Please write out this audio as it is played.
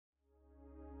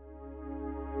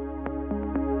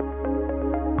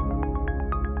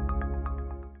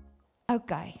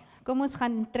Ok, kom ons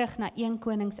gaan terug na 1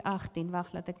 Konings 18. Wag,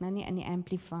 laat ek nou nie in die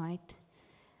Amplified.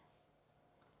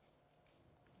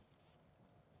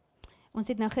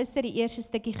 Ons het nou gister die eerste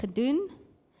stukkie gedoen,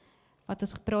 wat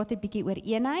ons gepraat het bietjie oor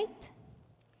eenheid,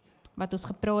 wat ons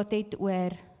gepraat het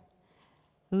oor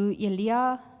hoe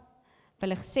Elia vir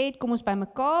hulle gesê het, kom ons by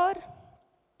mekaar,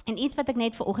 en iets wat ek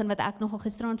net vanoggend, wat ek nogal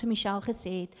gisteraan vir Michelle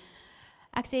gesê het,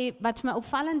 ek sê, wat vir my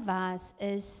opvallend was,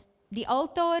 is die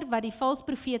altaar wat die valse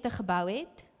profete gebou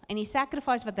het, en die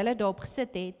sacrifice wat hulle daarop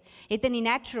gesit het in die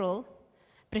natural,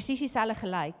 presies dieselfde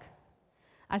gelyk,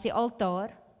 as die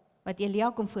altaar, wat Elia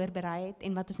kom voorberei het,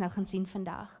 en wat ons nou gaan sien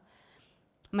vandag.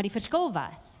 Maar die verskil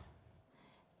was,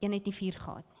 een het nie vuur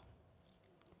gehad,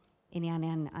 en die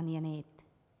ander het.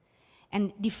 En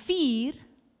die vuur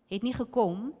het nie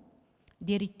gekom,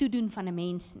 deur die toedoen van 'n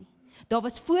mens nie. Daar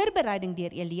was voorbereiding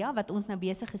deur Elia, wat ons nou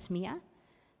besig is mee,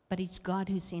 but it's God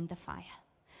who sent the fire.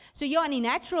 So ja, in die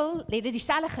natural, het dit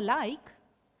dieselfde gelyk,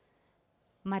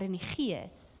 maar in die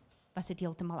gees, was dit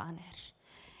heeltemal anders.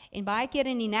 En baie keer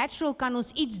in die natural kan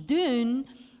ons iets doen,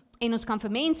 en ons kan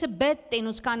vir mense bid, en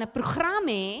ons kan 'n program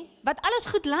hê, wat alles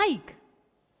goed lyk.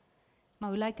 Maar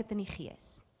hoe lyk dit in die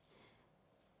gees?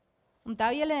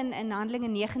 Onthou julle in Handelinge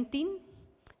 19,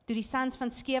 toe die sons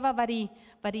van Skeva,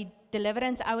 wat die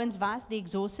deliverance ouens was, die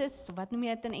exorcists, of wat noem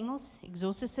jy dit in Engels?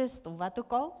 Exorcist, of wat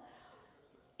ook al?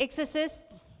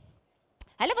 Exorcists.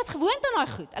 Hulle was gewoond aan daai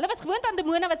goed. Hulle was gewoond aan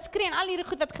demone wat skree en al hierdie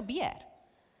goed wat gebeur.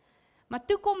 Maar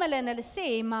toe kom hulle en hulle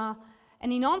sê, maar in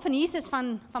die naam van Jesus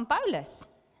van Paulus.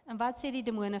 En wat sê die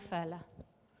demone vir hulle?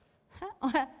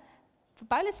 Vir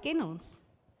Paulus ken ons.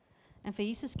 En vir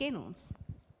Jesus ken ons.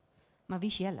 Maar wie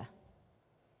is julle?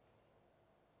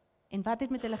 En wat het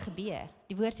met hulle gebeur?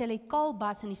 Die woord sê hulle het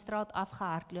kaalbas in die straat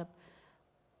afgehardloop.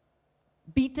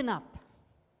 Beaten up.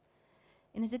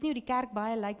 En is dit nie hoe die kerk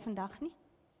baie lyk vandag nie?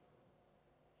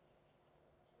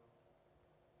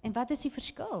 En wat is die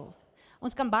verskil?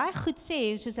 Ons kan baie goed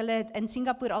sê, soos hulle in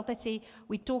Singapore altyd sê,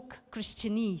 we talk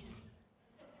Christianese.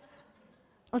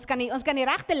 Ons kan die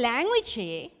regte language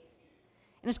hê,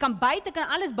 en ons kan buite kan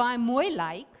alles baie mooi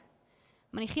lyk,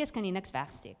 maar in die gees kan jy niks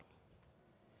wegsteek.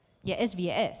 Jy is wie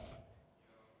jy is.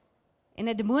 En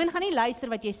 'n demoon gaan nie luister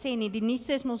wat jy sê nie, die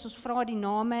nuutste is ons vra die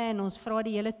name en ons vra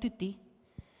die hele toetie.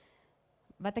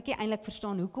 Wat ek nie eintlik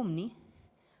verstaan, hoekom nie?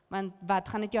 Want wat,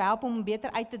 gaan dit jou help om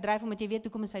beter uit te dryf, omdat jy weet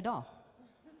hoekom is hy daar?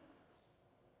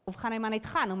 Of gaan hy maar net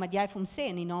gaan, omdat jy vir hom sê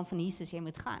in die naam van Jesus, jy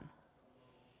moet gaan?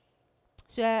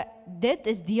 So, dit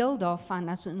is deel daarvan,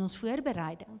 as in ons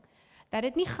voorbereiding, dat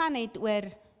dit nie gaan net oor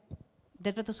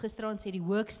dit wat ons gisteraan sê, die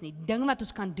works nie, ding wat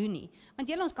ons kan doen nie, want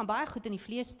julle ons kan baie goed in die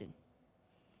vlees doen,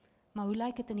 maar hoe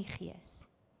lyk dit in die gees?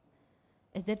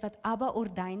 Is dit wat Abba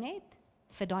ordyn het,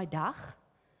 vir daai dag,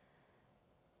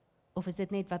 of is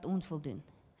dit net wat ons wil doen?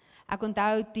 Ek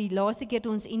onthou die laaste keer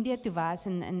toe ons Indië toe was,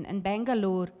 in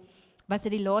Bangalore, was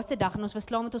dit die laaste dag, en ons was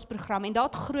klaar met ons program, en daar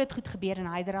het groot goed gebeur in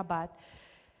Hyderabad.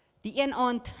 Die een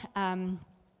aand,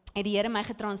 het die Here my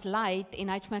getranslate, en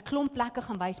hy het vir my 'n klomp plekke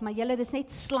gaan wys, maar julle, dis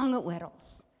net slange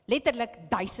orals. Letterlik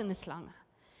duisende slange.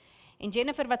 En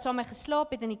Jennifer, wat saam met my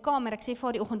geslaap het in die kamer, ek sê vir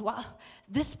haar die oggend, wow,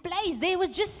 this place, there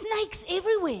was just snakes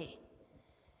everywhere.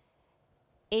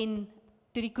 En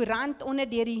toe die koerant onder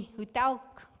deur die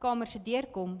hotelkamer se deur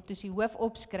kom, toe is die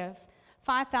hoofopskrif,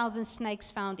 5,000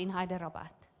 snakes found in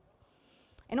Hyderabad.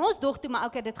 En ons dog toe, maar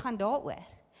okay, dit gaan daaroor.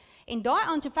 En daai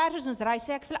aan, so ver as ons ry,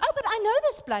 sê ek vir hulle, oh, but I know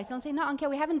this place. En ons sê, no, Ankia,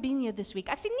 we haven't been here this week.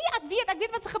 Ek sê, nee, ek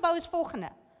weet wat se gebou is volgende.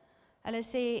 Hulle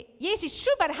sê, yes, it's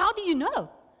true, but how do you know?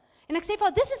 En ek sê vir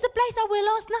hulle, this is the place I were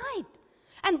last night.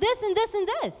 And this, and this, and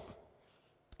this.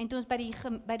 En toe ons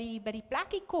by die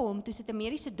plekkie kom, toe sit 'n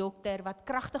mediese dokter, wat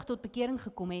kragtig tot bekering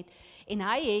gekom het, en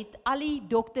hy het al die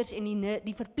dokters en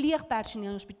die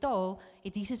verpleegpersoneel in die hospitaal,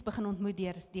 het Jesus begin ontmoet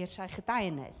deur sy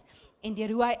getuienis. En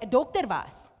deur hoe hy 'n dokter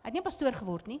was. Hy het nie 'n pastoor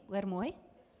geword nie, hoor mooi.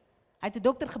 Hy het 'n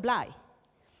dokter gebly.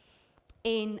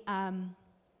 En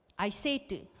hy sê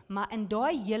toe, maar in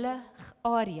daai hele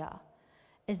area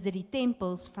is dit die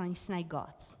tempels van die snake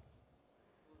gods.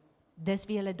 Dis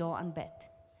wie hulle daar aanbid.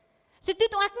 So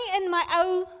toe ek nie in my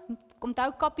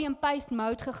onthou copy and paste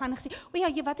mode gegaan en gesê, o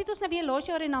ja, wat het ons nou weer laas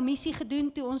jaar in 'n missie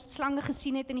gedoen toe ons slange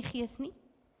gesien het in die gees nie?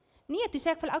 Nee, toe sê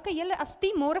ek vir hulle, okay, julle as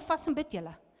team môre vas en bid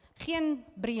julle. Geen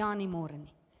biryani môre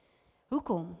nie.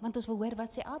 Hoekom? Want ons wil hoor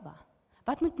wat sê Abba.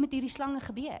 Wat moet met hierdie slange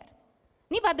gebeur?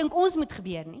 Nie wat dink ons moet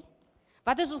gebeur nie.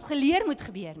 Wat is ons geleer moet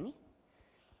gebeur nie.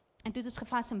 En toe het ons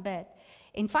gevas en bid.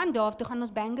 En van daar af toe gaan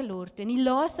ons Bangalore toe. En die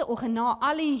laaste oggend na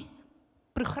al die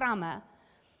programme,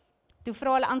 toe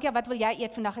vra hulle, Ankia, wat wil jy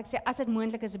eet vandag? Ek sê, as dit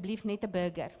moontlik asseblief net 'n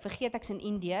burger. Vergeet ek's in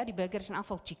Indië, die burger is in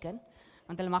afval chicken,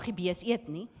 want hulle mag nie bees eet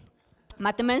nie.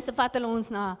 Maar ten minste vat hulle ons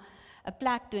na 'n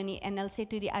plek toe en hulle sê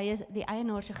toe die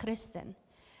eienaar se Christen.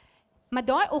 Maar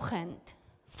daai oggend,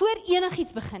 voor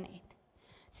enigiets begin het,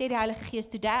 sê die Heilige Gees,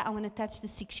 today I want to touch the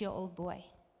 6-year-old boy.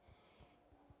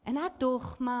 En ek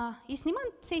dog, maar hier's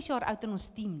niemand 6 jaar oud in ons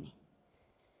team nie.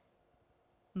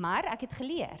 Maar ek het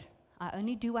geleer, I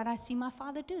only do what I see my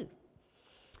father do.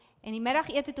 En die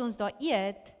middagete toe ons daar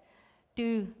eet,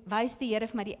 toe wys die Here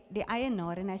vir my die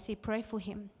eienaar en hy sê, pray for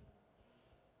him.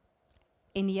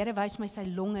 En die Here wys my sy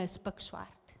longe is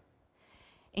pikswart.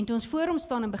 En toe ons voor hom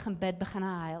staan en begin bid, begin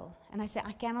hy huil. En hy sê,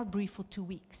 I cannot breathe for 2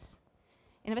 weeks.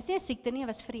 En dit was nie 'n siekte nie, dit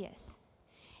was vrees.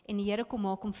 En die Here kom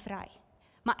maak hom vry.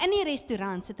 Maar in die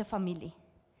restaurant sit 'n familie.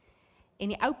 En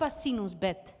die oupa sien ons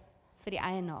bid vir die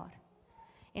eienaar.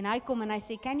 En hy kom en hy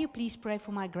sê, can you please pray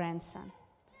for my grandson?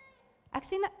 Ek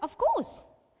sê, of course.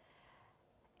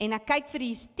 En ek kyk vir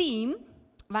die team,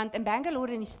 want in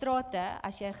Bangalore in die strate,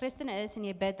 as jy 'n Christen is en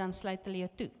jy bid, dan sluit hulle jou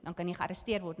toe. Dan kan jy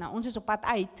gearresteer word. Nou, ons is op pad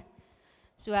uit.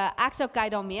 So, ek is okay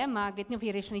daarmee, maar ek weet nie of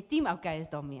die res van die team okay is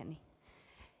daarmee nie.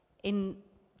 En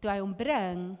toe hy hom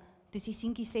bring, toe is die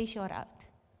seentjie 6 jaar oud.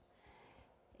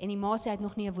 En die ma sê, hy het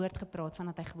nog nie 'n woord gepraat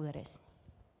vandat hy gebore is.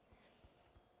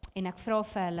 En ek vra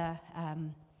vir hulle,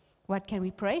 what can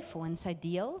we pray for? En sy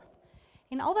deel.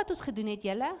 En al wat ons gedoen het,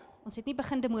 julle, ons het nie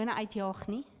begin demone uitjaag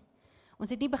nie. Ons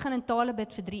het nie begin in tale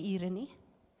bid vir 3 ure nie.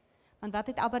 Want wat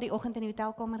het Abba die oggend in die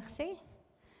hotelkamer gesê?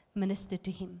 Minister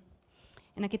to him.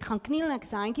 En ek het gaan kniel en ek het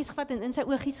sy handjies gevat en in sy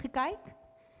oogies gekyk.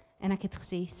 En ek het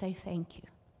gesê, say thank you.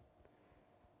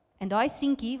 En daai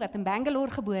seentjie wat in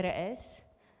Bangalore gebore is,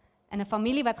 in 'n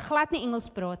familie wat glad nie Engels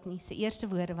praat nie, sy eerste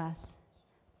woorde was,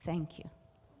 thank you.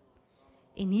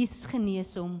 En Jesus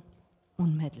genees hom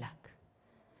onmiddellik.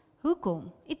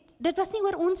 Hoekom? Dit was nie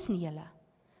oor ons nie, julle.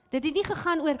 Dit het nie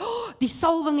gegaan oor, die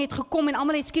salwing het gekom en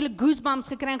almal het skielik goosebumps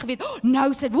gekry en geweet,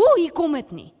 nou sit, hier kom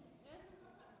dit nie.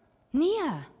 Nee.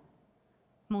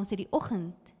 Maar ons het die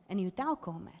oggend in die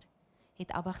hotelkamer,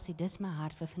 het Abba gesê, dis my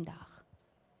hart vir vandag.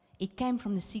 It came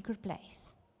from the secret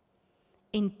place.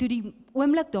 En toe die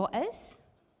oomblik daar is,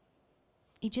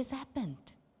 it just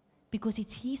happened. Because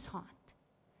it's his heart.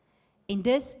 En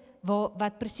dis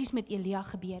wat presies met Elia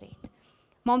gebeur het.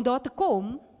 Maar om daar te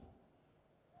kom,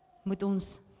 moet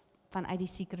ons vanuit die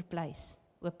secret place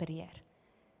opereer.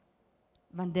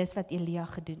 Want dis wat Elia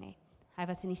gedoen het. Hy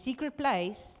was in die secret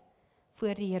place,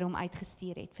 voor die Here hom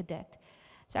uitgestuur het vir dit.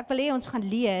 So ek wil hê ons gaan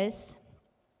lees,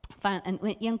 in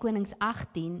 1 Konings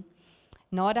 18,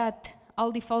 nadat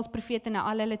al die valse profete en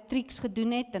al hulle triks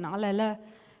gedoen het, en al hulle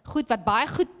goed,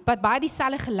 wat baie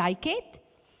dieselfde gelyk het.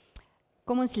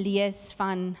 Kom ons lees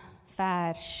van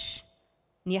vers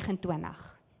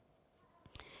 29.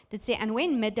 Dit sê, and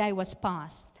when midday was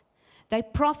past, they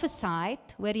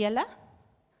prophesied, hoor julle?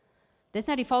 Dis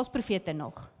nou die valse profete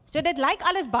nog. So dit lyk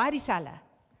alles baie dieselfde.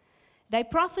 They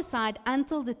prophesied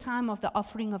until the time of the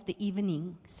offering of the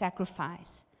evening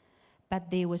sacrifice, but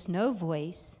there was no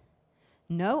voice,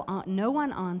 no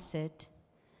one answered,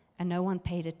 and no one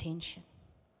paid attention.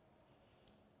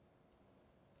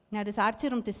 Nou, dis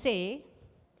hartseer om te sê,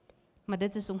 maar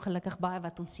dit is ongelukkig baie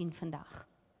wat ons sien vandag.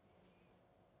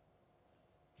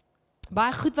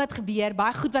 Baie goed wat gebeur,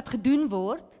 baie goed wat gedoen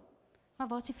word, maar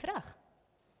waar is die vrug?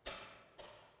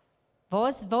 Waar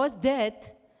is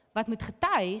dit wat moet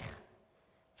getuig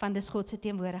van dis God se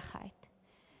teenwoordigheid?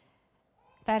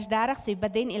 Vers 30 sê,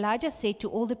 but then Elijah said to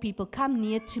all the people, come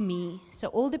near to me. So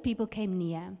all the people came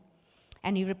near,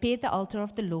 and he repaired the altar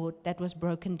of the Lord that was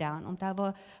broken down.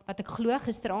 Onthou wat ek glo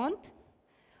gisteraand,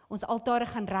 ons altare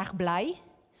gaan reg bly.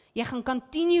 Jy gaan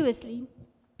continuously,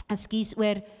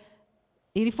 oor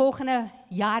hierdie volgende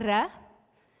jare,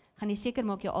 gaan jy seker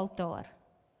maak jou altaar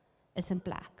is in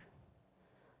plek.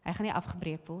 Hy gaan nie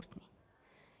afgebreek word nie.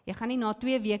 Jy gaan nie na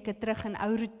 2 weke terug in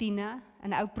ou routine,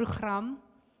 in ou program,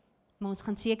 maar ons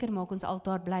gaan seker maak ons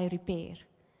altaar bly repair.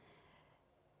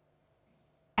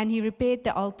 And he repaired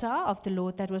the altar of the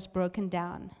Lord that was broken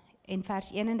down. En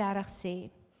vers 31 sê,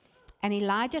 and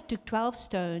Elijah took 12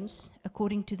 stones,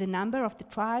 according to the number of the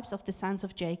tribes of the sons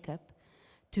of Jacob,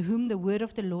 to whom the word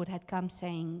of the Lord had come,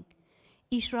 saying,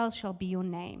 Israel shall be your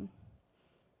name.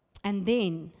 And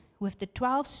then, with the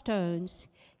 12 stones,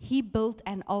 he built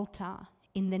an altar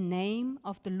in the name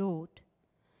of the Lord,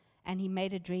 and he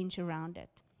made a trench around it.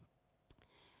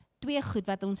 2 goed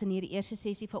wat ons in hierdie eerste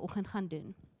sessie vanoggend gaan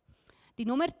doen. Die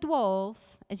nommer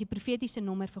 12 is die profetiese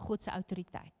nommer vir God se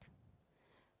autoriteit.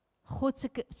 God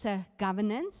se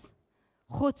governance,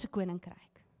 God se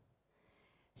koninkryk.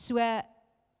 So,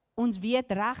 ons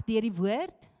weet reg deur die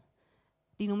woord,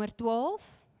 die nommer 12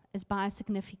 is baie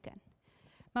significant.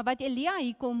 Maar wat Elia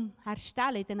hier kom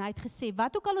herstel het, en hy het gesê,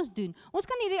 wat ook al ons doen, ons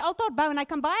kan hierdie altaar bou, en hy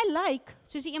kan baie lyk,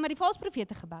 soos die een wat die valse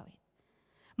profete gebou het.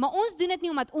 Maar ons doen dit nie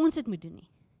omdat ons dit moet doen nie.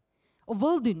 Of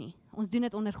wil doen nie. Ons doen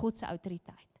dit onder God se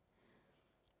autoriteit.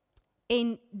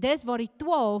 En dis waar die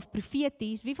 12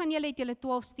 profeties, wie van julle het julle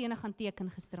 12 stene gaan teken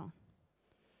gisteraan?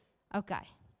 OK.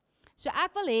 So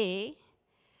ek wil hê,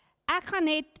 ek gaan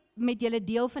net met julle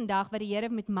deel vandag wat die Here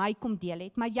met my kom deel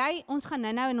het, maar ons gaan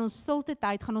nou in ons stilte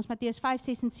tyd, gaan ons Matteus 5,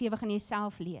 6 en 7 gaan jy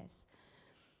self lees.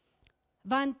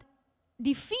 Want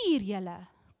die 4 julle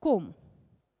kom,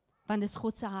 want dis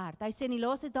God se hart. Hy sê in die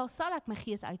laaste dae sal ek my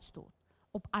gees uitstort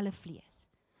op alle vlees.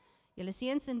 Julle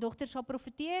seuns en dogters sal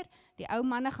profeteer, die ou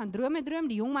manne gaan drome droom,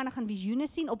 die jong manne gaan visioene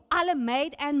sien, op alle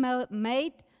male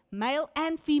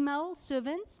and female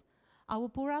servants, I will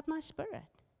pour out my spirit.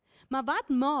 Maar wat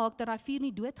maak dat daai 4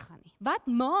 nie doodgaan nie? Wat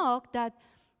maak dat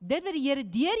dit wat die Here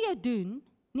deur jou doen,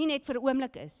 nie net vir 'n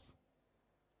oomblik is?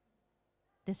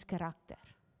 Dis karakter.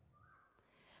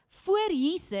 Voor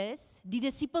Jesus die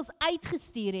disippels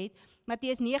uitgestuur het,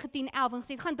 Matteus 19:11, en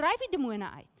gesê, gaan dryf die demone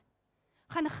uit,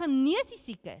 gaan genees die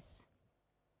siekes,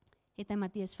 het hy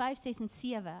Matteus 5, 6 en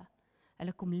 7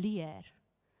 hulle kom leer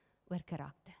oor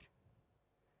karakter.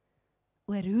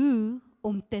 Oor hoe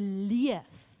om te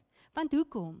leef. Want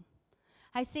hoekom?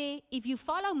 Hy sê, if you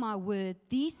follow my word,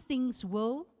 these things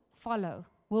will follow.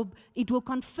 It will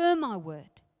confirm my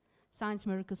word. Signs,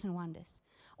 miracles and wonders.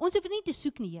 Ons hoef nie te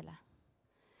soek nie, julle.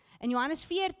 In Johannes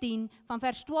 14, van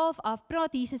vers 12 af,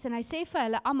 praat Jesus en hy sê vir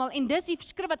hulle almal, en dis die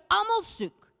skrif wat almal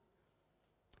soek.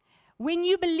 When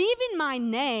you believe in my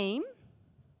name,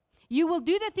 you will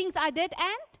do the things I did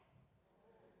and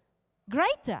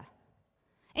greater.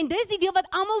 En dis die deel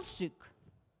wat almal soek.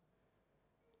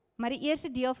 Maar die eerste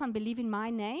deel van believe in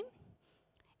my name,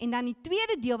 en dan die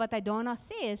tweede deel wat hy daarna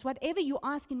sê is, whatever you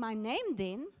ask in my name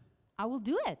then, I will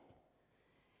do it.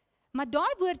 Maar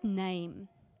daai woord name,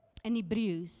 in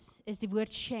Hebreëus, is die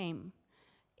woord shame.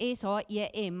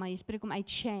 S-H-E-M, maar jy spreek hom uit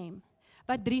shame.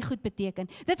 Wat 3 goed beteken.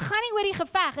 Dit gaan nie oor die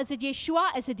geveg, is dit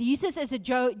Yeshua, is dit Jesus, is dit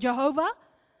Jehovah?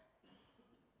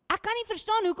 Ek kan nie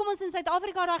verstaan hoekom ons in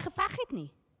Suid-Afrika daai geveg het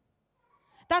nie.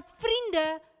 Dat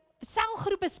vriende,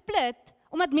 selgroepe split,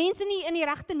 omdat mense nie in die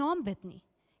regte naam bid nie.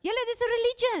 Julle, dis 'n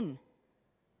religion.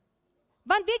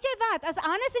 Want weet jy wat, as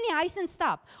Hannes in die huis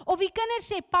instap, of die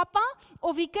kinders sê papa,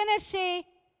 of die kinders sê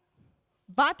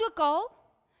wat ook al,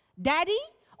 daddy,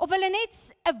 of hulle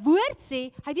net 'n woord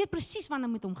sê, hy weet presies wanneer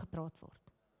met hom gepraat word.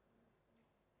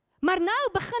 Maar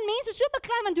nou begin mense so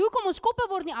beklei, want hoekom ons koppe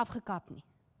word nie afgekap nie.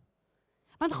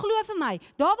 Want glo vir my,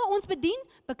 daar waar ons bedien,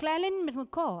 beklei hulle nie met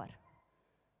mekaar,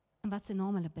 in wat se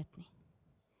naam hulle bid nie.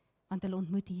 Want hulle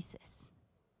ontmoet Jesus.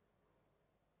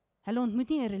 Hulle ontmoet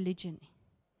nie 'n religion nie.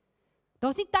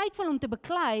 Daar's nie tyd vir om te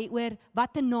beklei oor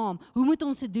wat 'n naam, hoe moet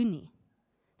ons dit doen nie.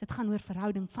 Dit gaan oor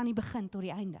verhouding van die begin tot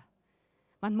die einde.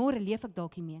 Want môre leef ek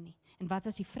dalk nie meer nie. En wat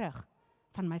was die vrug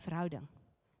van my verhouding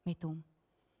met hom?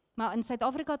 Maar in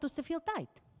Suid-Afrika het ons te veel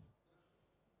tyd.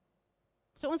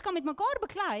 So ons kan met mekaar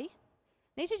beklei,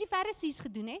 net soos die Farisees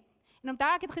gedoen het. En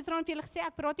omdat ek het gisteraan vir julle gesê,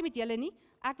 ek praat nie met julle nie,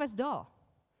 ek was daar.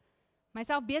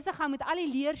 Myself besig hou met al die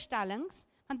leerstellings,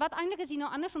 want wat eintlik is hier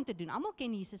nou anders om te doen? Almal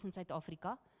ken Jesus in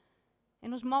Suid-Afrika.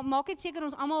 En ons maak dit seker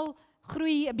ons almal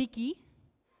groei 'n bietjie.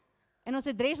 En ons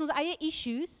adres ons eie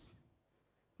issues,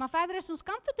 maar verder is ons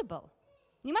comfortable.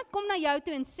 Niemand kom na jou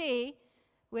toe en sê,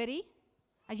 hoorie,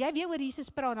 as jy weer oor Jesus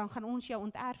praat, dan gaan ons jou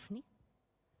onterf nie.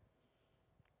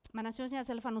 Maar dan sê ons nie as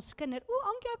hulle van ons skinder,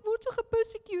 Ankia, ek word so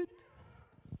gepersecute.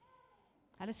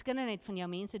 Hulle skinder net van jou,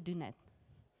 mense doen dit.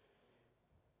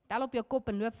 Tel op jou kop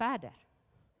en loop verder.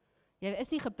 Jy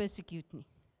is nie gepersecute nie.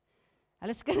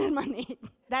 Hulle skinder maar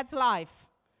net. That's life.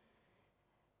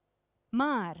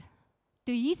 Maar,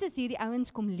 toe Jesus hierdie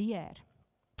ouens kom leer,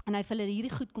 en hy vir hulle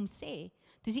hierdie goed kom sê,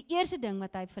 toe is die eerste ding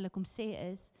wat hy vir hulle kom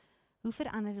sê is, hoe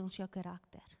verander ons jou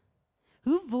karakter?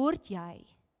 Hoe word jy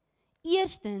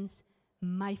eerstens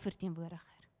my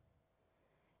verteenwoordiger?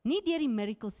 Nie deur die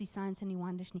miracles, die signs en die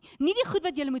wonders nie. Nie die goed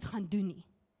wat jy moet gaan doen nie.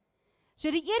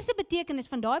 So die eerste betekenis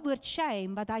van daai woord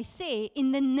shame, wat hy sê,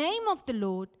 in the name of the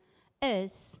Lord,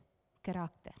 is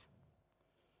karakter.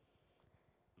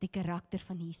 Die karakter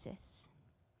van Jesus.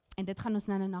 En dit gaan ons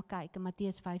nou na kyk, in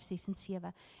Matteus 5, 6 en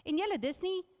 7. En julle, dis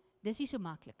nie so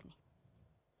maklik nie.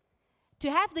 To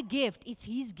have the gift, it's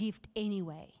his gift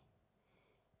anyway.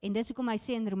 En dis hoekom hy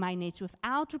sê in Romeine, it's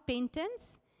without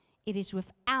repentance, it is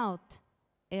without,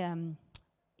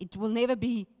 it will never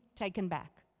be taken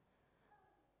back.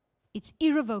 It's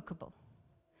irrevocable.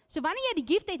 So wanneer jy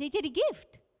die gift het jy die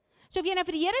gift. So of jy nou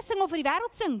vir die Here sing of vir die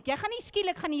wêreld sing, jy gaan nie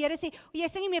skielik gaan die Here sê, jy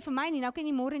sing nie meer vir my nie, nou kan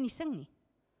jy môre nie sing nie.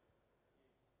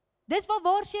 Dis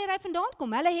waar sê hy vandaan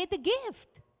kom, hulle het 'n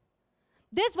gift.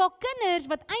 Dis waar kinders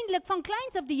wat eintlik van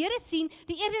kleins af die Here sien,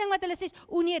 die eerste ding wat hulle sê is,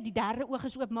 nee, die derde oog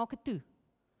is oop, maak dit toe.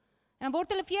 En dan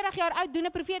word hulle 40 jaar oud, doen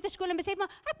 'n profeteskool en besef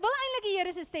maar, ek wil eintlik die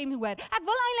Here se stem hoor. Ek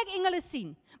wil eintlik engele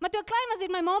sien. Maar toe ek klein was,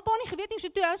 het my ma en pa nie geweet nie, so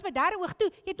toe hou ons my derde oog toe.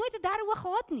 Jy het nooit 'n derde oog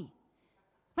gehad nie.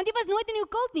 Want jy was nooit in die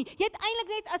okkult nie. Jy het eintlik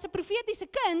net as 'n profetiese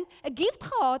kind 'n gift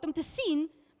gehad om te sien,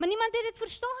 maar niemand het dit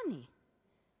verstaan nie.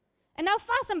 En nou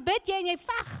vas en bid jy en jy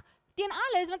veg teen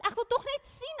alles, want ek wil tog net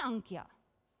sien, Ankia.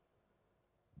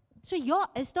 So ja,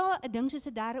 is daar 'n ding soos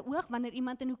 'n derde oog wanneer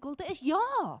iemand in die okkulte is?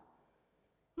 Ja.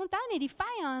 Maar onthou net, die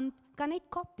vyand kan net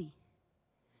kopie.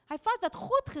 Hy vat wat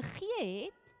God gegee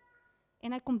het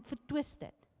en hy kom vertwist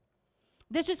dit.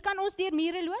 Dis soos kan ons deur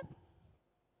mure loop?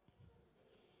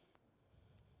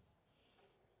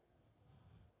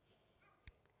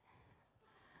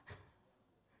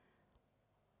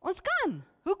 Ons kan.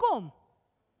 Hoekom?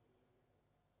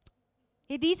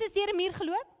 Het Jesus deur 'n muur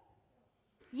geloop?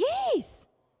 Yes!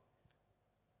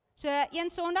 So, een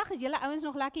Sondag is julle ouens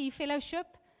nog lekker hier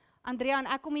fellowship. Andrea en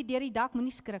ek kom hier deur die dak,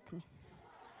 moenie skrik nie.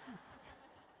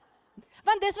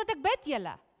 Want dis wat ek bid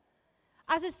julle.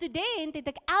 As 'n student het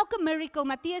ek elke miracle,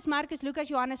 Matteus, Markus, Lukas,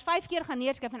 Johannes 5 keer gaan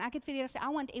neerskryf en ek het vir julle gesê,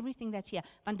 I want everything that's here,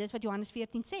 want dis wat Johannes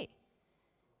 14 sê.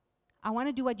 I want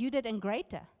to do what you did and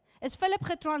greater. Is Philip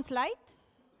getranslate?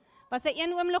 Was hy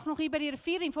een oomblik nog hier by die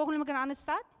rivier en volgende oomblik in 'n ander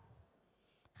stad?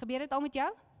 Gebeur dit al met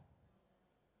jou?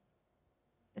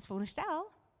 Is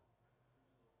veronderstel.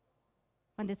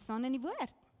 Want dit staan in die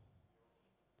woord.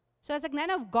 So as ek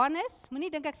nou gone is, moenie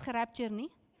dink ek's gerapture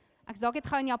nie. Ek's dalk net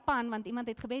gou in Japan, want iemand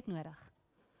het gebed nodig.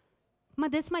 Maar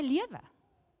dis my lewe.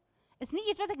 Is nie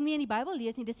iets wat ek mee in die Bybel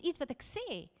lees nie, dis iets wat ek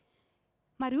sê.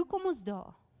 Maar hoe kom ons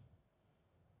daar?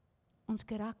 Ons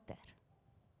karakter.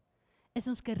 Is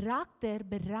ons karakter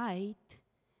bereid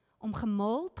om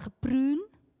gemold, geproen,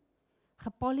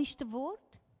 gepolish te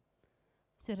word,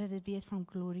 sodat dit wees van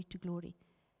glory to glory.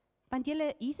 Want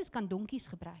Jesus kan donkies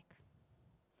gebruik.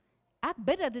 Ek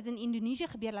bid dat dit in Indonesië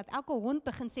gebeur, dat elke hond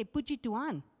begin sê, Puji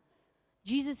Tuhan,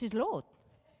 Jesus is Lord.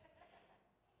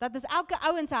 Dat as elke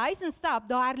ou in sy huis instap,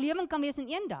 daar herlewing kan wees in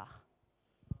een dag.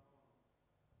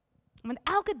 Want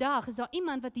elke dag is daar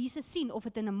iemand wat Jesus sien, of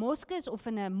het in 'n moske is, of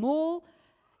in 'n mall.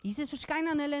 Jesus verskyn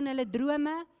aan hulle in hulle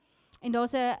drome, en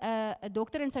daar's 'n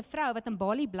dokter en sy vrou wat in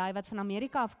Bali bly, wat van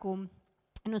Amerika afkom,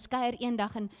 en ons kuier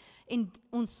eendag en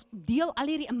ons deel al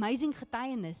hierdie amazing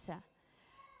getuienisse.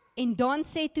 En dan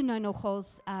sê toe nou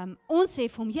nogals, ons sê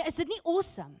vir hom, is dit nie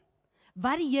awesome,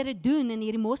 wat die Here doen in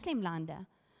hierdie moslemlande?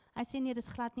 Hy sê nee, dis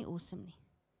glad nie awesome nie.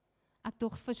 Ek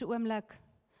tog vir so 'n oomblik,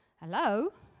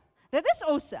 hallo, dit is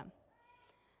awesome.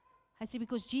 Hy sê,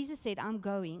 because Jesus said, I'm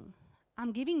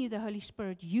giving you the Holy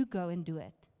Spirit, you go and do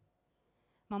it.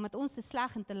 Maar omdat ons te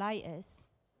sleg en te lui is,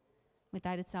 moet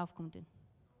hy dit self kom doen.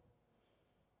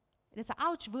 Dit is 'n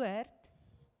ouch woord,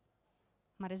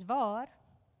 maar dis waar.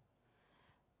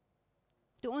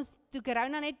 Toe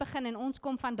corona net begin en ons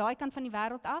kom van daai kant van die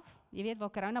wêreld af, jy weet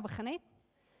waar corona begin het,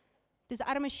 dis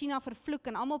arme China vervloek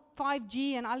en almal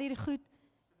 5G en al hierdie goed.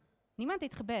 Niemand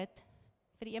het gebid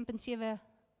vir die 1.7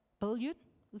 biljoen,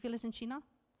 hoeveel is in China?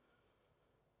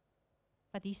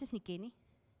 Wat Jesus nie ken nie.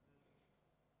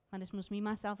 Want dis mos me,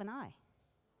 myself and I.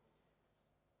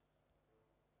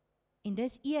 En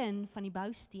dis een van die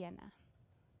boustene.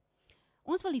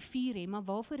 Ons wil die vuur hê, maar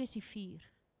waarvoor is die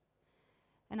vuur?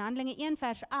 In Handelinge 1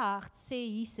 vers 8 sê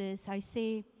Jesus, hy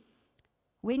sê,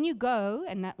 when you go,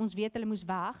 en ons weet hulle moes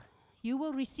weg, you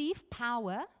will receive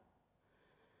power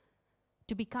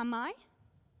to become my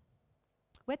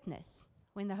witness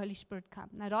when the Holy Spirit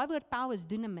comes. Nou daai woord power is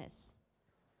dunamis.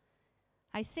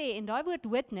 Hy sê, en daai woord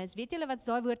witness, weet julle wat is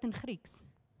daai woord in Grieks?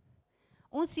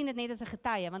 Ons sien dit net as 'n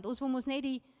getuie, want ons wil mos net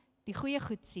die goeie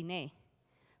goed sien, nê?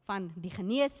 Van die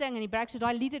genesing en die break, so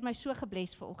daai lied het my so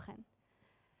gebless vanoggend.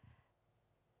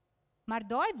 Maar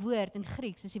daai woord in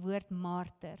Grieks is die woord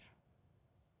martyr.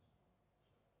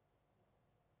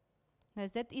 Nou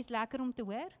is dit iets lekker om te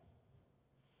hoor?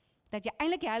 Dat jy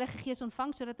eintlik die Heilige Gees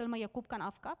ontvang, sodat hulle maar jou kop kan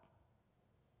afkap?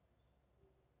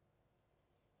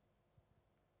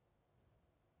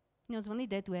 Nee, ons wil nie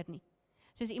dit hoor nie.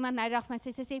 Soos iemand nou dag vir my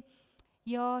sê,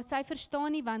 ja, sy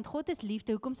verstaan nie, want God is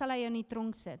liefde, hoekom sal hy jou in die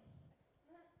tronk sit?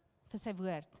 Vir sy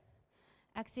woord.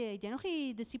 Ek sê, het jy nog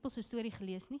die disciples se storie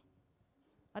gelees nie?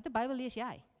 Wat 'n Bybel lees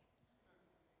jy?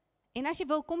 En as jy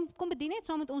wil, kom bedien net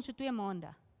saam met ons so 2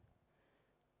 maande.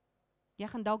 Jy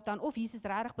gaan dalk dan, of Jesus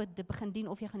regtig begin dien,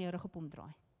 of jy gaan jou rug op hom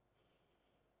draai.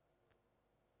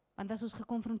 Want as ons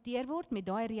gekonfronteer word met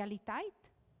daai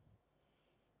realiteit,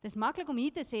 dis maklik om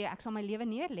hier te sê, ek sal my lewe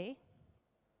neerlê,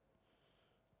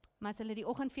 maar as hulle die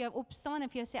oggend vir jou opstaan en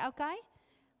vir jou sê, okay,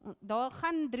 daar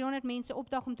gaan 300 mense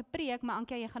opdag om te preek, maar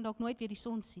Ankia, jy gaan dalk nooit weer die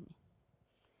son sien nie.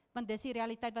 Want dis die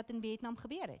realiteit wat in Vietnam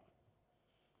gebeur het.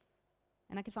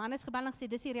 En ek het vir Hannes gebel en gesê,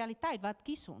 dis die realiteit, wat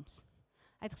kies ons?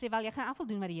 Hy het gesê, wel, jy gaan afval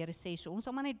doen wat die Here sê, so ons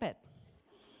sal maar net bid.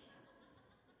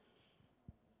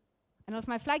 En hulle het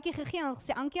my vletjie gegee en hulle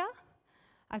gesê, Ankia,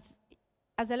 as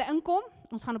hulle inkom,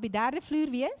 ons gaan op die 3de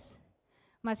vloer wees,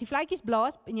 maar as die vletjies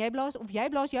blaas, en jy blaas, of jy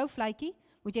blaas jou vletjie,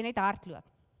 moet jy net hardloop.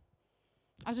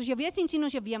 As ons jou weer sien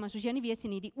ons jou weer, maar as ons jou nie weer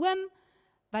sien nie. Die oom,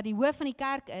 wat die hoof van die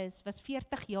kerk is, was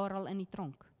 40 jaar al in die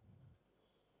tronk.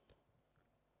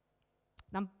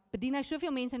 Dan bedien hy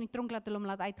soveel mense in die tronk, dat hulle hom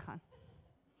laat uitgaan.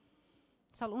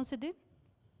 Sal ons dit doen?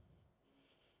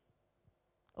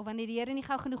 Of wanneer die Here nie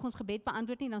gou genoeg ons gebed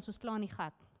beantwoord nie, dan is ons klaar in die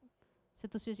gat.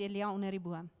 Sit ons soos Elia onder die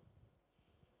boom.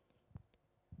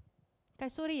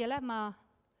 Kijk, sorry julle, maar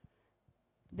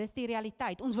dis die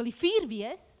realiteit. Ons wil die 4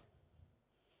 wees,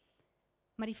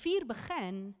 maar die 4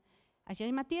 begin, as jy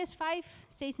Matteus 5,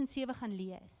 6 en 7 gaan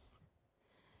lees,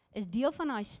 is deel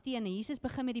van daai stene. Jesus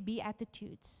begin met die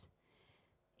Beatitudes.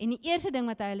 En die eerste ding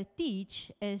wat hy hulle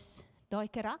teach, is daai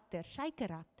karakter, sy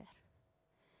karakter.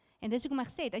 En dis hoekom ek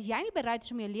gesê het, as jy nie bereid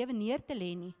is om jou lewe neer te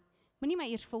lê nie, moenie my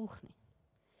eers volg nie.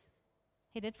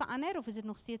 Het dit verander, of is dit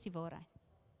nog steeds die waarheid?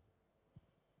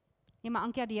 Nee, maar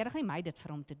Ankia, die Here gaan nie my dit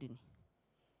vir hom te doen nie.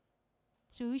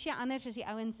 So hoe is jy anders as die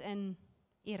ouens in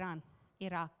Iran,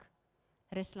 Irak,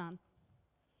 Rusland?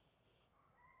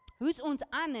 Hoe is ons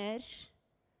anders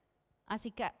as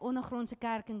die ondergrondse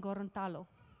kerk in Gorontalo?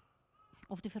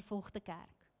 Of die vervolgde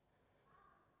kerk?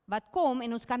 Wat kom,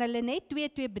 en ons kan hulle net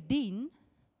 2-2 bedien,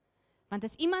 want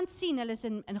as iemand sien, hulle is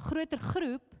in 'n groter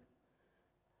groep,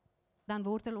 dan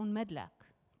word hulle onmiddellik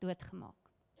doodgemaak.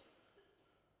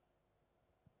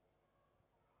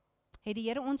 Het die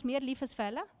Here ons meer lief as vir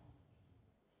hulle?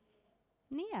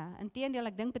 Nee, inteendeel,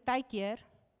 ek dink baie keer,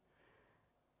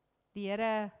 die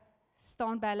Here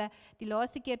staan by hulle, die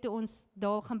laaste keer toe ons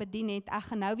daar gaan bedien het, ek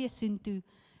gaan nou weer soen toe,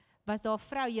 was daar 'n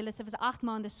vrou, sy was 8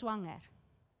 maande swanger.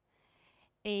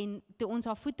 En toe ons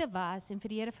haar voete was, en vir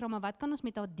die Here vra, maar wat kan ons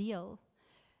met haar deel?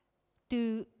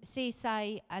 Toe sê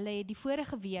sy, hulle het die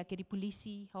vorige week, het die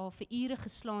polisie haar vir ure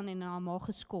geslaan en haar maag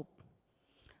geskop,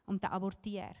 om te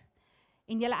aborteer.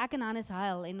 En julle, ek en Hannes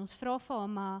huil, en ons vra vir haar,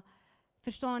 maar,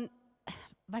 verstaan,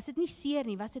 was dit nie seer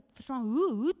nie, verstaan,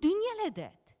 hoe doen julle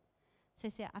dit? Sy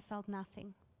sê, I felt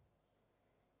nothing.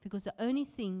 Because the only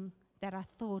thing that I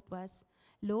thought was,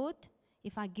 Lord,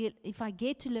 if I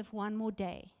get to live one more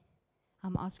day,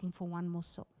 I'm asking for one more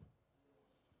soul.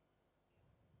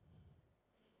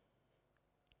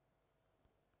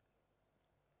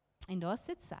 En daar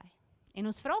sit sy. En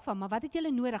ons vra van, maar wat het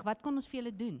julle nodig? Wat kan ons vir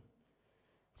julle doen?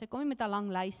 Sy kom nie met 'n lang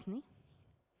lys nie.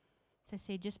 Sy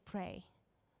sê, just pray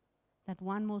that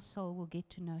one more soul will get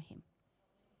to know him.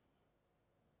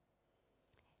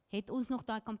 Het ons nog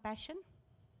daai compassion?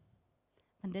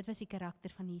 Want dit was die karakter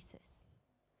van Jesus.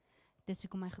 Dis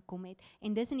hoekom hy gekom het.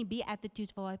 En dis in die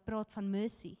Beatitudes waar hy praat van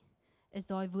mercy, is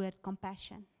daai woord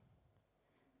compassion.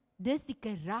 Dis die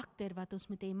karakter wat ons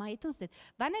moet hê, maar het ons dit?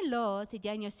 Wanneer laas het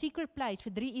jy in jou secret place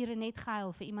vir 3 ure net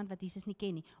gehuil vir iemand wat Jesus nie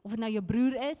ken nie? Of dit nou jou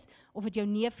broer is, of dit jou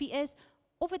neefie is,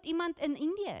 of dit iemand in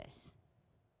Indië is?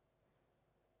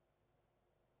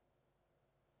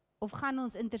 Of gaan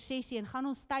ons intersessie en gaan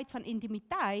ons tyd van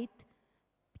intimiteit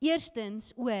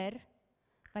eerstens oor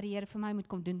wat die Here vir my moet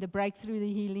kom doen, the breakthrough,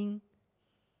 the healing?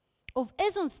 Of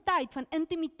is ons tyd van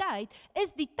intimiteit,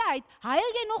 is die tyd,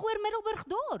 huil jy nog oor Middelburg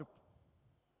dorp?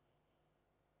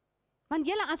 Want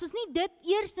julle, as ons nie dit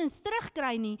eerstens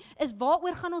terugkry nie, is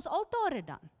waaroor gaan ons altare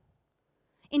dan?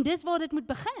 En dis waar dit moet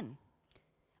begin.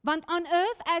 Want on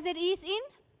earth as it is in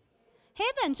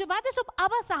heaven. So wat is op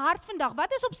Abba se hart vandag?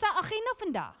 Wat is op sy agenda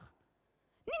vandag?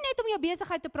 Nie net om jou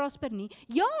besigheid te prosper nie.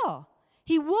 Ja,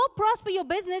 he will prosper your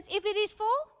business if it is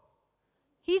for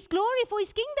his glory, for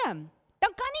his kingdom.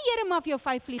 Dan kan die Here maar vir jou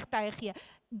 5 vliegtuie gee.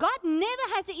 God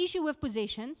never has an issue with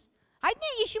possessions. Hy het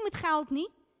nie 'n issue met geld nie.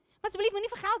 Maar asseblief moenie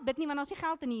vir geld bid nie, want daar's nie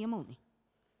geld in die hemel nie.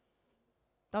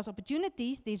 Daar's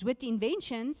opportunities, there's witty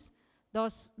inventions,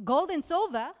 daar's gold and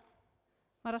silver,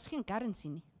 maar daar's geen currency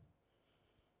nie.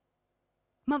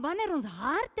 Maar wanneer ons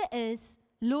harte is,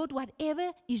 Lord,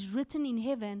 whatever is written in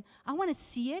heaven, I want to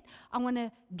see it, I want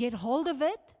to get hold of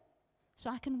it,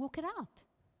 so I can walk it out.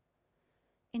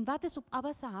 En wat is op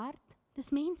Abba se hart?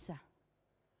 Dis mense.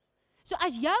 So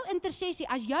as jou intersessie,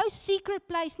 as jou secret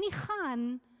place nie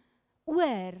gaan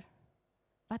oor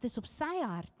wat is op sy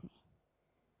hart nie,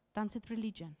 dan is dit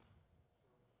religion.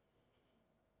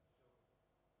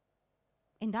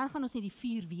 En dan gaan ons nie die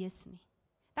 4 wees nie.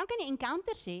 Dan kan jy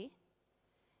encounters hê,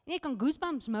 en jy kan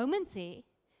goosebumps moments hê,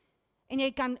 en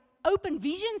jy kan open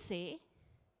visions hê,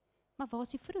 maar waar is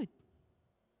die vroed?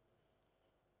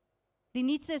 Die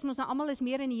nietste is mos nou almal is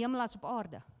meer in die hemel as op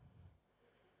aarde.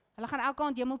 Hulle gaan elke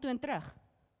aand hemel toe en terug.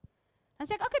 Dan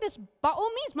sê ek, okay, dis by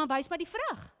all means, maar wys maar die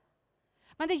vrug.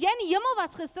 Want as jy in die hemel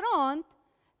was gisteraand,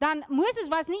 dan Moses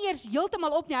was nie eers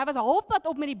heeltemal op nie, hy was halfpad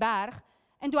op met die berg,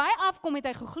 en toe hy afkom het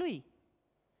hy gegloei.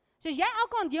 So as jy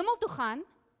elke aand hemel toe gaan,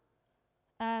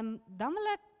 dan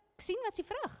wil ek sien wat is die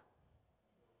vrug.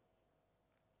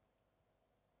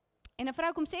 En 'n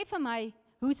vrou kom sê vir my,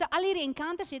 hoe sy al hierdie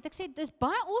encounters het, ek sê, dis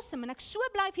baie awesome, en ek so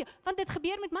bly vir jou, want dit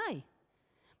gebeur met my.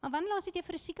 Maar wanneer laas het jy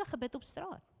vir 'n sieke gebid op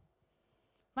straat?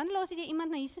 Wanneer laas het jy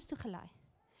iemand na Jesus toe gelei?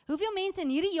 Hoeveel mense in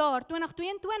hierdie jaar,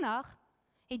 2022,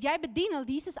 het jy bedien, al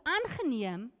Jesus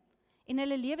aangeneem, en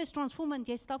hulle lewe is transform, want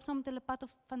jy stap saam met hulle pad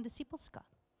van disipelskap.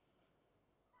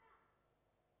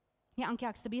 Ja, Ankia,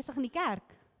 ek is te besig in die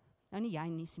kerk. Nou nie jy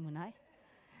nie, Simone.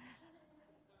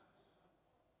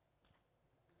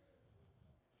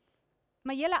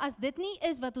 Maar julle, as dit nie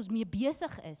is wat ons mee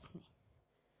besig is nie,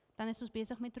 dan is ons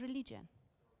besig met religion.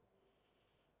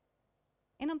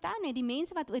 En onthou net, die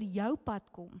mense wat oor jou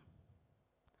pad kom,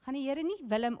 gaan die Here nie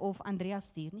Willem of Andreas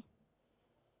stuur nie.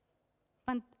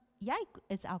 Want jy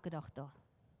is elke dag daar.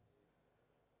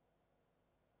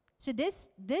 So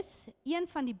dis een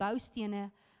van die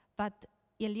boustene wat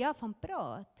Elia van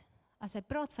praat, as hy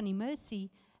praat van die mercy,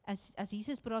 as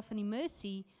Jesus praat van die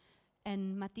mercy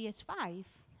in Matteus 5,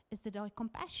 is dit daai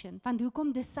compassion, want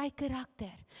hoekom dis sy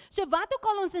karakter. So wat ook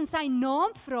al ons in sy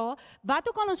naam vra, wat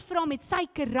ook al ons vra met sy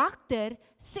karakter,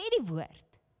 sê die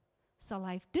woord, sal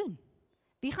hy doen.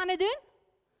 Wie gaan dit doen?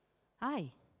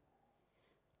 Hy.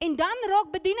 En dan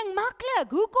raak bediening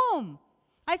maklik. Hoekom?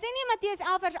 Hy sê nie in Matteus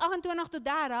 11 vers 28 tot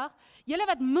 30, julle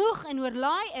wat moeg en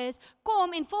oorlaai is,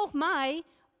 kom en volg my,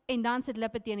 en dan sit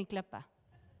lippe teen die klippe.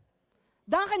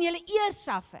 Dan gaan julle eers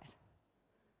suffer.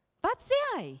 Wat sê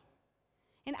hy?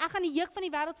 En ek gaan die juk van die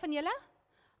wêreld van julle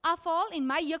afhaal, en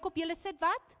my juk op julle sit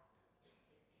wat?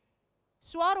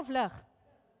 Swaar of lig?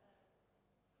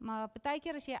 Maar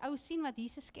partykeer as jy ou sien wat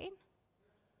Jesus ken,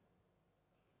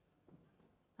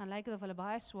 dan lyk dit of hulle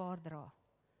baie swaar dra.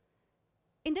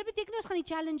 En dit beteken ons gaan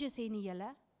die challenges hê nie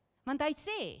julle, want hy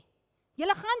sê,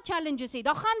 julle gaan challenges hê,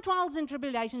 daar gaan trials and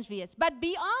tribulations wees, but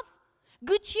be of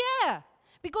good cheer,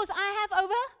 because I have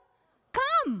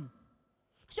overcome.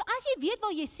 So as jy weet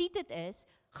waar jy seated is,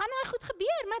 gaan daai goed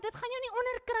gebeur, maar dit gaan jou nie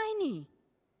onderkry nie.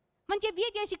 Want jy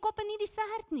weet, jy is die kop en nie die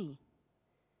stert nie.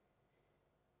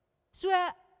 So,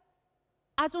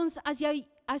 as ons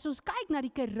kyk na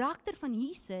die karakter van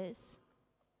Jesus,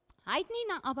 hy het nie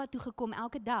na Abba toe gekom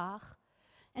elke dag.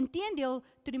 Inteendeel,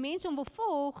 toe die mense hom wil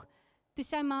volg, toe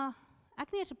sê hy maar, ek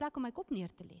het nie eens 'n plek om my kop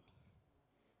neer te lê nie.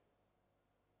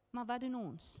 Maar wat doen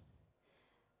ons?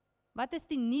 Wat is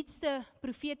die nuutste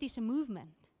profetiese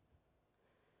movement?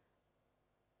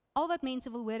 Al wat mense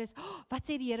wil hoor is, oh, wat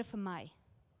sê die Here vir my?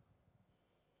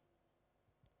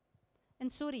 En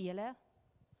sorry julle,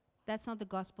 that's not the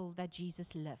gospel that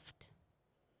Jesus lived.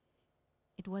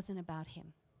 It wasn't about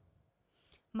him.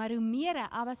 Maar hoe meer hy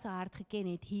Abba se hart geken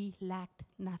het, he lacked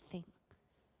nothing.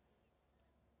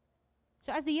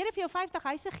 So as die Here vir jou 50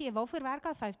 huise gee, waarvoor werk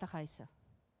hy 50 huise?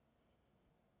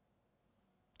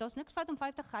 Daar's niks fout om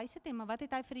 50 huise te hê, maar wat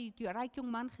het hy vir die ryk jong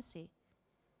man gesê?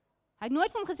 Hy het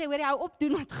nooit vir hom gesê, hoor jy, hou op,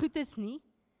 doen wat goed is nie.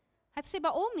 Hy het gesê, by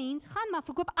all means, gaan maar,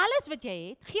 verkoop alles wat jy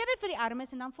het, gee dit vir die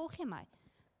armes en dan volg jy my.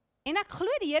 En ek glo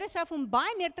die Here sou vir hom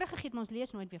baie meer teruggegee het, maar ons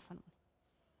lees nooit weer van hom.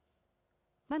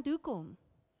 Want hoekom?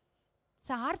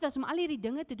 Sy hart was om al hierdie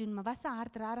dinge te doen, maar was sy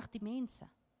hart regtig die mense?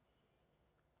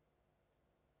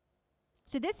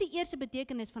 So dis die eerste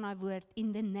betekenis van daai woord,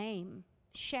 in the name,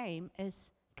 shame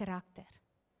is karakter.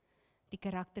 Die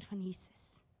karakter van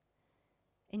Jesus.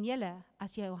 En julle,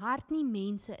 as jou hart nie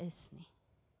mense is nie,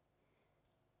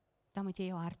 dan moet jy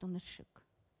jou hart ondersoek.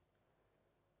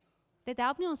 Dit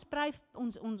help nie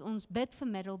ons bid vir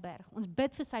Middelburg, ons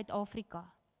bid vir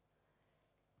Suid-Afrika.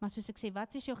 Maar soos ek sê,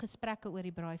 wat is jou gesprekke oor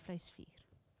die braaivleisvuur?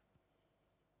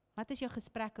 Wat is jou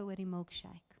gesprekke oor die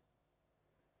milkshake?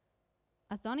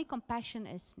 As daar nie compassion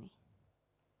is nie,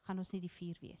 gaan ons nie die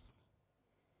vuur wees nie.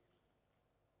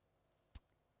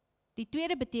 Die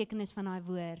tweede betekenis van daai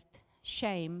woord,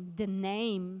 shame, the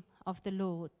name of the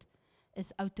Lord,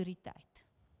 is autoriteit.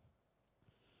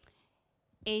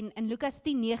 En in Lukas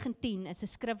 10:19 is 'n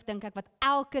skrif, dink ek, wat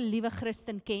elke liewe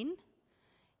Christen ken,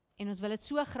 en ons wil dit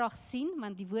so graag sien,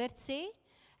 want die woord sê,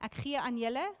 ek gee aan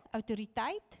julle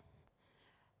autoriteit,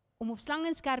 om op slange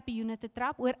en skorpioene te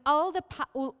trap, over all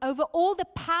the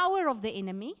power of the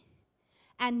enemy,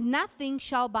 and nothing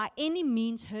shall by any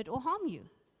means hurt or harm you.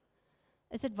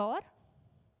 Is dit waar?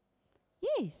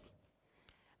 Yes.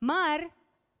 Maar,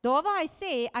 daar waar hy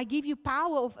sê, I give you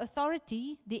power of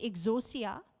authority, die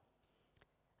exousia,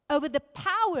 over the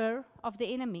power of the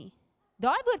enemy.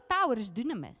 Daai woord power is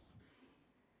dunamis.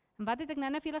 En wat het ek nou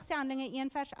vir julle gesê? Handelinge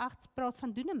 1 vers 8 praat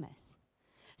van dunamis.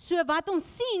 So wat ons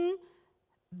sien,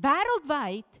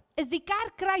 wêreldwyd, is die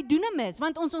kerk kry dunamis,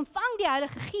 want ons ontvang die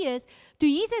Heilige Gees, toe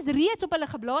Jesus reeds op hulle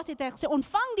geblaas het, hy gesê,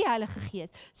 ontvang die Heilige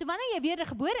Gees. So wanneer jy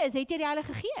wedergebore is, het jy die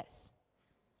Heilige Gees.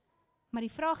 Maar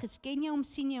die vraag is, ken jy hom,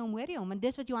 sien jy hom, hoor jy hom? En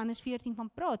dis wat Johannes 14 van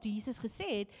praat, toe Jesus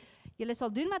gesê het, julle sal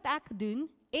doen wat ek doen,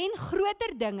 en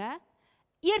groter dinge,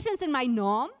 eerstens in my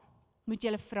naam, moet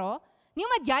julle vra, nie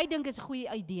omdat jy dink is 'n goeie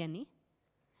idee nie,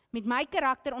 met my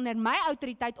karakter onder my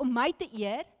autoriteit om my te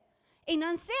eer, en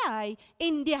dan sê hy,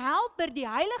 en die helper, die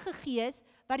Heilige Gees,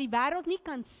 wat die wêreld nie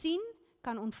kan sien,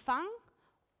 kan ontvang,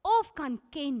 of kan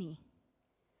ken nie.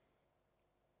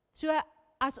 So,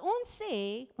 as ons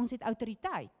sê, ons het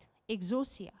autoriteit,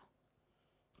 exousia,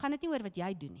 gaan dit nie oor wat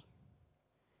jy doen nie.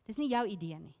 Dis nie jou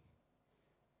idee nie.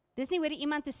 Dis nie oor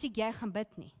iemand te siek, jy gaan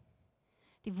bid nie.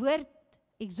 Die woord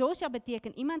exousia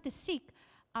beteken, iemand te siek,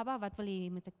 Abba, wat wil jy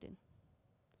moet ek doen?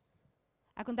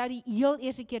 Ek onthou die heel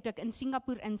eerste keer toe ek in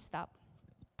Singapore instap,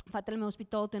 vat hulle my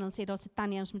hospitaal toe en hulle sê, daar's 'n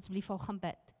tannie, ons moet asseblief al gaan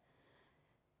bid.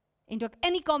 En toe ek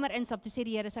in die kamer instap, toe sê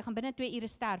die Here, sy gaan binne 2 ure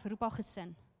sterf, roep haar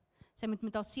gesin. Sy moet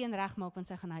met haar seun regmaak, want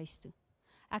sy gaan huis toe.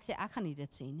 Ek sê, ek gaan nie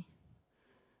dit sê nie.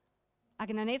 Ek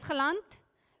het nou net geland,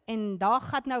 en daar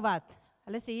gaat nou wat.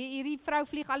 Hulle sê, hierdie vrou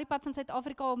vlieg al die pad van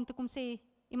Suid-Afrika om te kom sê,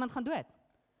 iemand gaan dood.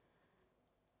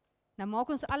 Nou maak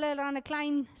ons allerhande 'n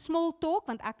klein small talk,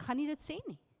 want ek gaan nie dit sê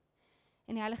nie.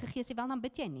 En die Heilige Gees sê, wel, dan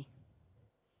bid jy nie.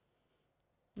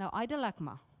 Nou, idle ek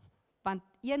maar. Want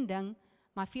een ding,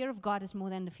 my fear of God is more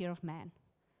than the fear of man.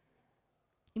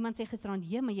 Iemand sê gisterand,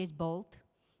 maar jy's bold.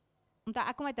 Omdat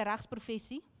ek kom uit 'n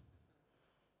regsprofessie,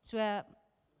 so,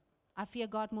 I fear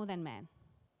God more than man.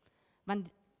 Want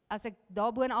as ek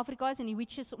daar bo in Afrika is en die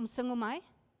witches omsing om my,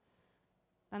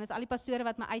 dan is al die pastore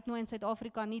wat my uitnooi in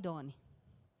Suid-Afrika nie daar nie.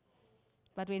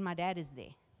 But when my dad is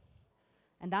there.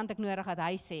 En dan het ek nodig dat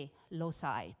hy sê, los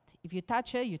haar uit. If you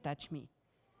touch her, you touch me.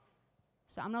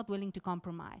 So I'm not willing to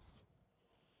compromise.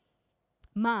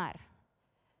 Maar,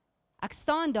 ek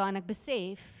staan daar en ek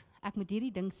besef, ek moet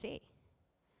hierdie ding sê.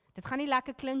 Dit gaan nie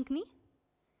lekker klink nie,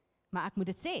 maar ek moet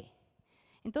dit sê.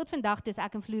 En tot vandag toe is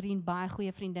ek en Florien baie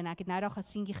goeie vriendin. Ek het nou daar 'n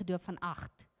seentjie gedoop van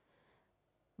 8,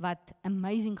 wat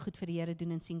amazing goed vir die Here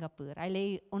doen in Singapore. Hy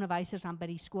lê onderwysers aan by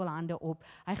die skool hande op,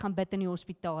 hy gaan bid in die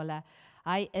hospitale,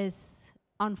 hy is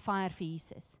on fire for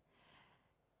Jesus.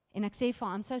 En ek sê vir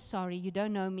hom, I'm so sorry, you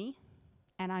don't know me,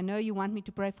 and I know you want me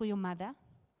to pray for your mother,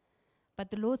 but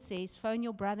the Lord says, phone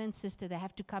your brother and sister, they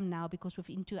have to come now, because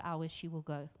within 2 hours she will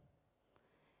go.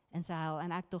 En sy huil,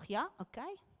 en ek tog, ja,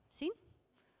 okay, sien?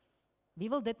 Wie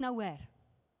wil dit nou hoor?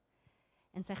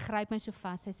 En sy gryp my so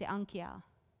vas, sy sê, Ankia,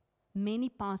 many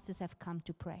pastors have come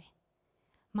to pray.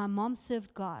 My mom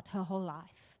served God her whole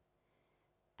life.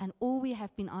 And all we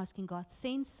have been asking God,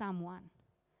 send someone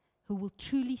who will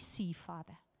truly see,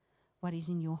 Father, what is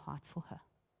in your heart for her.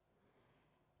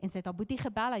 En sy het haar boetie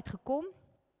gebel, hy het gekom,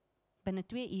 binne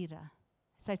 2 ure.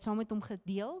 Sy het saam met hom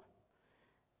gedeel,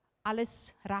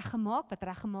 alles reggemaak, wat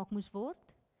reggemaak moes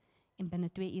word, en binne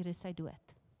 2 ure is sy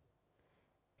dood.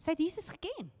 Sy het Jesus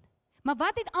geken. Maar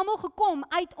wat het almal gekom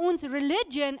uit ons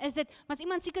religion, is dit, maar as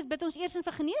iemand siek is, bid ons eers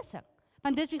vir genesing,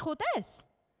 want dis wie God is.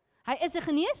 Hy is 'n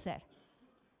geneser.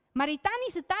 Maar die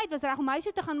tannie se tyd was reg om huis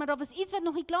toe te gaan, maar daar was iets wat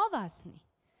nog nie klaar was nie.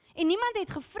 En niemand het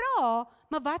gevra,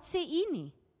 maar wat sê u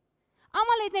nie?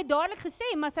 Almal het net dadelik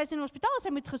gesê, maar sy is in die hospitaal, sy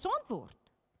moet gesond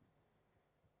word.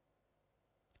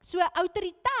 So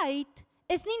autoriteit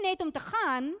is nie net om te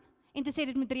gaan en te sê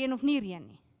dit moet reën of nie reën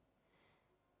nie.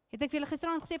 Het ek vir julle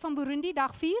gisterand gesê van Burundi,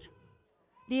 dag 4,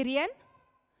 die reën.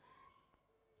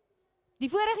 Die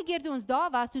vorige keer toe ons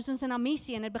daar was, toe ons in 'n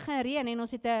missie en het begin reën en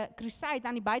ons het 'n crusade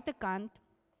aan die buitekant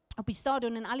op die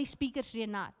stadion en al die speakers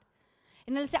reën nat.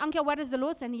 En hulle sê, Ankia, what does the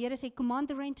Lord say? En die Here sê, command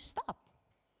the rain to stop.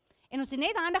 En ons het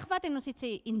net hande gevat en ons het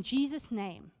sê, in Jesus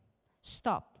name,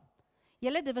 stop.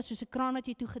 Julle, dit was soos 'n kraan wat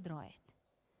jy toegedraai het.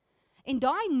 En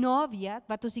daai naweek,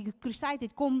 wat ons die crusade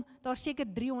het, kom daar seker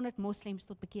 300 moslems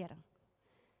tot bekering.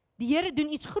 Die Here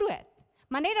doen iets groot.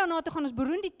 Maar net daarna toe gaan ons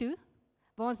Burundi toe,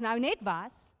 waar ons nou net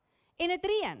was, en het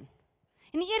reën.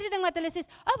 En die eerste ding wat hulle sê is,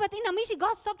 oh, but in Namisi,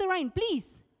 God stop the rain,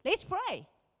 please, let's pray.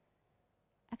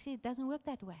 Ek sê, it doesn't work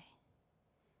that way.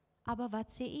 Aber wat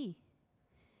sê u?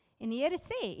 En die Here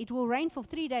sê, it will rain for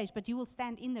 3 days, but you will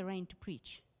stand in the rain to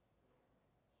preach.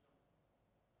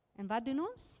 En wat doen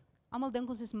ons? Almal dink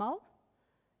ons is mal,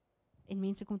 en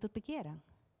mense kom tot bekering.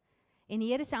 En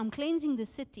die Here sê, I'm cleansing the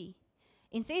city.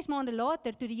 En 6 maande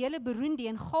later, toe die hele Burundi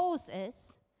in chaos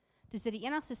is, dis dit die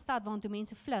enigste stad waartoe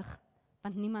mense vlug,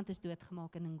 want niemand is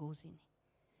doodgemaak in Ngozi nie.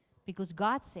 Because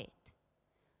God said,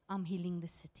 I'm healing the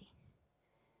city.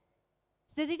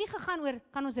 So dit het nie gegaan oor,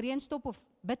 kan ons reën stop of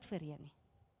bid vir reën nie.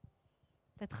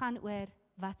 Dit gaan oor,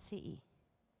 wat sê u?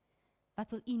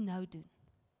 Wat wil u nou doen?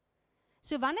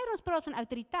 So wanneer ons praat van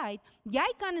autoriteit, jy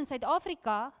kan in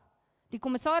Suid-Afrika die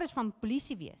kommissaris van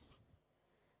polisie wees.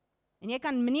 En jy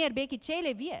kan meneer Bekkie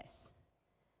Cele wees.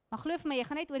 Maar glo vir my, jy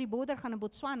gaan net oor die border gaan in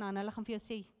Botswana en hulle gaan vir jou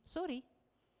sê, sorry,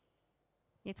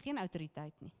 jy het geen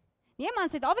autoriteit nie. Nee man,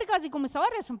 Suid-Afrika is die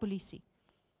kommissaris van polisie.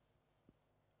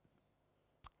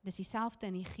 Dis dieselfde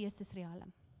in die geestesrealm.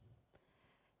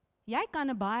 Jy kan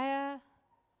 'n baie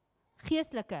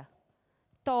geestelike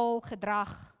taal,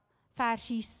 gedrag,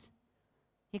 versies,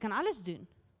 jy kan alles doen.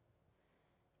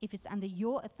 If it's under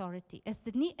your authority, as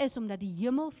dit nie is omdat die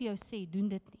hemel vir jou sê, doen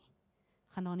dit nie,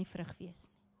 gaan daar nie vrug wees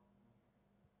nie.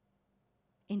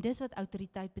 En dis wat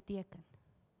autoriteit beteken.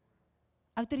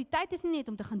 Autoriteit is nie net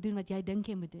om te gaan doen wat jy dink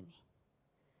jy moet doen nie.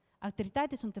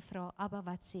 Autoriteit is om te vra, Abba,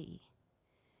 wat sê u?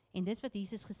 En dis wat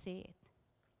Jesus gesê het.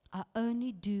 I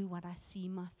only do what I see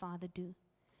my Father do.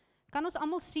 Kan ons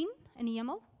almal sien in die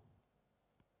hemel?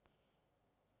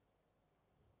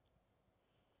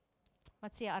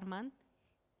 Wat sê Armand?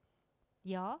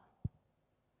 Ja.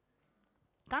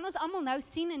 Kan ons almal nou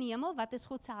sien in die hemel, wat is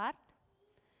God se hart?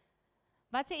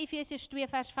 Wat sê Efesiërs 2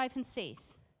 vers 5 en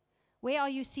 6? Where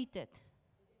are you seated?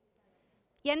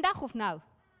 Eendag of nou?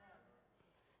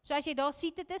 So as jy daar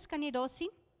seated is, kan jy daar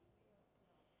sien?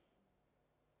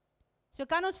 So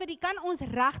kan ons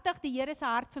regtig die Here se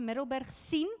hart vir Middelburg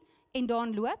sien en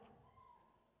daarin loop?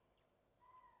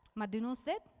 Maar doen ons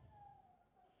dit?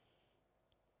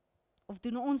 Of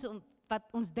doen ons wat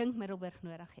ons dink Middelburg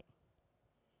nodig het?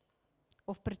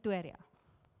 Of Pretoria?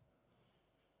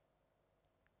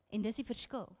 En dis die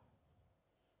verskil.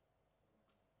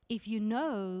 If you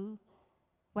know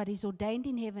what is ordained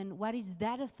in heaven, what is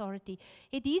that authority?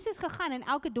 Het Jesus gegaan en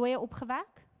elke dooie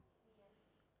opgewek?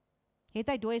 Het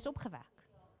hy dooies opgewek?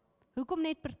 Hoekom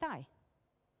net party?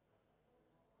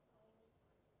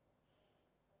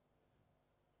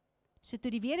 So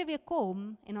toe die weduwee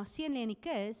kom en haar seun lê in die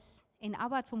kus en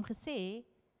Abba het vir hom gesê,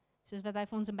 soos wat hy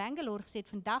vir ons in Bangalore gesê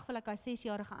het, vandag wil ek hy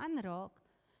 6-jarige aanraak,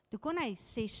 toe kon hy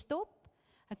sê stop,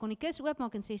 hy kon die kus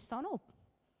oopmaak en sê staan op.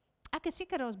 Ek is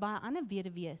seker daar is baie ander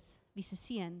weduwees wie se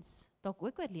seuns dalk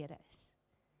ook oorlede is.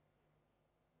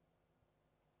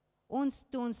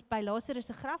 Toe ons by Lazarus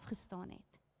se graf gestaan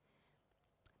het,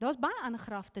 daar's baie ander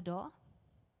grafte daar,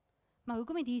 maar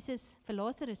hoekom het Jesus vir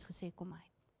Lazarus gesê kom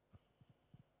uit?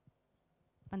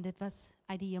 Want dit was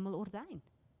uit die hemel ordyn.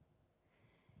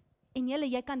 En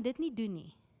jy kan dit nie doen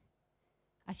nie,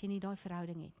 as jy nie daai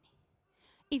verhouding het nie.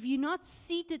 If you're not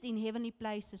seated in heavenly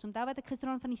places, onthou wat ek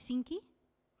gisteraan van die seentjie?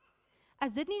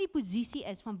 As dit nie die posisie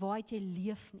is van waar jy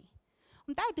leef nie.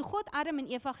 Onthou, toe God Adam en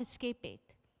Eva geskep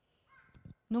het,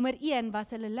 nommer 1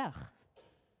 was hulle lig.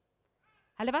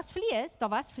 Hulle was vlees,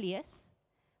 daar was vlees,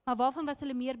 maar waarvan was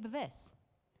hulle meer bewus?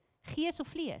 Gees of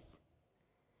vlees?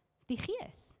 Die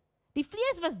gees. Die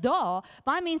vlees was daar,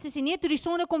 baie mense sê nee, toe die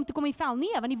sonne kom, toe kom die vel.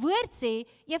 Nee, want die woord sê,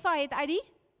 Eva het uit die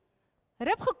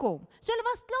rib gekom. So hulle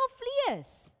was klaar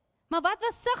vlees. Maar wat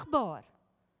was sigbaar?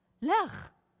 Lig.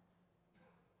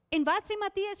 En wat sê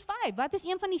Matteus 5? Wat is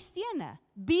een van die stene?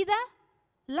 Be the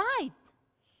light.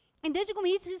 En dis hoekom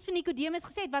Jesus vir Nikodemus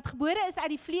gesê het, wat gebore is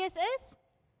uit die vlees is?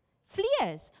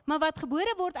 Vlees. Maar wat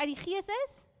gebore word uit die gees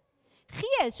is?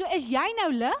 Gees. So is jy nou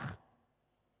lig?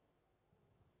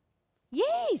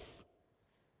 Yes!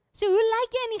 So hoe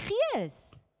lyk jy in die gees?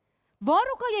 Waar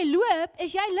ook al jy loop,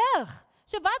 is jy lig.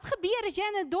 So wat gebeur as jy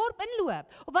in 'n dorp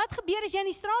inloop? Of wat gebeur as jy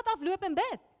in die straat afloop en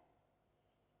bid?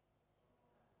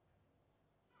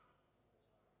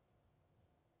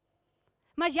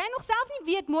 Maar as jy nog self nie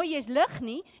weet mooi jy is lig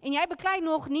nie, en jy beklei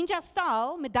nog ninja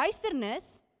style met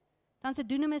duisternis, dan is dit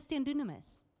dunamis teen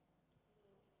dunamis.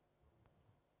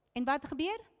 En wat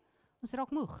gebeur? Ons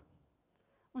raak moeg.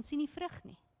 Ons sien nie vrug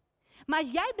nie. Maar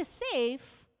as jy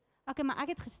besef, okay, maar ek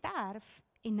het gesterf,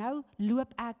 en nou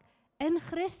loop ek in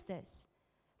Christus,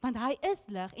 want hy is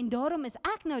lig, en daarom is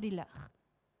ek nou die lig,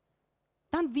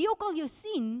 dan wie ook al jou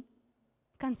sien,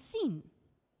 kan sien,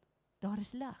 daar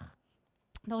is lig.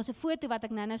 Daar is 'n foto wat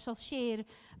ek nou sal share,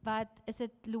 wat is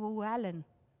dit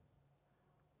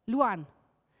Luan,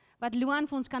 wat Luan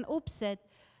vir ons kan opsit,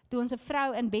 toe ons 'n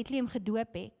vrou in Bethlehem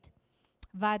gedoop het,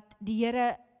 wat die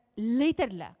Here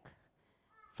letterlik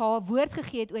vir haar woord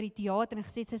gegee het oor die teater en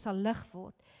gesê sy sal lig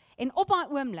word. En op haar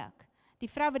oomblik, die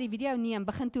vrou wat die video neem,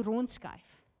 begin toe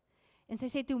rondskuif. En sy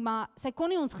sê toe, maar sy kon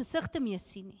nie ons gesigte mee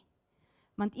sien nie.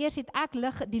 Want eers het ek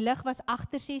lig, die lig was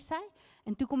agter, sê sy,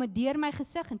 en toe kom dit deur my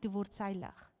gesig en toe word sy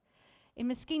lig. En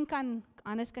miskien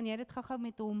anders kan jy dit gou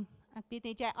met hom, ek weet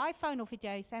net, jy iPhone of het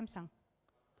jy Samsung?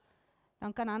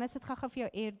 Dan kan Hannes dit gou vir jou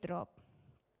airdrop.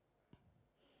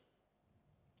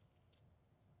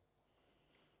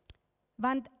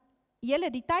 Want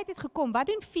julle, die tyd het gekom, wat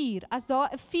doen vuur? As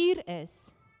daar 'n vuur is,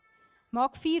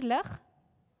 maak vuur lig.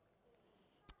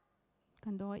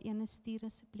 Kan daar ene stuur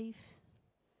asseblief?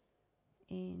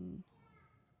 En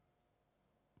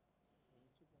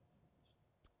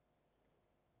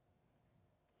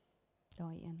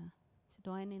daai ene. So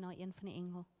daai ene en daai een van die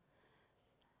engel.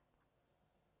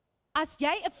 As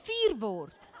jy 'n vuur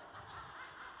word,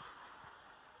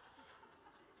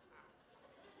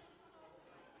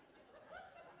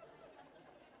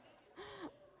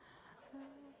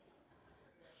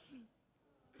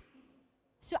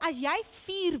 so as jy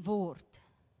vuur word,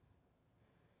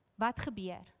 wat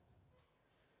gebeur?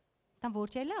 Dan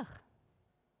word jy lig.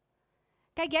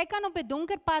 Kyk, jy kan op 'n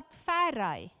donker pad ver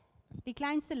ry. Die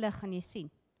kleinste lig gaan jy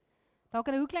sien. Daar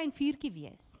kan 'n hoe klein vuurtjie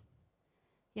wees.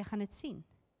 Jy gaan dit sien.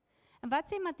 En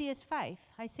wat sê Matteus 5?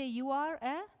 Hy sê, you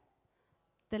are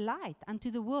the light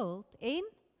unto the world, en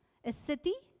a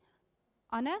city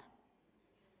on a,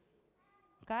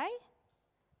 okay?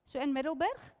 So in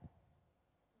Middelburg,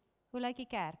 hoe lyk die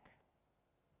kerk?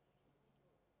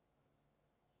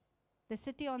 The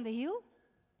city on the hill?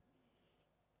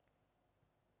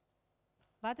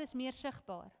 Wat is meer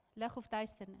sigbaar? Lig of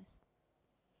duisternis?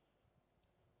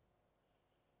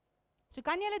 So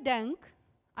kan julle dink,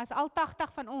 as al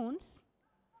 80 van ons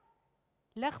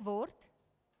lig word,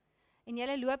 en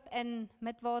julle loop in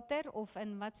Midwater, of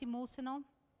in, wat is die mall se naam?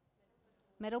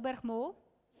 Middelburg Mall.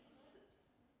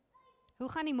 Hoe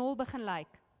gaan die mall begin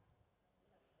lyk?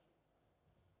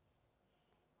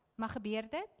 Maar gebeur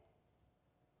dit?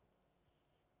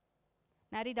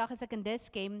 Nou die dag is ek in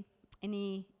Dischem, en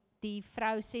die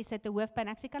vrou sê, sy het 'n hoofpyn.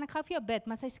 Ek sê, kan ek gou vir jou bid?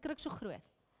 Maar sy skrik so groot.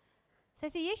 Sy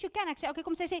sê, yes, you can. Ek sê, okay,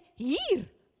 kom. Sy sê, hier!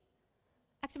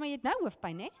 Ek sê, maar jy het nou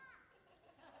hoofpyn, hè?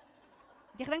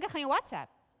 Het jy gedink ek gaan jou WhatsApp?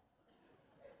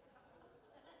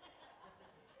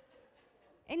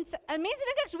 En mense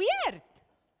dink ek's weird.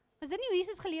 Is dit nie hoe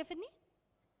Jesus geleef het nie?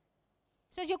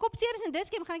 So as jou kop seer is in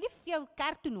Dischem, gaan ek nie vir jou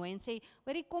kerk toe nooi en sê,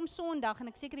 hoorie, kom Sondag en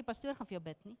ek seker die pastoor gaan vir jou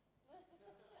bid nie.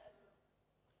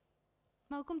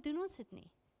 Maar hoekom doen ons dit nie?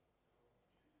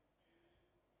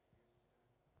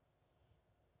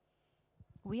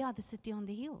 We are the city on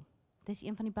the hill. Dis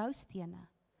een van die boustene.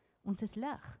 Ons is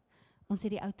lig. Ons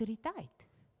het die autoriteit.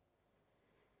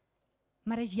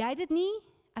 Maar as jy dit nie,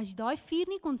 as daai vuur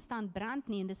nie konstant brand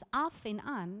nie, en dis af en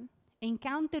aan,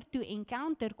 encounter to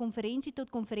encounter, konferensie tot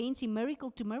konferensie,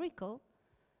 miracle to miracle,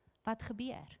 wat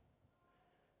gebeur?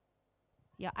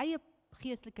 Jou eie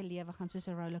geestelike lewe gaan soos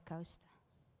 'n rollercoaster.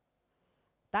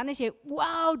 Dan is jy,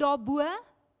 wow, daarbo,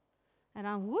 en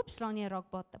dan hoop, slaan jy rock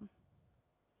bottom.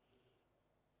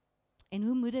 En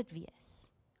hoe moet dit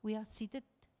wees? We are seated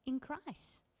in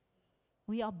Christ.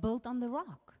 We are built on the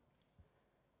rock.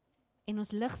 En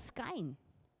ons lig skyn.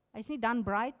 Hy's nie dan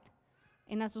bright,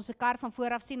 en as ons 'n kar van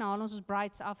voor af sien, haal ons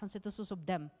brights af en sit ons op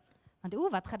dim. Want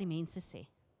wat gaan die mense sê?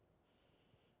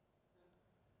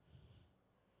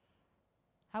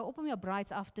 Hou op om jou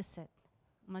brights af te sit,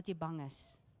 omdat jy bang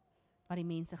is wat die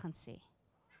mense gaan sê.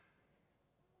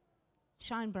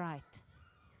 Shine bright.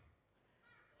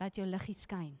 Laat jou liggie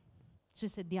skyn,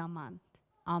 soos 'n diamant.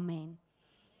 Amen.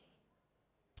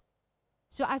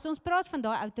 So as ons praat van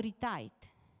daai autoriteit,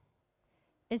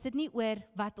 is dit nie oor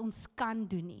wat ons kan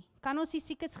doen nie. Kan ons die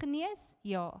siekes genees?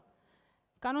 Ja.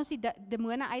 Kan ons die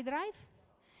demone uitdryf?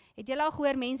 Het julle al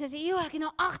gehoor mense sê, ek het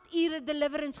nou 8 ure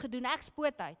deliverance gedoen, ek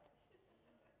spoot uit.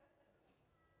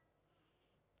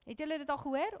 Het julle dit al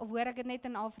gehoor? Of hoor ek dit net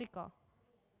in Afrika?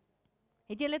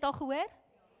 Het julle dit al gehoor?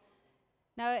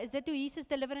 Nou, is dit hoe Jesus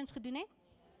deliverance gedoen het?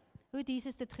 Hoe het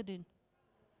Jesus dit gedoen?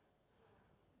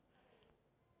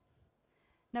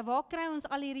 Nou, waar kry ons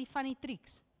al hierdie van die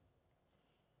triks?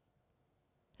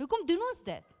 Hoekom doen ons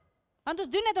dit? Want ons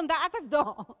doen dit omdat ek was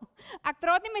daar. Ek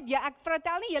praat nie met jou, ek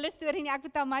vertel nie julle storie nie, ek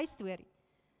vertel my storie.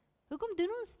 Hoekom doen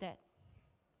ons dit?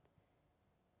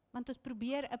 Want ons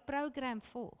probeer 'n program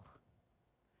volg.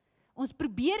 Ons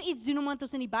probeer iets doen omdat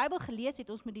ons in die Bybel gelees het,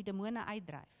 ons moet die demone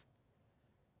uitdryf.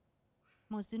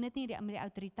 Maar ons doen dit nie met die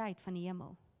autoriteit van die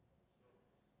hemel.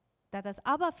 Dat as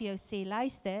Abba vir jou sê,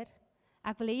 luister,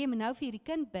 ek wil hê jy moet nou vir hierdie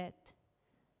kind bid,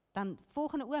 dan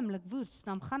volgende oomblik woes,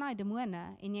 dan gaan hy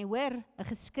demone, en jy hoor 'n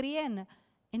geskree,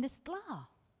 en dis klaar.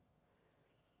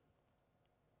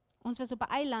 Ons was op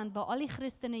 'n eiland waar al die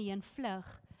Christene heen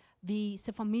vlug, wie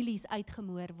se families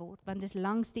uitgemoor word, want dis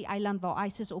langs die eiland waar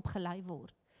ISIS opgelei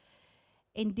word.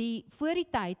 En voor die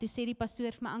tyd, toe sê die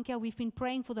pastoor vir my, Ankia, we've been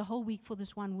praying for the whole week for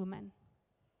this one woman.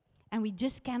 And we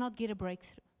just cannot get a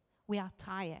breakthrough. We are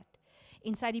tired.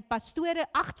 En sy het die pastore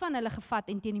 8 van hulle gevat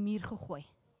en teen die muur gegooi.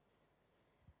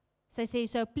 Sy sê,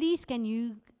 so please can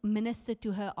you minister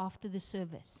to her after the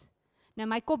service? Nou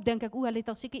my kop dink ek, hulle het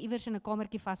al seker iewers in 'n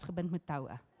kamertjie vasgebind met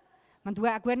toue. Want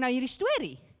ek hoor nou hierdie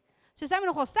storie. So sy moet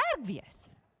nogal sterk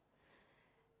wees.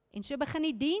 En so begin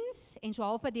die diens, en so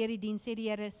halfpad deur die diens sê die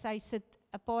Here, sy sit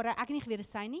 'n paar, ek het nie geweet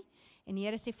sy nie, en die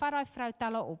Here sê, vat daai vrou,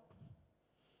 tel haar op,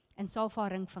 en salf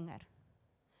haar ringvinger.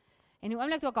 En die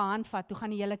oomblik toe ek haar hand vat, toe gaan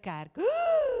die hele kerk,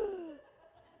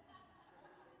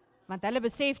 want hulle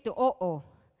besef toe,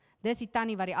 dis die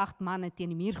tannie wat die 8 manne teen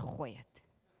die muur gegooi het.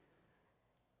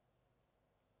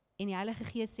 En die Heilige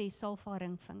Gees sê, salf haar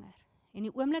ringvinger. En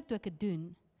die oomblik toe ek dit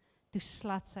doen, toe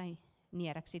slat sy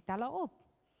neer. Ek sê, tel haar op.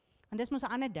 Want dis mos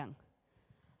 'n ander ding.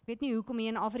 Ek weet nie hoekom hier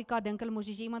in Afrika dink hulle mos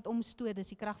as jy iemand omstoot, dis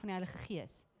die krag van die Heilige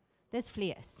Gees. Dis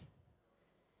vlees.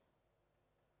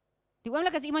 Die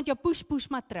oomblik as iemand jou push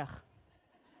maar terug.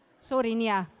 Sorry,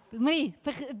 nee. Moenie,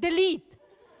 delete.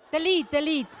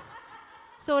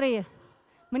 Sorry.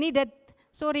 Moenie dit,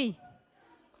 sorry.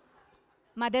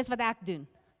 Maar dis wat ek doen.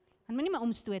 Want moenie my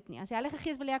omstoot nie. As die Heilige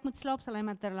Gees wil hê ek moet slaap, sal hy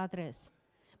my laat rus.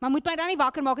 Maar moet my dan nie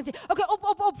wakker maak en sê, okay,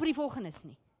 op vir die volgendes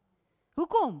nie.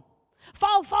 Hoekom?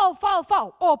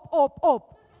 Val,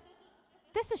 op.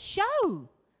 Dis 'n show.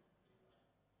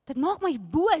 Dit maak my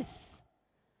boos.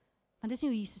 Want dis nie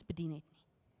hoe Jesus bedien het nie.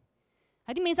 Hy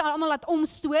het die mense almal laat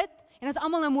omstoot, en as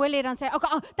almal nou mooi lê, dan sê hy,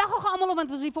 okay, dan gaan almal op,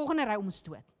 want ons is die volgende ry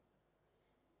omstoot.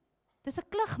 Dis 'n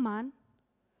klug, man.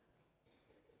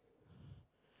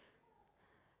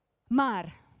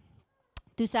 Maar,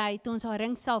 toe ons haar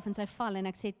ring self en sy val, en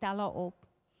ek sê, tel haar op.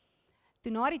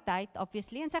 Toe na die tyd,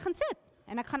 obviously, en sy gaan sit,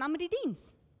 en ek gaan aan met die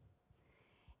diens.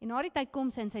 En na die tyd kom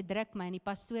sy, en sy druk my, en die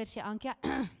pastoor sê, Ankia,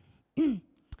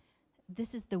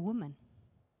 this is the woman.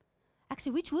 Ek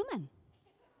sê, which woman?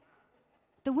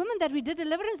 The woman that we did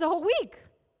deliverance the whole week.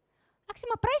 Ek sê,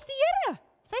 maar prys die Here,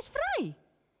 sy is vry.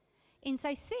 En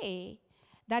sy sê,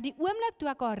 dat die oomblik toe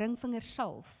ek haar ringvinger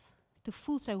salf, toe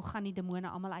voel sy, hoe gaan die demone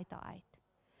almal uit haar uit.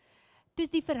 Dus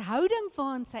die verhouding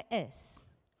waarin sy is,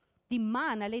 die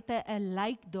man, hulle het 'n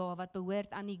lijk daar, wat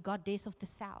behoort aan die goddess of the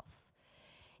south.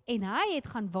 En hy het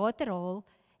gaan water haal,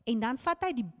 en dan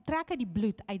trek hy die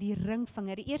bloed uit die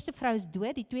ringvinger. Die eerste vrou is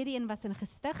dood, die tweede een was in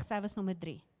gestig, sy was nommer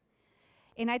 3.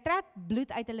 En hy trek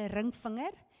bloed uit hulle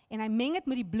ringvinger, en hy meng dit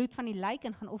met die bloed van die lijk,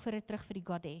 en gaan offer dit terug vir die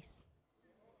goddess.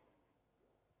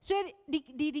 So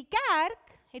die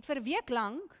kerk het vir 'n week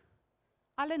lank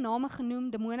alle name genoem,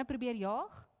 demone probeer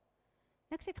jaag.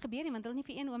 Niks het gebeur nie, want hulle het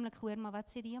nie vir een oomblik gehoor, maar wat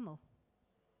sê die hemel?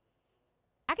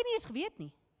 Ek het nie eens geweet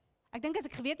nie. Ek dink as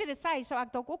ek geweet het dit sy, sou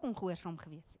ek dalk ook ongehoorsaam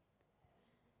gewees het.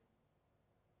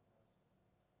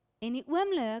 En die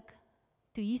oomblik,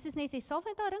 toe Jesus net sê, salf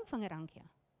net haar ringvinger, Ankia,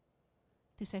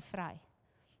 toe sy vry.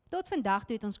 Tot vandag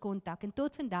toe het ons kontak, en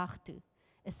tot vandag toe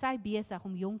is sy besig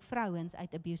om jong vrouens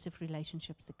uit abusive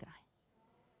relationships te kry.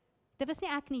 Dit was nie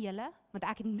ek nie, julle, want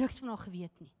ek het niks van haar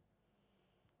geweet nie.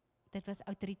 Dit was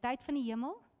autoriteit van die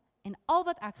hemel, en al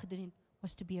wat ek gedoen het,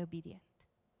 was to be obedient.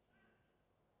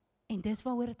 En dis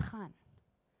waaroor dit gaan.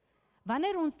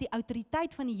 Wanneer ons die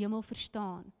autoriteit van die hemel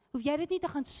verstaan, hoef jy dit nie te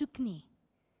gaan soek nie.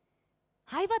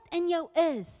 Hy wat in jou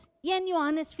is, 1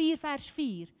 Johannes 4 vers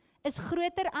 4, is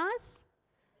groter as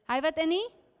hy wat in die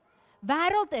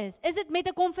wêreld is. Is dit met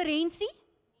 'n konferensie?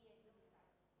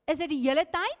 Is dit die hele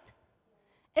tyd?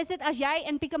 Is dit as jy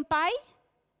in Pick n Pay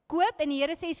koop en die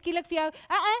Here sê skielik vir jou,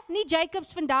 nie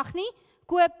Jacobs vandag nie,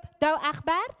 koop Dou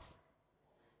Egberts?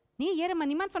 Nee, Here, maar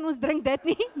niemand van ons drink dit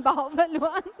nie, behalwe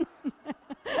Loan.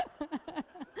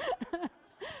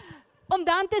 Om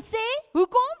dan te sê,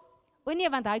 hoekom? O nee,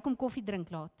 want hy kom koffie drink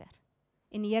later.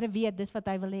 En die Here weet, dis wat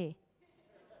hy wil hê.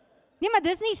 Nee, maar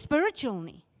dis nie spiritual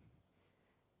nie.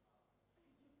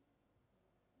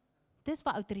 Dis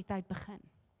waar autoriteit begin.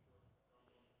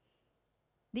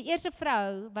 Die eerste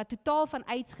vrou wat totaal van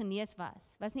AIDS genees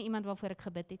was nie iemand waarvoor ek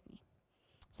gebid het nie.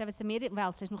 Sy was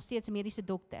sy is nog steeds 'n mediese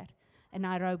dokter in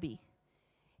Nairobi.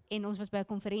 En ons was by 'n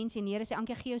konferensie en die Here sê,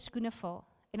 Ankia, gee jou skoene vir.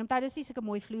 En omtrent dis nie sulke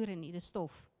mooi vloere nie, dis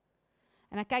stof.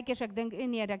 En ek kyk eers, ek dink,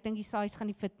 nee, ek dink die size gaan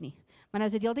nie fit nie. Maar nou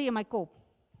is dit heeltyd in my kop.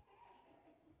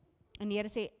 En die Here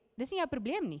sê, dis nie jou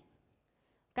probleem nie.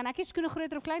 Kan ek jou skoene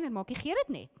groter of kleiner maak? Jy gee dit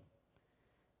net.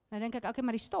 Nou dink ek, okay,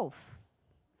 maar die stof.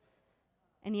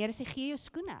 En die Here sê, gee jou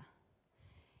skoene.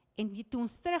 En toe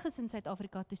ons terug is in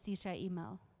Suid-Afrika, toe stuur sy 'n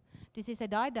e-mail. Toe sê sy,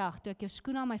 daai dag, toe ek jou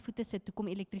skoene aan my voete sit, toe kom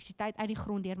elektrisiteit uit die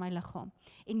grond deur my liggaam.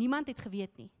 En niemand het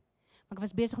geweet nie. Maar ek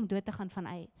was besig om dood te gaan van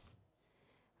AIDS.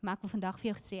 Maar ek wil vandag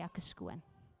vir jou sê, ek is skoon.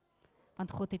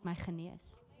 Want God het my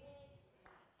genees.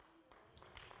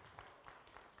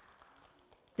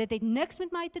 Dit het niks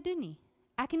met my te doen nie.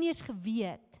 Ek het nie eens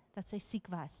geweet dat sy siek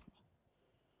was nie.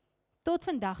 Tot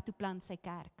vandag toe plant sy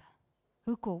kerke.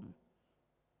 Hoekom?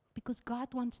 Because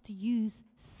God wants to use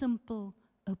simple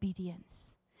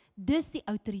obedience. Dis die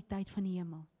autoriteit van die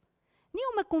hemel. Nie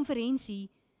om 'n konferensie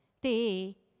te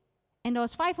hê, en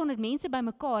daar's 500 mense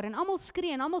bymekaar, en almal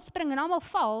skree, en almal spring, en almal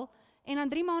val, en dan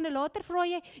 3 maande later vra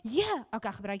jy, ja,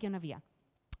 okay, gebruik jou nou weer.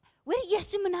 Hoor,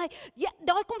 Jesu menai, ja,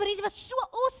 daai konferensie was so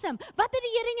awesome. Wat het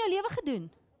die Here in jou lewe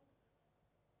gedoen?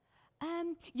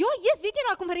 Ja, Jesus, weet jy,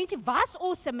 daai konferensie was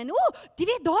awesome, en die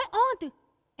weet daai aand,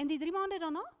 en die 3 maande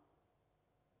daarna?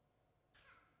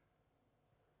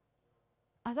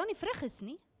 As daar nie vrug is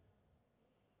nie,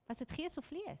 was dit gees of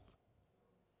vlees?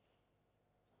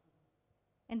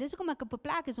 En dis hoekom ek op 'n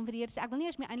plek is om vir die Here te sê, ek wil nie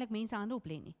eers meer eintlik mense hande op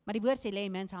lê nie. Maar die woord sê lê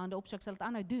mense hande op, so ek sal dit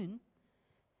aanhou doen.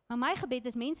 Maar my gebed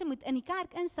is mense moet in die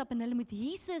kerk instap en hulle moet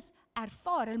Jesus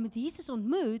ervaar, hulle moet Jesus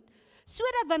ontmoet,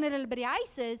 sodat wanneer hulle by die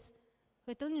huis is,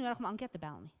 het hulle nie nodig om Ankia te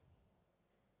bel nie.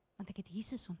 Want ek het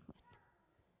Jesus ontmoet.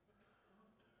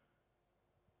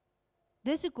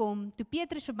 Dis hoekom, toe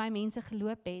Petrus verby mense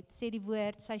geloop het, sê die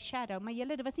woord, sy shadow, maar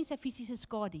julle, dit was nie sy fisiese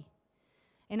skadu.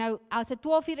 En nou, as dit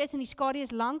 12 uur is en die skadu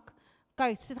is lank,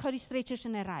 kyk, sit gou die stretchers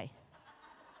in 'n ry.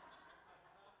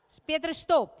 Petrus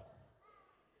stop.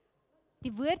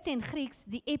 Die woord sê in Grieks,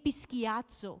 die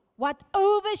episkiazo, what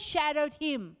overshadowed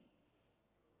him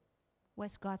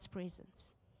was God's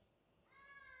presence.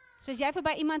 So as jy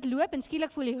verby iemand loop en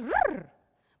skielik voel jy,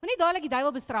 maar nie dadelik die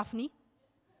duiwel bestraf nie.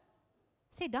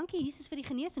 Sê, dankie Jesus vir die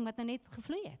genesing wat nou net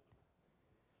gevloei het.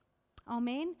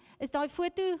 Amen. Is daai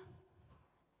foto,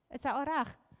 is hy al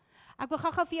reg? Ek wil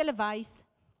gou vir julle wys.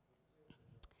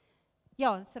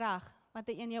 Ja, is reg, wat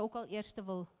die een jy ook al eerste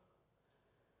wil.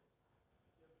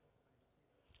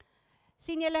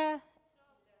 Sien julle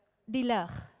die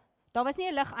lig? Daar was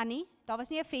nie 'n lig aan nie, daar was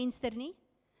nie 'n venster nie,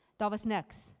 daar was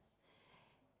niks.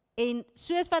 En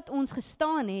soos wat ons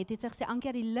gestaan het sy gesê,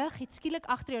 Ankia, die lig het skielik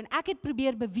agter jou, en ek het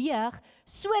probeer beweeg,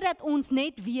 sodat ons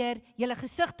net weer julle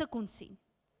gesigte kon sien.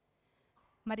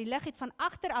 Maar die lig het van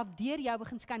agter af deur jou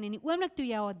begin skyn, en die oomblik toe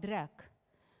jy haar druk,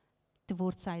 toe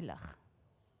word sy lig.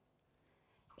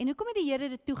 En hoekom het die Here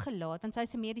dit toegelaat, want sy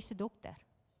is 'n mediese dokter?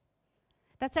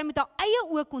 Dat sy met haar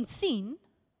eie oë kon sien,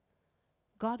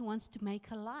 God wants to make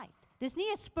her light. Dis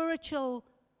nie 'n spiritual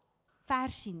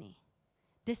versie nie,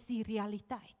 dis die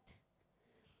realiteit.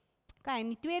 Okay, en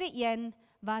die tweede een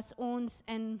was ons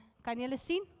in, kan julle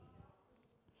sien?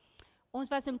 Ons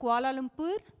was in Kuala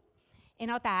Lumpur, en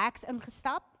had 'n heks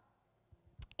ingestap,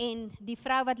 en die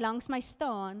vrou wat langs my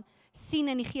staan, sien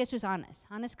in die gees soos Hannes.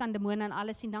 Hannes kan demone en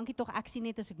alles sien, dankie tog, ek sien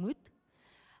net as ek moet.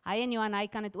 Hy en Johan,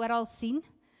 kan dit oral sien.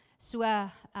 So,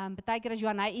 baie keer as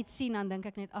Johan iets sien, dan dink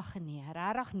ek net, ag nee,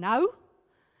 regtig nou?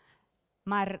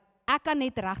 Maar ek kan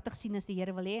net regtig sien as die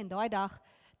Here wil hê, en daai dag,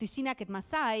 toe sien ek het, maar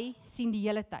sy sien die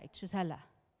hele tyd, soos hulle.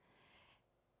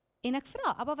 En ek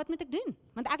vra, Abba, wat moet ek doen?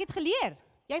 Want ek het geleer,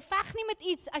 jy veg nie met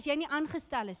iets as jy nie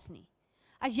aangestel is nie.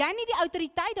 As jy nie die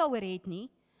autoriteit daaroor het nie,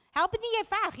 help dit nie jy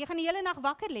veg, jy gaan die hele nag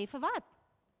wakker lê, vir wat?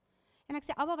 En ek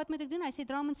sê, Abba, wat moet ek doen? Hy sê,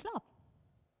 dra hom in slaap.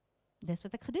 Dis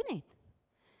wat ek gedoen het.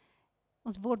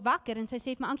 Ons word wakker, en sy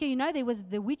sê, maar Ankia, you know,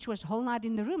 the witch was whole night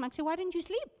in the room. Ek sê, why didn't you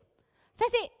sleep? Sy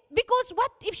sê, because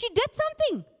what if she did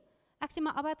something? Ek sê,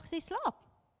 maar Abba het gesê, slaap.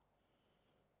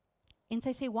 En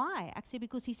sy sê, why? Ek sê,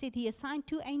 because he said he assigned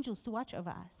 2 angels to watch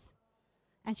over us.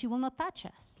 And she will not touch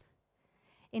us.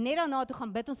 En net daarna toe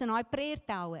gaan bid ons in daai prayer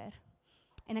tower.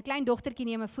 En 'n klein dogtertjie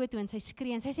neem 'n foto en sy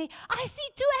skree en sy sê, I see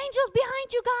 2 angels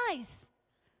behind you guys.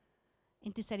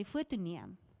 En toe sy die foto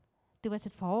neem, toe was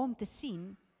dit vir haar om te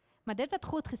sien, maar dit wat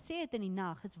God gesê het in die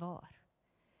nag is waar.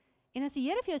 En as die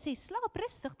Here vir jou sê, slaap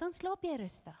rustig, dan slaap jy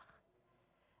rustig.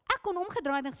 Ek kon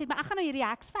omgedraai en gesê, maar ek gaan nou hierdie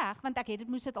heks veg, want ek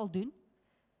moes dit al doen.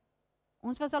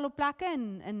 Ons was al op plekke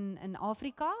in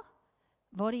Afrika,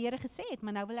 waar die Here gesê het,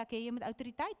 maar nou wil ek hê jy moet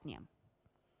autoriteit neem.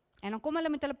 En dan kom hulle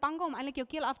met hulle pange om eintlik jou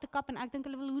keel af te kap, en ek dink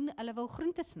hulle wil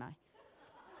groente sny.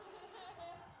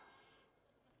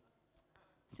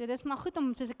 So dis maar goed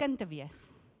om soos 'n kind te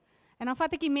wees. En dan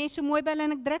vat ek die mes so mooi by hulle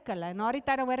en ek druk hulle. En na die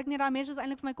tyd dan hoor ek nie daai mes was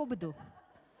eintlik vir my kop bedoel.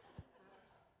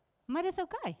 Maar dis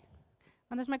okay.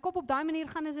 Want as my kop op daai manier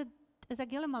gaan, is ek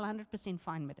heeltemal 100%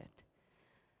 fine met dit.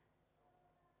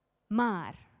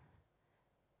 Maar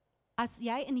as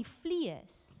jy in die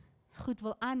vlees goed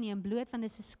wil aanneem, bloot want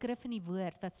dit is 'n skrif in die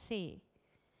woord wat sê,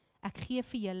 ek gee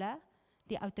vir julle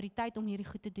die autoriteit om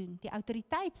hierdie goed te doen. Die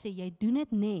autoriteit sê, jy doen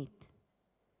dit net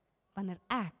wanneer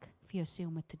ek vir jou sê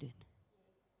om dit te doen.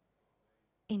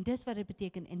 En dis wat dit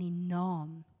beteken in die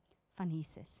naam van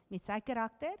Jesus. Met sy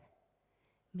karakter,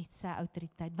 met sy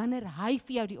autoriteit, wanneer hy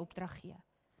vir jou die opdrag gee.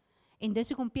 En dis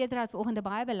hoekom Petra het vanoggend 'n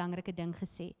baie belangrike ding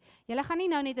gesê. Julle gaan nie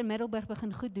nou net in Middelburg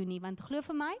begin goed doen nie, want glo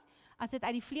vir my, as dit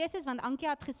uit die vlees is, want Ankia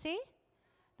het gesê,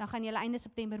 dan gaan julle einde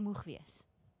September moeg wees.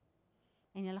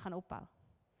 En julle gaan ophou.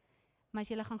 Maar as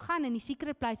julle gaan in die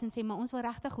secret place en sê, maar ons wil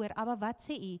regtig hoor, Abba, wat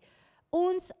sê u?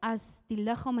 Ons as die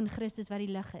liggaam in Christus wat die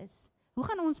lig is, hoe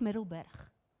gaan ons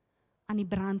Middelburg aan die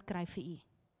brand kry vir u?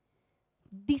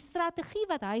 Die strategie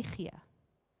wat hy gee,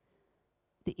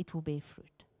 it will bear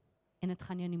fruit. En dit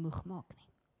gaan jou nie moeg maak nie.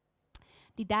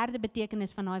 Die derde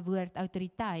betekenis van daai woord,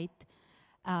 autoriteit,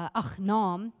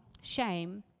 naam,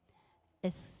 shame,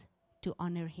 is to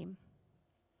honor him.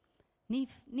 Nie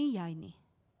jy nie.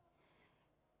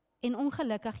 En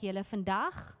ongelukkig julle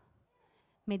vandag,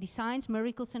 met die signs,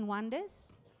 miracles and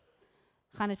wonders,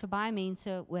 gaan dit vir baie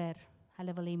mense oor,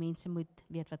 hulle wil hê mense moet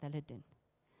weet wat hulle doen.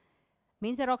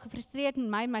 Mense raak gefrustreerd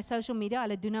met my social media,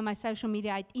 hulle doen nou my social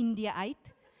media uit Indië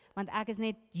uit, want ek is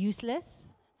net useless,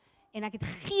 en ek het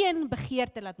geen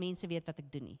begeerte dat mense weet wat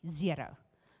ek doen nie, 0.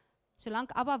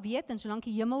 Solank Abba weet, en solank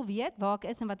die hemel weet waar ek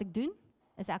is en wat ek doen,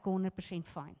 is ek 100%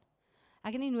 fine.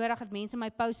 Ek het nie nodig dat mense my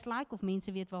post like, of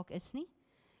mense weet waar ek is nie,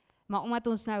 maar omdat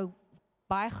ons nou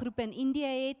baie groepe in Indië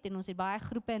het, en ons het baie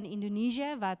groepe in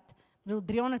Indonesië, wat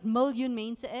 300 miljoen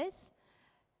mense is,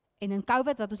 en in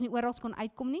COVID, wat ons nie oral kon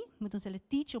uitkom nie, moet ons hulle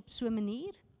teach op so 'n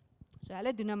manier, so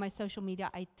hulle doen nou my social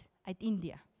media uit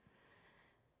Indië.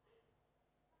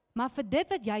 Maar vir dit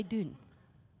wat jy doen,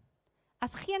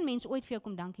 as geen mens ooit vir jou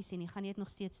kom dankie sê nie, gaan jy dit nog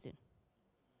steeds doen.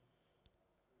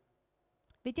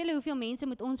 Weet julle hoeveel mense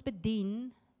moet ons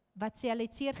bedien, wat sê hulle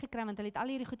het seer gekry, want hulle het al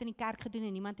hierdie goed in die kerk gedoen,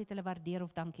 en niemand het hulle waardeer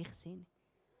of dankie gesê nie.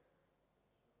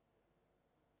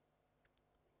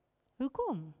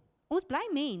 Hoekom? Ons bly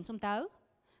mens, onthou,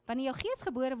 wanneer jou gees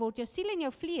gebore word, jou siel en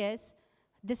jou vlees,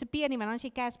 disappear nie, want dan is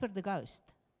jy Casper the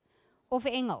Ghost, of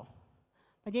 'n engel,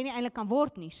 wat jy nie eintlik kan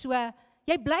word nie, so,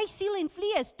 jy bly siel en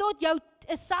vlees, tot jou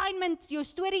assignment, jou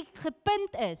storie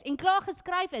gepunt is, en klaar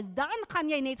geskryf is, dan gaan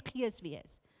jy net gees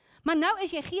wees. Maar nou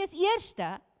is jy gees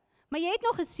eerste, maar jy het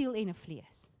nog 'n siel en 'n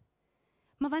vlees.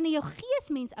 Maar wanneer jou gees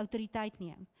mens autoriteit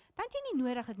neem, dan het jy nie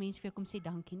nodig dat mense vir jou kom sê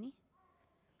dankie nie.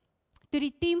 Toe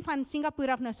die team van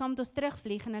Singapore af nou saam met ons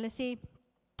terugvlieg, en hulle sê,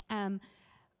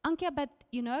 Ankia, but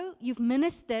you know, you've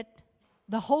ministered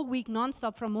the whole week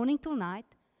non-stop from morning till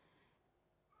night.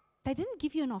 They didn't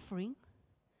give you an offering.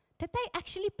 Did they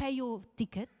actually pay your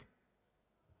ticket?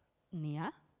 Nee.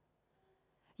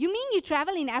 You mean you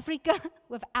travel in Africa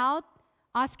without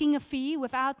asking a fee,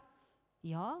 without,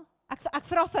 ja, ek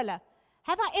vra vir hulle,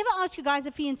 have I ever asked you guys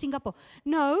a fee in Singapore?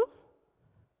 No.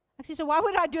 Ek sê, so why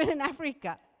would I do it in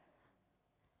Africa?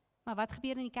 Maar wat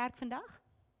gebeur in die kerk vandag?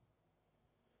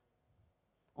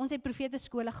 Ons het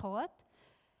profeteskole gehad,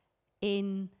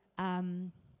 en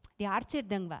die hartseer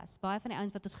ding was, baie van die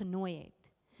ouens wat ons genooi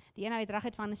het, die een het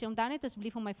reguit van, en sê, onthou net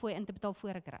asseblief om my fooi in te betaal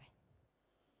voor ek ry.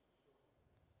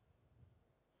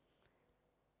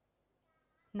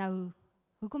 Nou,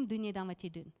 hoekom doen jy dan wat jy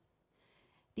doen?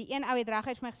 Die een ou het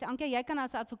reguit vir my gesê, Ankia, jy kan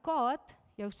as advokaat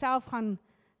jouself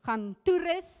gaan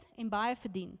toerus en baie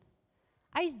verdien.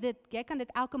 Eis dit, jy kan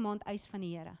dit elke maand eis van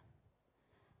die Here.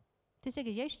 Toe sê ek,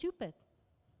 is jy stupid?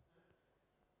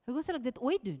 Hoekom sal ek dit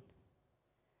ooit doen?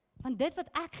 Want dit wat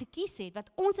ek gekies het, wat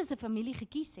ons as 'n familie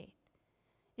gekies het,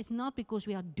 is not because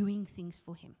we are doing things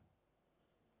for him.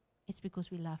 It's because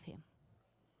we love him.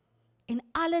 En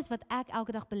alles wat ek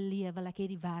elke dag beleef, wil ek hê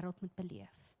die wêreld moet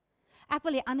beleef. Ek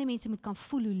wil hê ander mense moet kan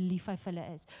voel hoe lief hy vir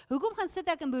hulle is. Hoekom gaan sit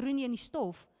ek in Burundi in die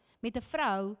stof met 'n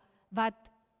vrou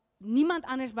wat niemand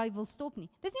anders by wil stop nie?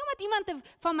 Dis nie omdat iemand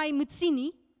van my moet sien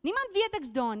nie. Niemand weet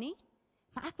ek's daar nie.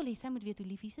 Maar ek wil hê sy moet weet hoe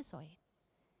lief Jesus haar het.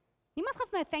 Niemand gaan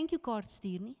vir my 'n thank you card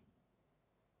stuur nie.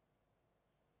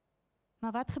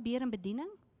 Maar wat gebeur in bediening?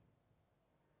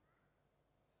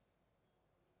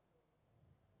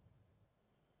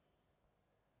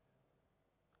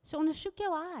 So ondersoek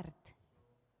jou hart.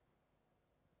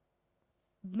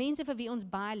 Mense vir wie ons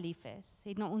baie lief is,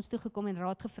 het na ons toe gekom en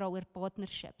raad gevra oor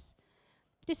partnerships.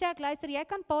 Toe sê ek, luister, jy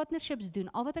kan partnerships doen,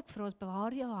 al wat ek vra is,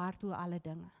 bewaar jou hart oor alle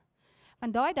dinge.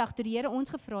 Want daai dag, toe die Here ons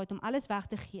gevra het om alles weg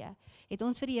te gee, het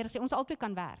ons vir die Here gesê, ons albei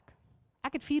kan werk.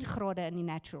 Ek het 4 grade in die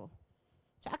natural.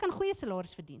 So ek kan goeie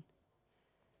salaris verdien.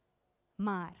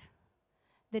 Maar,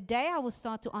 the day I will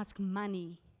start to ask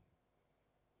money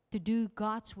to do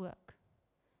God's work,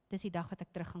 dis die dag wat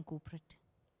ek terug gaan corporate.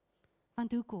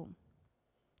 Want hoekom?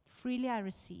 Freely I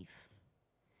receive,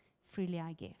 freely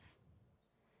I give.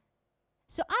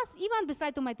 So as iemand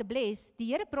besluit om my te bless, die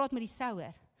Here praat met die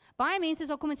souer. Baie mense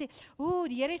sal kom en sê,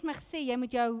 die Here het my gesê, jy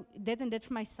moet jou dit en dit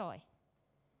vir my saai.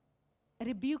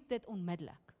 Rebuke dit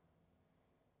onmiddellik.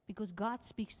 Because God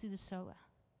speaks to the sower.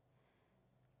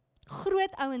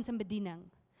 Groot ouens in bediening.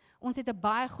 Ons het 'n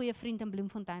baie goeie vriend in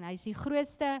Bloemfontein. Hy is die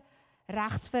grootste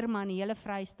regsfirma in die hele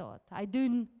Vrystaat. Hy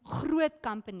doen groot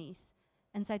companies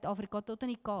in Suid-Afrika tot in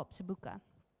die Kaap se boeke.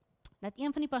 dat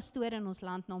een van die pastore in ons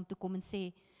land na hom toe kom en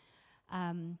sê,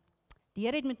 die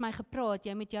Here het met my gepraat,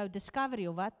 jy met jou Discovery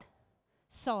of wat?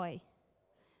 Saai.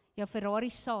 Jou Ferrari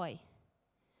saai.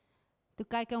 Toe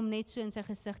kyk hy hom net so in sy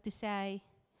gesig, toe sê hy,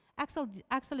 ek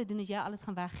sal dit doen as jy alles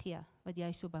gaan weggee, wat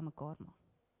jy so bymekaar maak.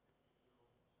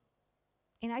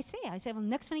 En hy sê, wil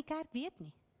niks van die kerk weet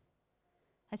nie.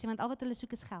 Hy sê, want al wat hulle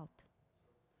soek is geld.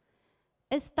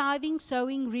 Is tithing,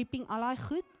 sowing, reaping, al daai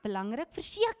goed, belangrik?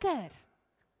 Verseker.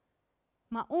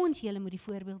 Maar ons julle moet die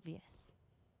voorbeeld wees.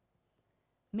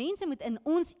 Mense moet in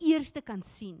ons eerste kan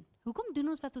sien. Hoekom doen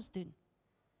ons wat ons doen?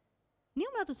 Nie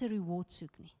omdat ons 'n reward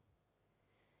soek nie.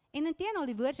 En inteendeel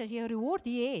die woord, as jy 'n reward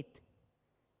hier het,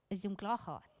 is jy hom klaar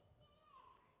gehad.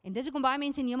 En dis hoekom baie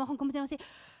mense in die hemel gaan kom en sê,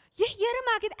 Here,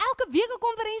 maar ek het elke week 'n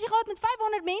konferensie gehad met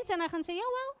 500 mense, en hy gaan sê, ja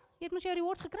wel, jy het mos jou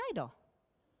reward gekry daar.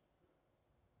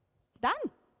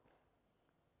 Dan.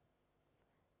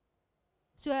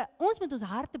 So, ons moet ons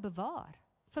harte bewaar.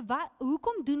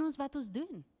 Hoekom doen ons wat ons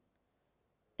doen?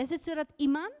 Is dit sodat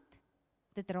iemand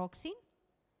dit raak sien?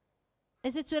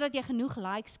 Is dit sodat jy genoeg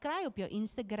likes kry op jou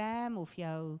Instagram of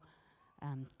jou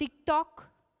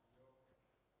TikTok?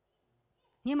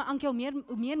 Nee, maar Ankia,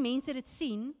 hoe meer mense dit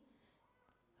sien,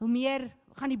 hoe meer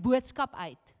gaan die boodskap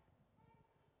uit.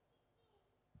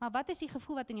 Maar wat is die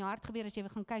gevoel wat in jou hart gebeur as jy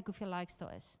gaan kyk hoeveel likes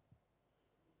daar is?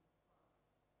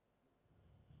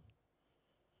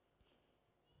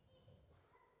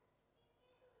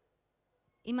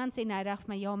 Iemand sê nou dag vir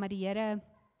my, ja, maar die Here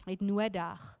het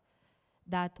nodig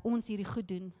dat ons hierdie goed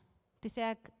doen. Toe sê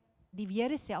ek, die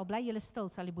Here sê, al bly julle stil,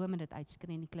 sal die bome dit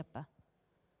uitskree en die klippe.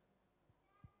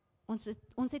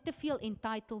 Ons het te veel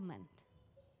entitlement,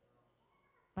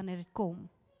 wanneer dit kom,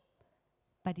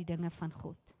 by die dinge van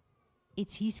God.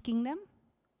 It's His kingdom,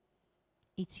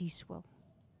 it's His will.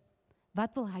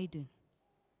 Wat wil hy doen?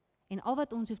 En al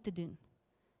wat ons hoef te doen,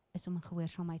 is om in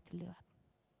gehoorsaamheid te loop.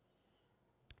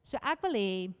 So ek wil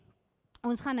hê,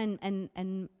 ons gaan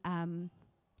in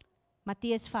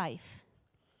Matteus 5,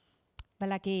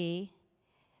 wil ek hê,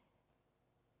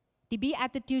 die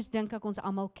Beatitudes dink ek ons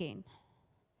almal ken.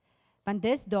 Want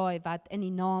dis daai wat in die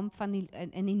naam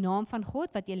van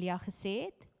God, wat Elia gesê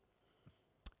het,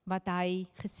 wat hy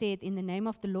gesê het, in the name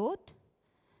of the Lord,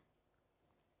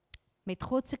 met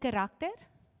God se karakter,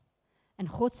 en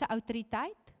God se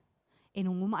autoriteit, en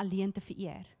om hom alleen te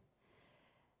vereer.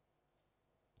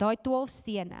 Daai 12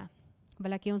 stene,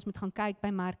 wil ek hê ons moet gaan kyk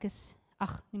by Matteus,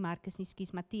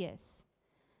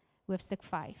 hoofstuk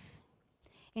 5.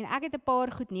 En ek het 'n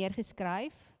paar goed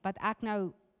neergeskryf, wat ek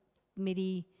nou met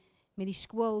die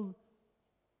skool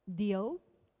deel,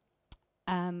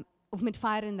 of met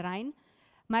Fire and Rain,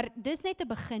 maar dis net 'n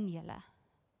begin julle,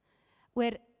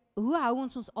 oor hoe hou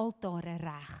ons altare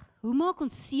reg? Hoe maak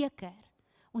ons seker?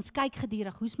 Ons kyk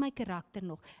gedurig, hoe's my karakter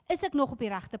nog? Is ek nog op die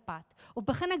regte pad? Of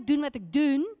begin ek doen wat ek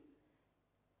doen,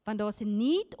 want daar's 'n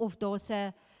need, of daar's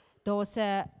 'n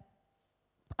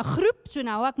groep, so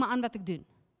nou hou ek maar aan wat ek doen.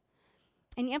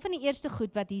 En een van die eerste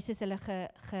goed wat Jesus hulle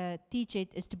geteach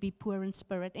het, is to be poor in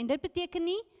spirit. En dit beteken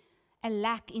nie 'n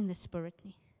lack in the spirit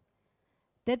nie.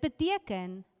 Dit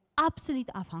beteken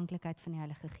absolute afhanklikheid van die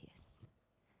Heilige Gees.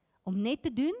 Om net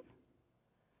te doen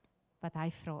wat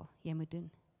hy vra jy moet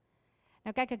doen.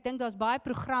 Nou kyk, ek dink daar's baie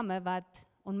programme wat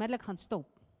onmiddellik gaan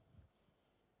stop.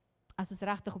 As ons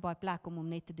regtig op daai plek om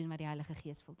net te doen wat die Heilige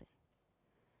Gees wil doen.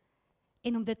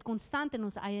 En om dit konstant in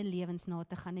ons eie lewens na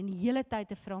te gaan en die hele tyd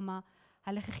te vra, maar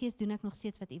Heilige Gees, doen ek nog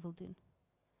steeds wat U wil doen?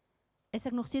 Is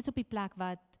ek nog steeds op die plek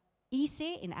wat U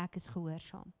sê en ek is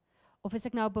gehoorsaam? Of is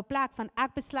ek nou op 'n plek van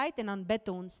ek besluit en dan bid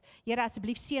ons, Here,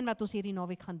 asseblief seën wat ons hierdie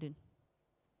naweek gaan doen?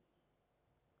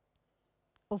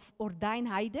 Of ordyn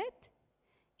hy dit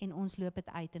en ons loop dit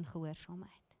uit in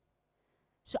gehoorsaamheid?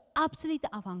 So absolute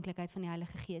afhanklikheid van die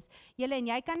Heilige Gees. Julle en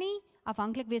jy kan nie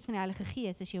afhanklik wees van die Heilige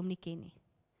Gees as jy hom nie ken nie.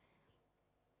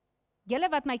 Julle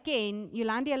wat my ken,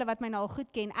 Jolande, julle wat my nou al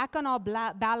goed ken, ek kan haar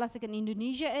bel as ek in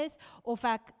Indonesië is, of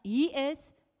ek hier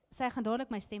is, sy gaan dadelik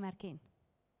my stem herken.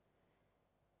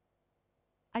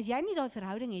 As jy nie daai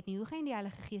verhouding het nie, hoe gaan jy die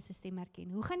Heilige Gees se stem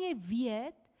herken? Hoe gaan jy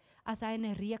weet as hy in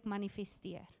 'n reuk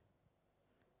manifesteer?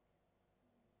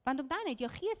 Want op dan net, jou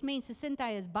geesmens se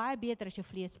sintuie is baie beter as jou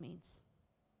vleesmens.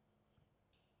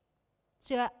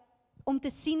 So, om te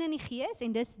sien in die gees,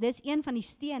 en dis een van die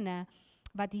stene,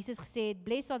 wat Jesus gesê het,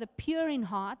 blessed are the pure in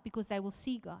heart, because they will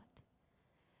see God.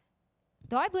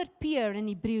 Daai woord pure in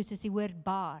Hebreëus is die woord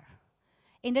bar.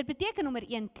 En dit beteken nommer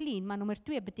 1 clean, maar nommer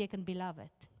 2 beteken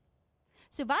beloved.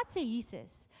 So wat sê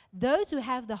Jesus? Those who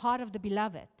have the heart of the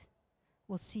beloved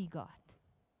will see God.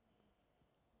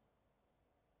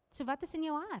 So wat is in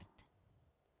jou hart?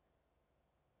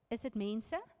 Is dit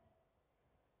mense?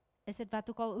 Is dit wat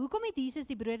ook al, hoekom het Jesus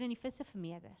die brood en die visse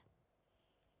vermeerder?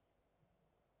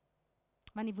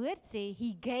 Want die woord sê,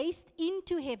 he gazed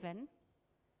into heaven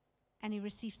and he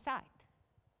received sight.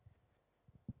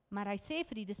 Maar hy sê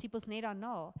vir die disippels net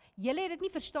daarna, julle het dit nie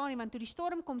verstaan nie, want toe die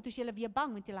storm kom, toe is julle weer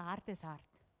bang, want julle hart is hard.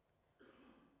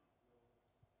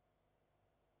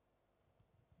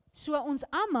 So ons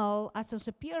almal, as ons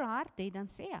 'n pure hart het, dan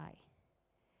sê hy,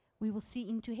 we will see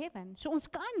into heaven. So ons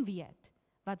kan weet,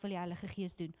 wat wil die Heilige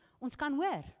Gees doen? Ons kan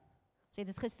hoor. Ons het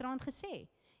dit gisterand gesê.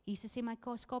 Jesus sê, my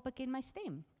skape ken my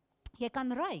stem. Jy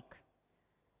kan ruik.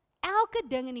 Elke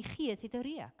ding in die Gees het 'n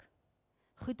reuk.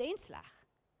 Goed en sleg.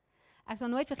 Ek sal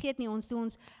nooit vergeet nie, ons toe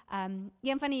ons,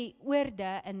 een van die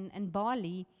oorde in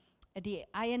Bali, die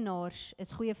eienaars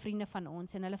is goeie vriende van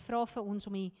ons, en hulle vra vir ons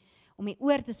om die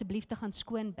oord asseblief te gaan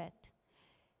skoonbid.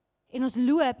 En ons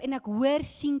loop, en ek hoor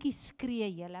seentjies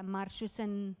skree julle, maar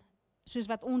soos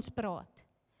wat ons praat.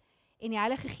 En die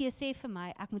Heilige Gees sê vir my,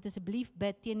 ek moet asseblief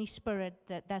bid teen die spirit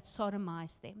that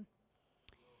sodomized them.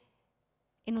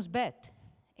 En ons bid.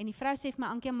 En die vrou sê vir my,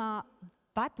 Ankia, maar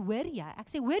wat hoor jy? Ek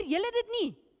sê, hoor julle dit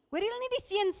nie? Hoor julle nie die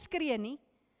seun skree nie?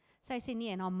 Sy sê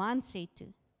nee, en haar man sê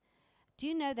toe, do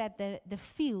you know that the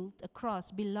field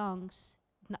across belongs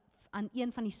aan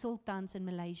een van die sultans in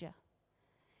Malaysia?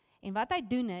 En wat hy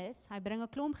doen is, hy bring 'n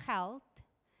klomp geld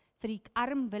vir die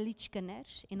arm village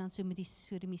kinders, en dan so met die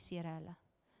sodomiseer hulle.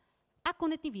 Ek kon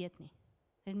dit nie weet nie.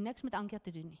 Dit het niks met Ankia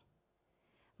te doen nie.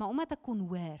 Maar omdat ek kon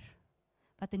hoor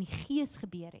wat in die Gees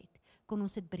gebeur het, kon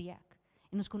ons dit breek.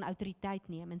 En ons kon autoriteit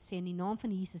neem en sê in die naam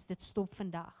van Jesus, dit stop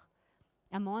vandag.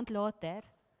 'n Maand later,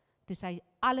 toe sy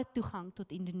alle toegang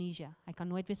tot Indonesië, hy kan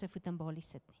nooit weer sy voet in Bali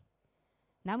sit nie.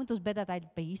 Nou moet ons bid dat hy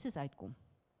by Jesus uitkom,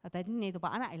 dat hy dit nie net op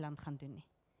 'n ander eiland gaan doen nie.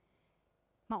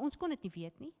 Maar ons kon dit nie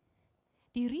weet nie.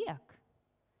 Die reuk,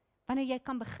 wanneer jy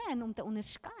kan begin om te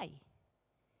onderskei,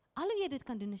 al hoe jy dit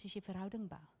kan doen is as jy verhouding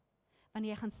bou.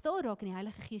 Wanneer jy gaan stil raak en die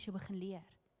Heilige Gees jou begin leer,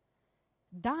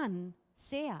 dan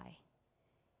sê hy,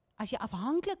 as jy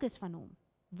afhanklik is van hom,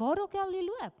 waar ook al jy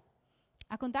loop.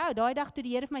 Ek onthou, daai dag toe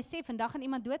die Here vir my sê, vandag gaan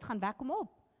iemand doodgaan, wek hom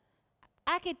op.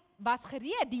 Ek was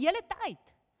gereed die hele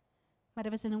tyd. Maar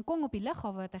dit was in 'n kong op die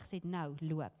lughawe wat hy gesê het, nou,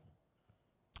 loop.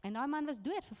 En daai man was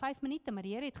dood vir 5 minute, maar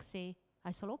die Here het gesê,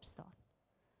 hy sal opstaan.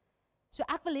 So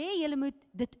ek wil hê, julle moet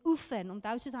dit oefen,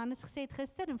 onthou soos Hannes gesê het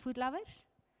gister in Food Lovers,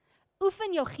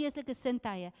 oefen jou geestelike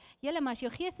sintuie. Julle, maar as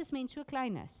jou geestesmens so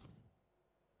klein is,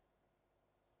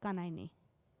 kan hy nie.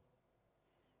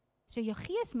 So jou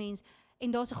geesmens,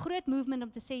 en daar's 'n groot movement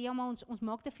om te sê, ja, maar ons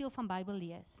maak te veel van Bybel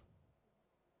lees.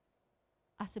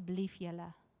 Asseblief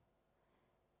julle,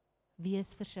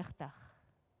 wees versigtig.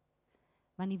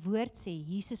 Want die woord sê,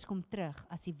 Jesus kom terug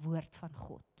as die woord van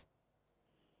God.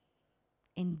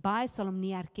 En baie sal hom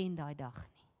nie herken daai dag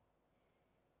nie.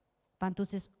 Want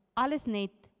ons is alles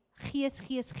net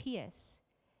gees,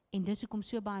 en dis hoekom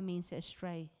so baie mense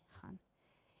astray gaan.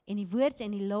 En die woord sê,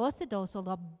 in die laaste dae sal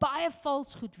daar baie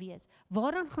vals goed wees.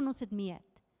 Waaraan gaan ons dit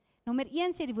meet? Nommer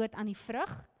 1 sê die woord aan die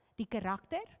vrug, die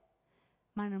karakter,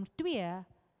 maar nommer 2,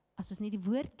 as ons nie die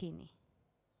woord ken nie.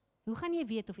 Hoe gaan jy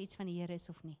weet of iets van die Here is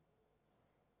of nie?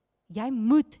 Jy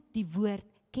moet die woord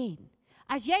ken.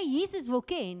 As jy Jesus wil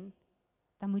ken,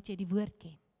 dan moet jy die woord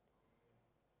ken.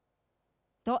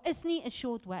 Daar is nie 'n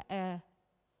short way,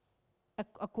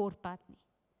 'n kort pad nie.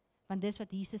 Want dis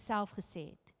wat Jesus self gesê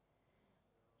het.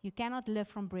 You cannot live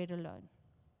from bread alone,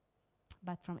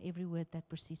 but from every word that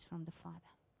proceeds from the Father.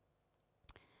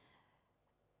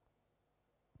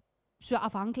 So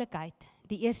afhanklikheid,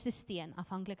 die eerste steen,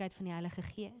 afhanklikheid van die Heilige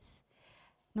Gees.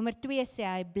 Nommer 2 sê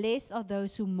hy, blessed are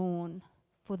those who mourn,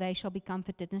 for they shall be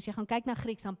comforted. En as jy gaan kyk na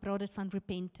Grieks, dan praat dit van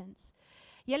repentance.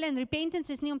 Julle, en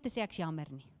repentance is nie om te sê ek jammer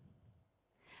nie.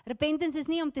 Repentance is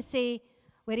nie om te sê,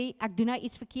 hoorie, ek doen nou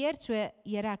iets verkeerd, so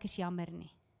Here, ek is jammer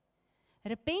nie.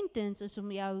 Repentance is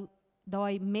om jou,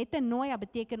 daai metanoia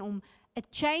beteken om a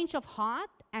change of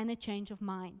heart and a change of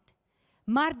mind.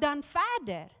 Maar dan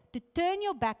verder, to turn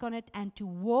your back on it and to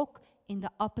walk in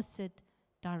the opposite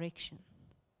direction.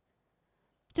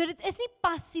 So dit is nie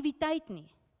passiwiteit nie.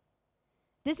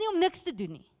 Dis nie om niks te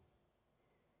doen nie.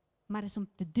 Maar is om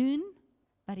te doen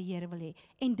wat die Here wil hê.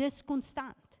 En dis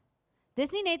konstant.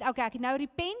 Dis nie net, okay, ek het nou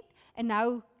repent, en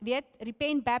nou,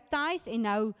 repent, baptize, en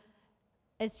nou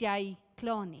is jy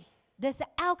klaar nie. Dis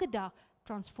elke dag,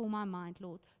 transform my mind,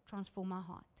 Lord, transform my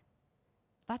heart.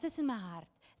 Wat is in my hart?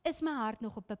 Is my hart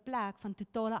nog op 'n plek van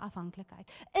totale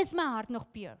afhanklikheid? Is my hart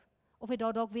nog pure? Of het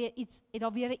daar dalk weer iets, het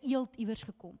daar weer 'n eeld iewers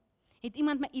gekom? Het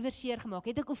iemand my iewers seer gemaak?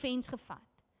 Het ek offens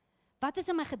gevat? Wat is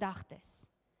in my gedagtes?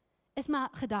 Is my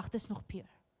gedagtes nog pure?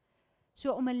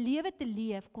 So om 'n lewe te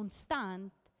leef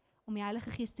konstant, om die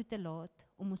Heilige Gees toe te laat,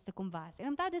 om ons te kom was.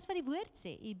 En onthou, dis wat die woord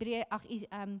sê,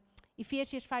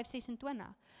 Efesiërs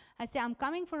 5:26. Hy sê, I'm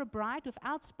coming for a bride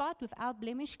without spot, without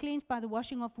blemish, cleansed by the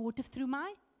washing of water through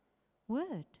my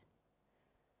word.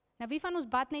 Nou, wie van ons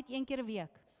bad net 1 keer 'n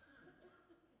week?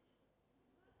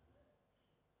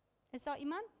 Is daar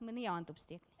iemand? Moenie jou hand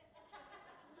opsteek nie.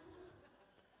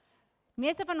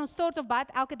 Meeste van ons stort of bad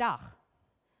elke dag.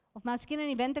 Of miskien in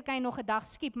die winter kan jy nog 'n dag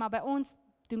skiep, maar by ons,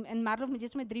 in Merwe moet jy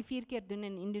sommer 3-4 keer doen,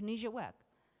 in Indonesië ook.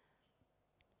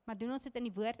 Maar doen ons dit in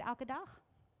die woord elke dag?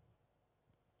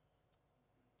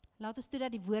 Laat ons toe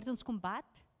dat die woord ons kom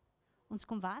bad, ons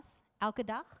kom was, elke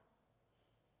dag.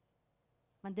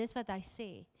 Want dis wat hy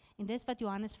sê, en dis wat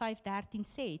Johannes 5:13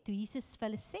 sê, toe Jesus vir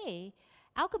hulle sê,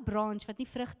 elke branch wat nie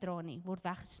vrug dra nie, word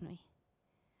weggesnoei.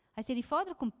 Hy sê, die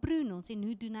Vader kom proen ons, en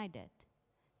hoe doen hy dit?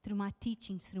 Through my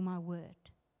teachings, through my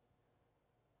word.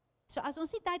 So as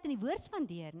ons nie tyd in die woord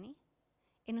spandeer nie,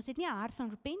 en ons het nie 'n hart van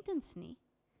repentance nie,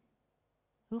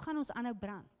 hoe gaan ons aanhou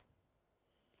brand?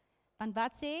 Want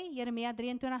wat sê Jeremia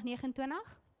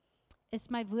 23:29? Is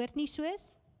my woord nie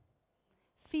soos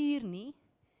vuur nie,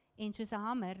 en soos 'n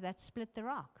hamer that split the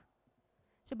rock?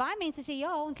 So baie mense sê,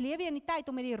 ja, ons lewe in die tyd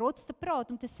om met die rots te praat,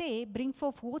 om te sê, bring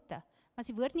forth water, maar as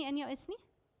die woord nie in jou is nie,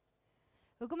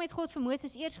 hoekom het God vir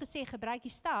Moses eers gesê, gebruik die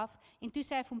staf, en toe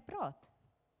sê hy vir hom praat?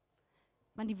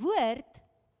 Want die woord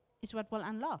is what will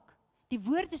unlock. Die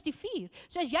woord is die vuur.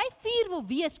 So as jy vuur wil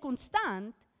wees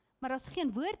konstant, maar daar's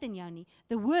geen woord in jou nie,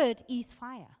 the word is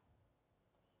fire.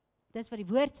 Dis wat die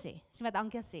woord sê, dis wat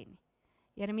Ankia sê nie.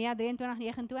 Jeremia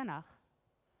 23:29.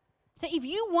 So if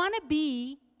you want to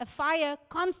be a fire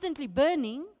constantly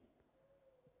burning,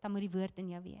 dan moet die woord in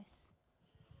jou wees.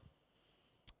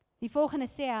 Die volgende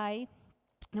sê hy,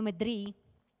 nommer 3,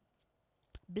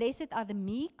 blessed are the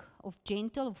meek, of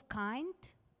gentle, of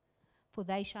kind, for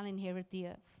they shall inherit the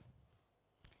earth.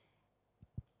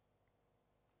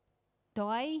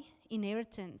 Daai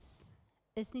inheritance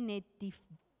is nie net die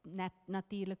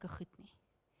natuurlike goed nie.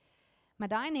 Maar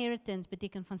daai inheritance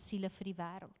beteken van siele vir die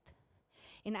wêreld.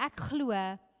 En ek glo,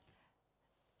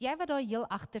 jy wat daar heel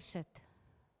agter sit,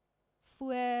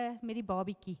 voor met die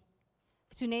babietjie,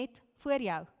 so net voor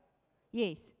jou,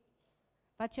 yes,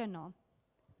 wat is jou naam?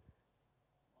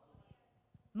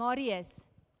 Marius,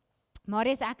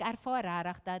 ek ervaar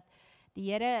regtig dat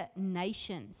die Here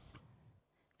nations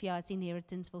vir jou as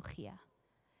inheritance wil gee.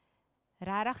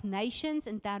 Regtig nations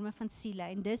in terme van siele,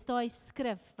 en dis daai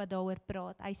skrif wat daaroor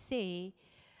praat. Hy sê,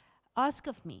 ask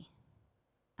of me,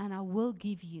 and I will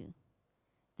give you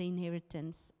the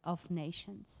inheritance of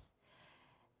nations.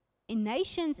 En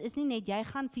nations is nie net, jy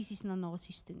gaan fisies na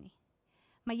nasies toe nie.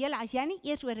 Maar julle, as jy nie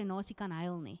eers oor 'n nasie kan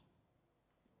huil nie,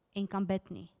 en kan bid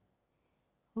nie,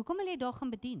 hoekom wil jy daar gaan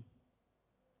bedien?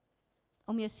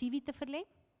 Om jou CV te verleng?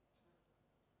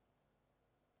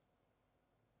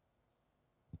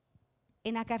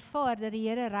 En ek ervaar dat die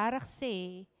Here regtig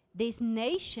sê, there's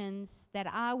nations that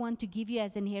I want to give you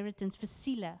as inheritance vir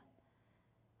siele.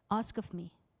 Ask of me.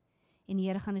 En die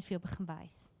Here gaan dit vir jou begin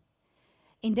wys.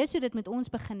 En dis hoe dit met ons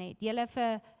begin het. Julle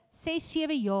vir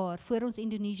 6-7 jaar voor ons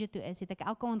Indonesië toe is, het ek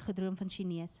elke aand gedroom van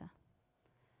Chinese.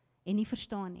 En nie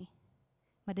verstaan nie.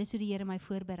 Maar dis hoe die Here my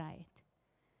voorberei het.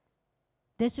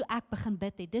 Dis hoe ek begin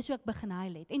bid het, dis hoe ek begin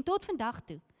huil het. En tot vandag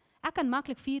toe, ek kan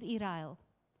maklik 4 ure huil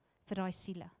vir daai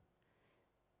siele.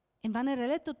 En wanneer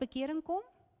hulle tot bekering kom,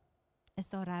 is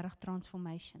daar regtig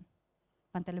transformation.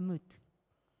 Want hulle moet.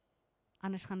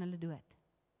 Anders gaan hulle dood.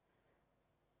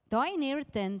 Daai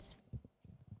inheritance,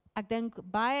 ek dink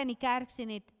baie in die kerk sê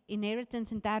net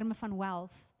inheritance in terme van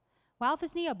wealth. Wealth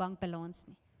is nie jou bankbalans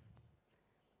nie.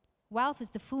 Wealth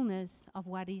is the fullness of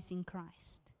what is in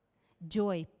Christ.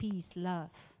 Joy, peace,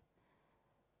 love.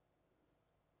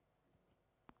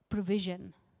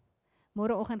 Provision.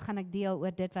 Môreoggend gaan ek deel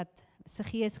oor dit wat sy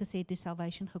Gees gesê het toe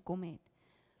salvation gekom het.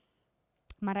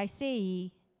 Maar hy sê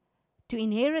hier, to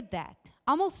inherit that,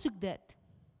 almal soek dit,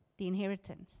 die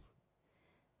inheritance.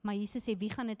 Maar Jesus sê, wie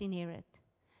gaan dit inherit?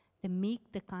 The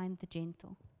meek, the kind, the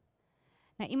gentle.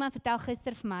 Nou iemand vertel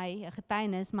gister vir my, 'n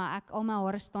getuienis, maar ek al my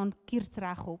hare staan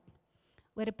kiersreg op,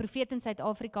 oor 'n profeet in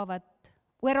Suid-Afrika wat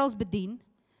oral bedien,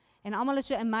 en almal is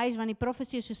so amazed, want die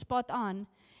profesie is so spot aan,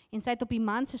 en sy het op die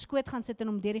man se skoot gaan sit en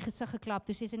hom deur die gesig geklap,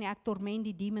 toe sê sy nie, ek torment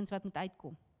die demons wat moet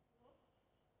uitkom.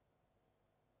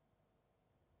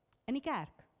 In die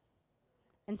kerk,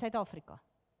 in Suid-Afrika.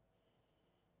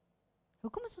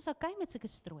 Hoekom is ons okay met sulke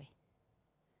strooi?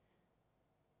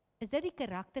 Is dit die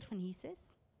karakter van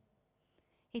Jesus?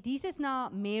 Het Jesus na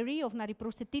Mary of na die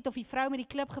prostituut of die vrou met die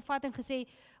klip gevat en gesê,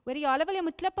 hoor jy, hulle wil jou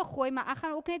met klippe gooi, maar ek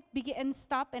gaan ook net bietjie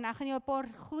instap en ek gaan jou 'n paar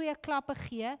goeie klappe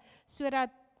gee, sodat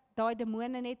daai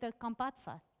demone net kan pad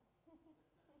vat?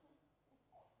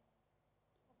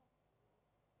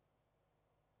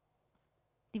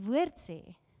 Die woord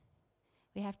sê,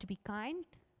 we have to be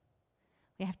kind,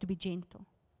 we have to be gentle.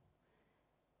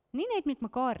 Nie net met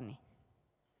mekaar nie,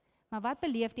 maar wat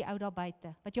beleef die ou daar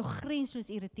buite, wat jou grensloos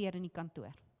irriteer in die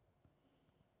kantoor?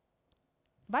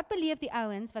 Wat beleef die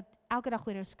ouens wat elke dag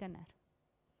oor jou skinder?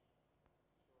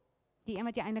 Die een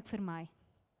wat jy eintlik vermy.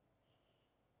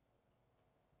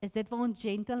 Is dit waar ons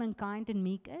gentle and kind and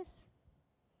meek is?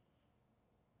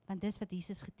 Want dis wat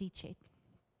Jesus geteach het.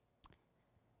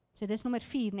 So dis nommer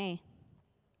 4, nee.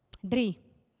 3.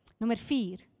 Nommer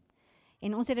 4.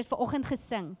 En ons het dit vanoggend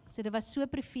gesing. So dit was so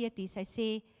profeties. Hy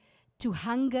sê, to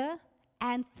hunger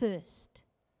and thirst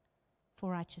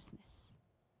for righteousness.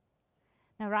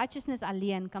 Nou righteousness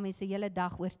alleen kan mens 'n hele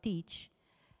dag oor teach.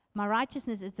 Maar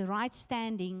righteousness is the right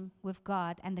standing with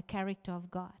God and the character of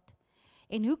God.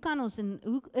 En hoe kan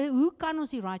ons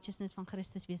die righteousness van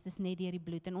Christus wees? Dis net deur die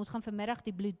bloed. En ons gaan vanmiddag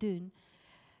die bloed doen.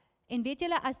 En weet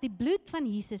julle, as die bloed van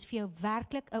Jesus vir jou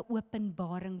werklik 'n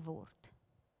openbaring word.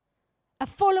 'n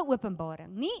Volle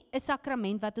openbaring, nie 'n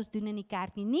sakrament wat ons doen in die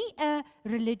kerk nie 'n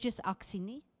religious aksie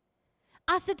nie.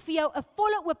 As dit vir jou 'n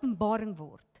volle openbaring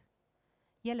word,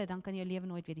 julle, dan kan jou lewe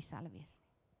nooit weer dieselfde wees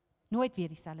nie. Nooit weer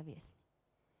dieselfde wees nie.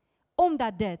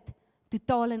 Omdat dit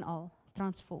totaal en al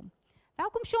transform.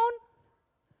 Welkom Sean.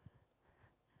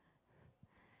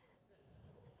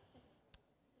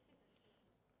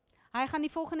 Hy gaan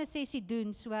die volgende sessie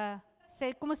doen, so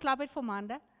sê kom ons klap uit vir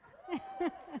hande.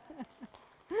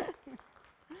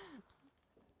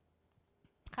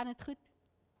 Gaan dit goed?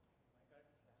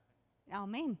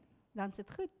 Amen. Dan is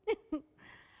dit goed.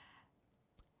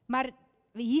 Maar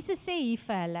Jesus sê hier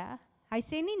vir hulle, hy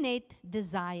sê nie net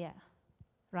desire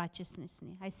righteousness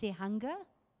nie. Hy sê hunger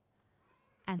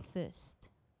and thirst.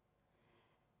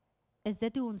 Is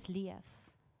dit hoe ons leef?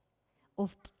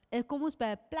 Of kom ons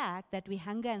by 'n plek that we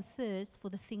hunger and thirst for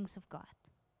the things of God.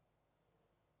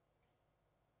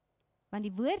 Want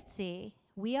die woord sê,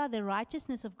 we are the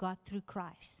righteousness of God through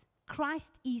Christ.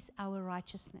 Christ is our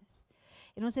righteousness.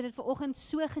 En ons het dit vanoggend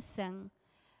so gesing,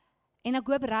 en ek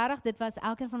hoop regtig dit was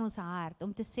elkeen van ons hart,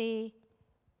 om te sê,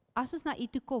 as ons na u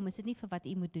toe kom, is dit nie vir wat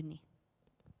u moet doen nie.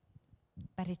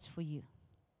 But it's for you.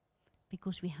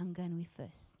 Because we hunger and we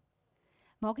thirst.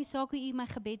 Maak nie saak hoe u my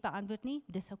gebed beantwoord nie,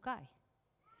 dis okay.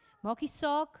 Maak nie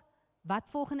saak wat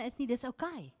volgende is nie, dis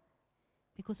okay.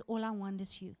 Because all I want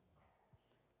is you.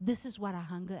 This is what I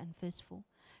hunger and thirst for.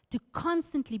 To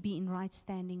constantly be in right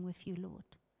standing with you,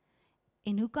 Lord.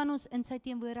 En hoe kan ons in sy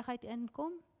teenwoordigheid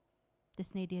inkom?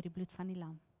 Dis net deur die bloed van die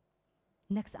lam.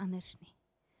 Niks anders nie.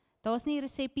 Daar's nie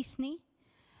resepies nie.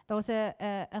 Daar's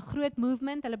 'n groot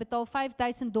movement, hulle betaal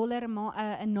 $5,000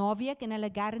 'n naweek en hulle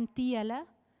guarantee hulle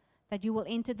that you will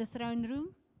enter the throne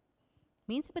room.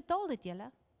 Mense betaal dit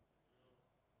julle.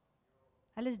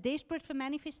 Hulle is desperate for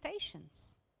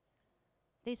manifestations.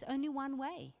 There's only one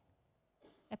way.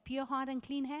 A pure heart and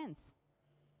clean hands.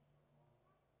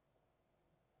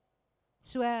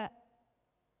 So,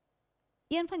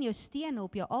 een van jou stene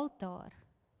op jou altaar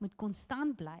moet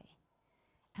konstant bly.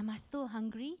 Am I still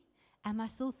hungry? Am I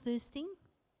still thirsting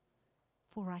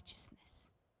for righteousness?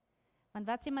 Want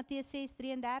wat sê Matteus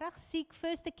 6:33? Seek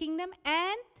first the kingdom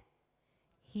and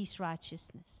his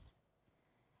righteousness.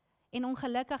 En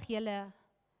ongelukkig julle,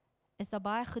 is daar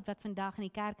baie goed wat vandag in die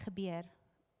kerk gebeur,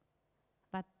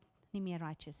 wat nie meer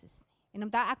righteous is nie. En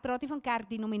omdat ek praat nie van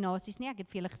kerkdenominasies nie, ek het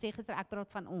vir julle gesê gister, ek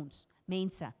praat van ons,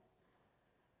 mense.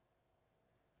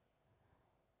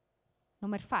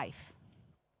 Nommer 5.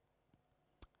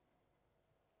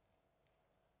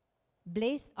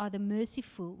 Blessed are the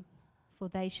merciful, for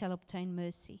they shall obtain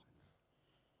mercy.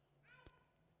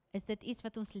 Is dit iets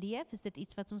wat ons leef? Is dit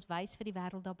iets wat ons wys vir die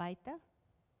wêreld daar buite?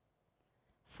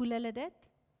 Voel hulle dit?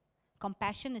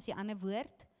 Compassion is die ander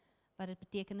woord, wat dit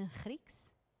beteken in Grieks.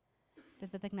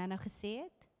 Dit wat ek nou gesê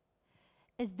het.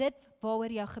 Is dit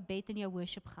waaroor jou gebed en jou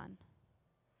worship gaan?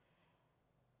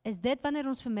 Is dit wanneer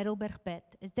ons vir Middelburg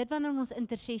bid? Is dit wanneer ons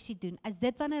intersessie doen? Is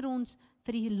dit wanneer ons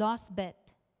vir die last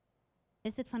bid?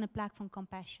 Is dit van 'n plek van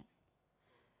compassion?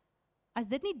 As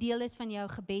dit nie deel is van jou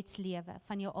gebedslewe,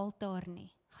 van jou altaar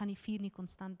nie, gaan die vuur nie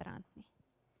konstant brand nie.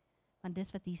 Want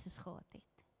dis wat Jesus gehad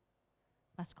het,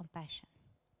 was compassion.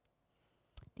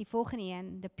 Die volgende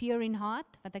een, the pure in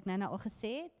heart, wat ek nou al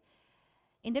gesê het.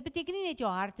 En dit beteken nie net jou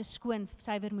hart is skoon,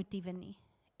 suiwer motiewe nie.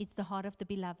 It's the heart of the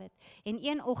beloved. En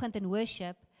een oggend in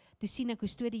worship, toe sien ek hoe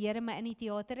stoot die Here my in die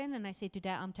teater in, en hy sê,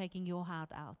 today I'm taking your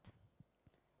heart out.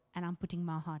 And I'm putting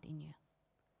my heart in you.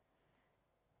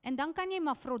 En dan kan jy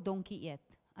maar vrot donkie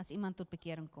eet, as iemand tot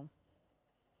bekering kom.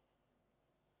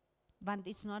 Want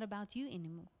it's not about you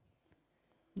anymore.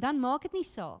 Dan maak dit nie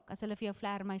saak, as hulle vir jou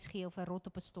vleermuis gee, of 'n rot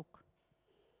op 'n stok.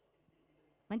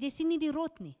 Want jy sien nie die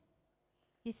rot nie.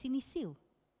 Jy sien die siel.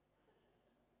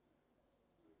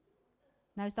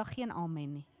 Nou is daar geen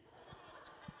amen nie.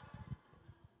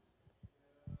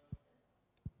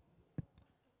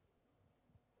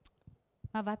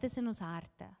 Maar wat is in ons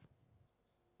harte?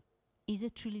 Is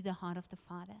it truly the heart of the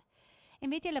Father? En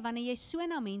weet julle, wanneer jy so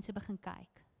na mense begin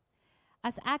kyk,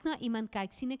 as ek na iemand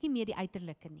kyk, sien ek nie meer die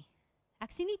uiterlike nie.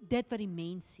 Ek sien nie dit wat die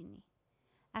mens sien nie.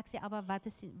 Ek sê, Abba, wat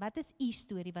is u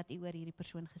storie wat u oor hierdie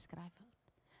persoon geskryf het?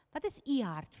 Wat is u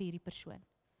hart vir hierdie persoon?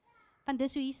 Want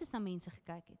dis hoe Jesus na mense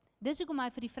gekyk het. Dis hoekom hy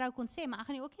vir die vrou kon sê, maar ek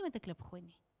gaan nie ook nie met 'n klip gooi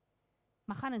nie.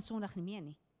 Maar gaan in Sondag nie meer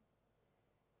nie.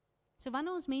 So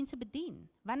wanneer ons mense bedien,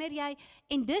 wanneer jy,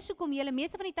 en dis hoekom julle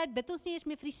meeste van die tyd bid ons nie eers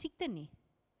meer vir die siekte nie.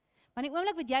 Want die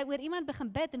oomblik wat jy oor iemand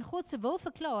begin bid en God se wil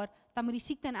verklaar, dan moet die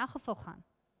siekte in elk geval gaan.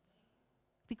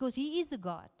 Because he is the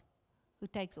God who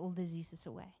takes all diseases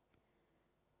away.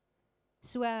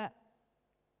 So,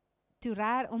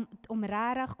 om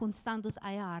regtig konstant ons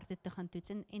eie harte te gaan toets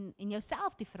en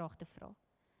jouself die vraag te vra.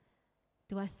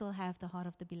 Do I still have the heart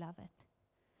of the beloved?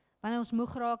 Wanneer ons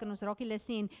moeg raak en ons raak nie lus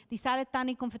nie en dieselfde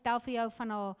tannie kom vertel vir jou van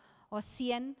haar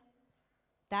seun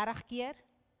 30 keer,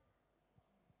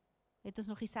 het ons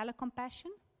nog dieselfde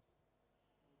compassion?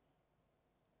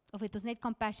 Of het ons net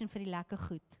compassion vir die lekker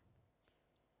goed?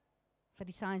 Vir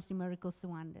die signs, die miracles, the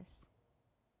wonders.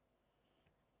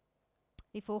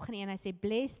 Die volgende een, hy sê,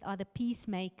 blessed are the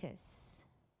peacemakers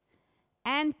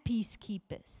and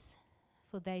peacekeepers,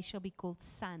 for they shall be called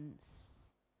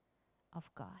sons of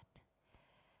God.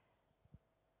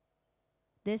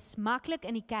 Dis maklik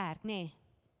in die kerk, nê?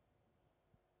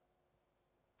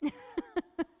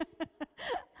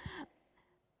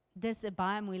 Dis 'n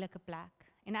baie moeilike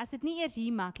plek. En as dit nie eers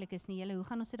hier maklik is nie, julle, hoe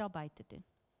gaan ons dit daar buite doen?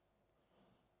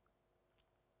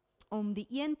 Om die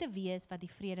een te wees wat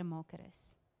die vredemaker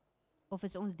is. Of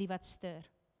is ons die wat stuur?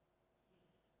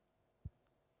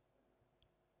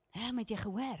 Maar het jy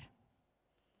gehoor?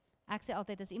 Ek sê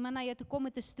altyd, as iemand na jou toe kom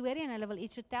met 'n storie en hulle wil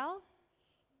iets vertel,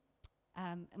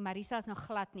 Marisa is nog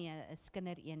glad nie 'n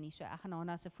skinder een nie, so ek gaan haar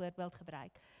as 'n voorbeeld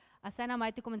gebruik. As sy na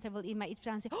my toe kom en sy wil my iets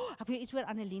vertel en sê, ek wil iets oor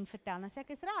Annelien vertel, dan sê ek,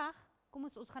 is reg, kom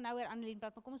ons gaan nou oor Annelien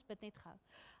praat, maar kom ons bid net gou.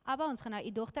 Abba, ons gaan nou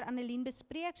u dogter Annelien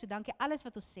bespreek, so dankie alles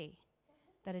wat ons sê,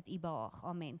 dat dit u behaag,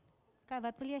 amen. Okay,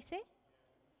 wat wil jy sê?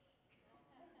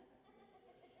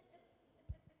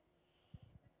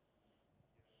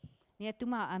 Nee, toe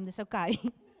maar, dis okay.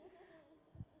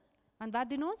 Want wat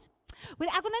doen ons? Hoor,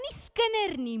 ek wil nou nie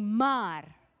skinder nie, maar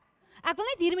ek wil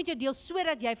net hier met jou deel,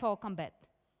 sodat jy vir haar kan bid.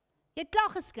 Jy het klaar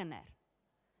geskinder.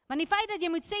 Want die feit dat jy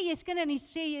moet sê jy skinder, nie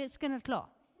sê jy skinder klaar.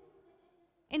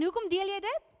 En hoekom deel jy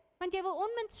dit? Want jy wil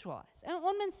onmin swaai, en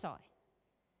onmin saai.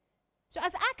 So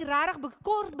as ek regtig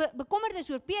bekommerd is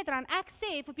oor Petra, en ek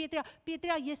sê vir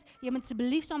Petra, jy moet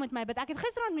asseblief saam met my bid. Ek het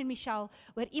gisteraan met Michelle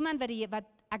oor iemand wat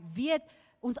ek weet,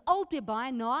 ons albei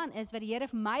baie na aan is, wat die Here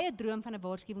vir my 'n droom van 'n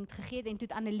waarskuwing gegee het, en toe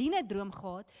het Anneline 'n droom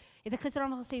gehad, het ek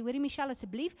gisteraan gesê, hoorie Michelle,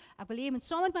 asseblief, ek wil hê jy moet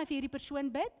saam met my vir hierdie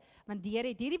persoon bid, want die Here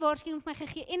het hierdie waarskuwing vir my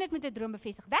gegee, en het met 'n droom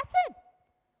bevestig. That's it!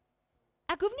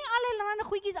 Ek hoef nie allerlei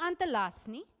goedjies aan te las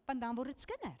nie, want dan word dit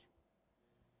skinder.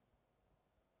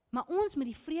 Maar ons moet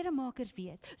die vredemakers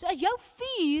wees. So as jou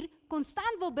vuur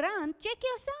konstant wil brand, check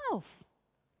jouself.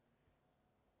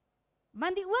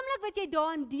 Want die oomblik wat jy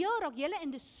daarin deel, raak julle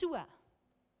in dis so.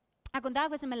 Ek onthou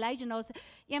ek was in Malaysia, en daar was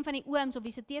een van die ooms op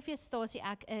wie se TV-stasie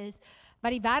ek is,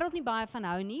 wat die wêreld nie baie van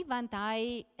hou nie, want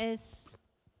hy is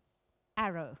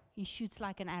arrow. He shoots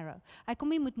like an arrow. Hy kom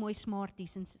nie met mooi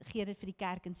smarties en gee dit vir die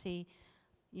kerk en sê,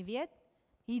 jy weet,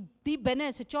 die binne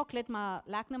is 'n chocolate, maar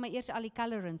lek nou maar eers al die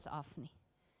colorants af nie.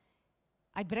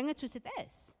 Hy bring dit soos dit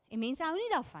is, en mense hou nie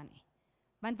daarvan nie.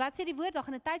 Want wat sê die woord, daar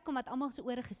gaan 'n tyd kom wat almal se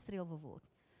ore gestreel wil word.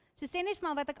 So sê net vir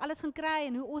my wat ek alles gaan kry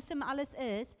en hoe awesome alles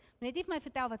is, maar net nie vir my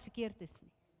vertel wat verkeerd is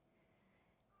nie.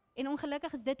 En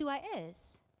ongelukkig is dit hoe hy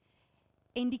is.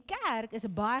 En die kerk is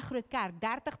 'n baie groot kerk,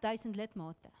 30,000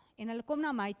 lidmate. En hulle kom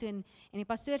na my toe en die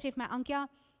pastoor sê vir my, Ankia,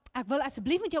 ek wil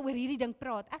asseblief met jou oor hierdie ding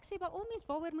praat. Ek sê, by al mens,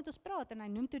 waaroor moet ons praat? En hy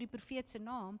noem toe die profeet se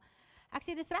naam. Ek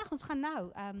sê, dis reg, ons gaan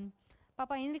nou.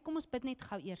 Papa Henry, kom ons bid net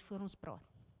gou eers voor ons praat.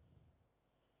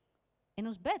 En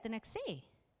ons bid, en ek sê,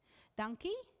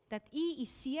 dankie, dat u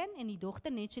seun en die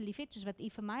dogter net so lief het, soos wat u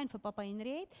vir my en vir Papa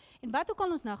Henry het, en wat ook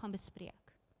al ons nou gaan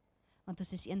bespreek, want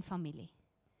ons is een familie.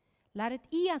 Laat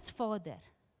dit u as vader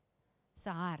se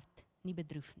hart nie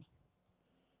bedroef nie.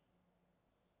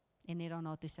 En net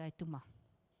daarna toe sê hy, toe maar.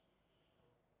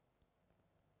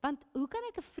 Want hoe kan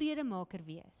ek 'n vredemaker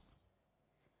wees?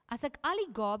 As ek al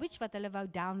die garbage wat hulle wou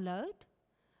download,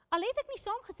 al het ek nie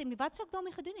saamgestem nie, wat sou ek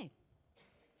daarmee gedoen het?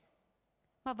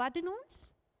 Maar wat doen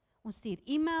ons? Ons stuur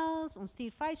e-mails, ons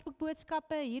stuur Facebook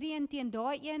boodskappe, hierdie een teen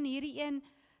daai een, hierdie een.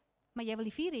 Maar jy wil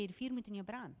die vuur hê, die vuur moet in jou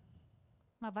brand.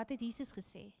 Maar wat het Jesus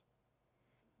gesê?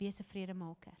 Wees 'n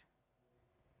vredemaker.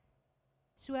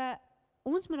 So,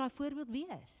 ons moet daai voorbeeld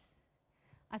wees.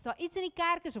 As daar iets in die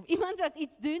kerk is, of iemand wat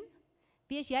iets doen,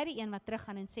 wees jy die een wat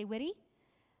teruggaan en sê, hoorie,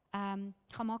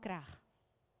 gaan maak reg.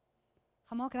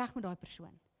 Gaan maak reg met daai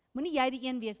persoon. Moenie jy die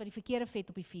een wees wat die verkeerde vet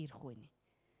op die vuur gooi nie.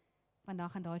 Want dan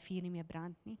gaan daai vuur nie meer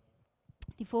brand nie.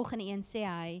 Die volgende een sê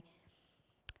hy,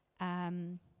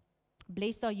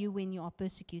 blessed are you when you are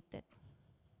persecuted.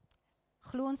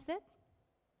 Glo ons dit?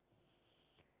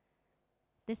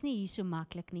 Dis nie hier so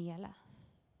maklik nie, julle.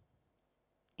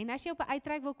 En as jy op 'n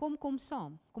uitreik wil kom, kom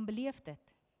saam. Kom beleef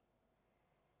dit.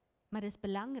 Maar dis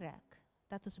belangrik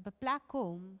dat ons op 'n plek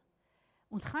kom,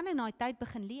 ons gaan in daai tyd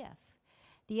begin leef.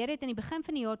 Die Here het in die begin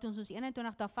van die jaar, toe ons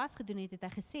 21 dae vasgedoen het, het hy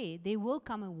gesê, there will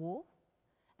come a war,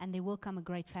 and there will come a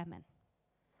great famine.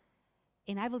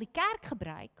 En hy wil die kerk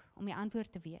gebruik om die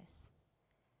antwoord te wees.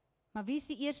 Maar wie is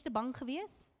die eerste bang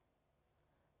gewees?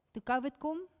 Toe COVID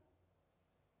kom?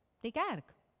 Die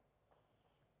kerk.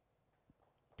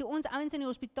 Toe ons ouens in die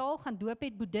hospitaal gaan doop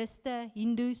het, boeddhiste,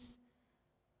 hindoes,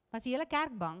 was die hele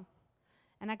kerk bang.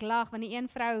 En ek lag, want die een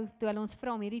vrou, toe hulle ons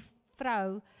vra om hierdie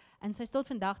vrou, en sy is tot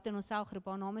vandag in ons selgroep,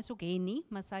 haar naam is ook Henny,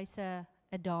 maar sy is 'n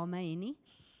dame, Henny.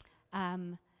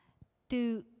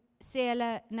 Toe sê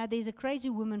hulle, now there's a crazy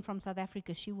woman from South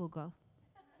Africa, she will go.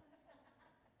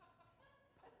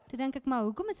 Toe dink ek, maar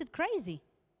hoekom is dit crazy?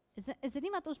 Is dit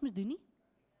nie wat ons moet doen nie?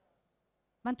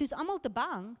 Want toe is almal te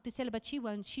bang, toe sê hulle, but she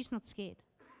won't, she's not scared.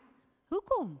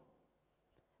 Hoekom?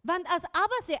 Want as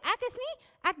Abba sê,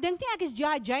 ek dink nie ek is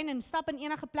Jane en stap in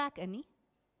enige plek in nie.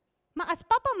 Maar as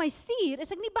Papa my stuur,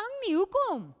 is ek nie bang nie.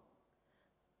 Hoekom?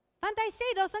 Want hy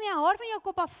sê, daar sal nie 'n haar van jou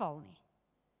kop afval nie.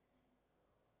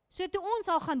 So toe ons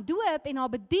haar gaan doop en haar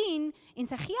bedien, en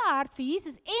sy gee haar hart vir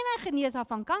Jesus, en hy genees haar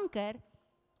van kanker,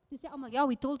 toe sê almal, ja,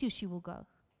 we told you she will go.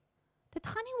 Dit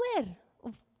gaan nie oor,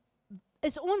 of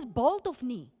is ons bold of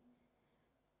nie.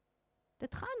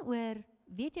 Dit gaan oor,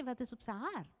 weet jy wat is op sy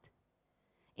hart?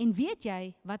 En weet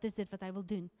jy, wat is dit wat hy wil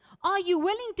doen? Are you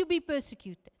willing to be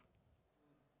persecuted?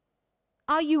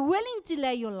 Are you willing to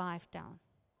lay your life down?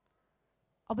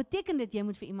 Al beteken dit, jy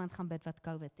moet vir iemand gaan bid wat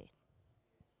COVID het.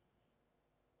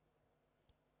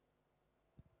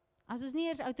 As ons nie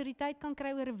eers autoriteit kan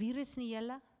kry oor 'n virus nie,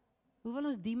 julle, hoe wil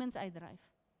ons demons uitdryf?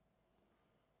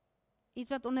 Iets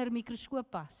wat onder 'n mikroskoop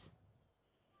pas.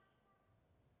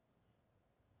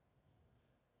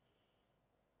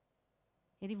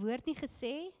 Het die woord nie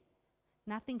gesê,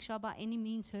 nothing shall by any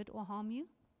means hurt or harm you?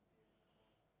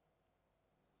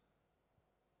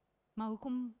 Maar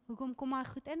hoekom kom hy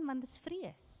goed in? Want dit is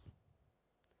vrees.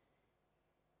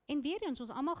 En weer eens, ons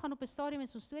almal gaan op 'n stadium en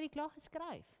ons storie klaar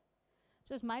geskryf.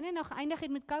 So as myne nou geëindig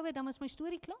het met COVID, dan was my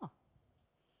storie klaar.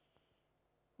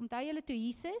 Onthou julle toe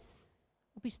Jesus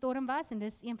op die storm was, en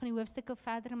dis een van die hoofstukke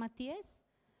verder in Matteus,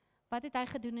 wat het hy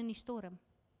gedoen in die storm?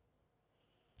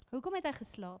 Hoekom het hy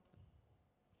geslaap?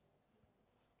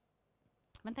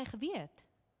 Want hy geweet,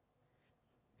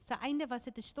 sy einde was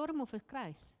dit 'n storm of 'n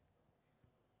kruis.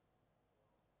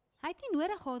 Hy het nie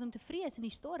nodig gehad om te vrees in die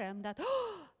storm, dat,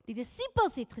 die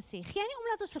disippels het gesê, gee nie om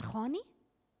dat ons vergaan nie?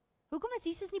 Hoekom is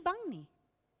Jesus nie bang nie?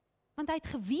 Want hy het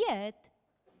geweet,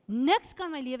 niks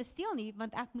kan my lewe steel nie,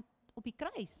 want ek moet op die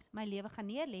kruis my lewe gaan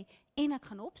neerlê, en ek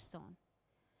gaan opstaan.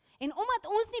 En omdat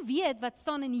ons nie weet wat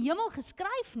staan in die hemel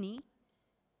geskryf nie,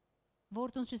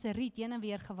 word ons soos 'n riet heen en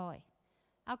weer gewaai.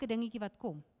 Elke dingetjie wat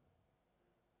kom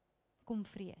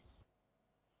vrees.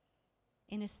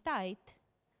 En is tyd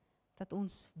dat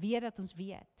ons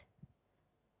weet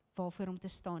waarvoor om te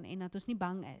staan en dat ons nie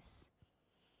bang is.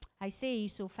 Hy sê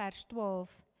hierso vers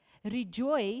 12,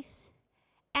 rejoice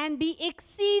and be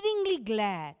exceedingly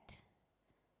glad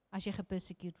as jy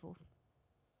gepersecute word.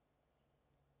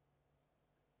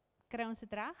 Kry ons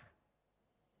dit reg?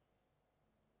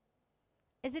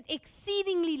 Is dit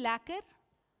exceedingly lekker?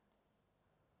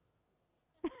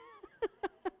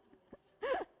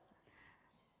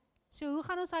 So hoe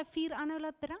gaan ons daai vuur aanhou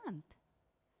laat brand?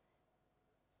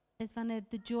 Is wanneer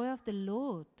the joy of the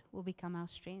Lord will become our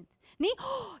strength. Nie,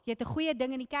 jy het 'n goeie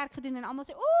ding in die kerk gedoen en almal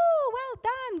sê, oh, well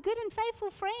done, good and faithful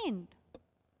friend.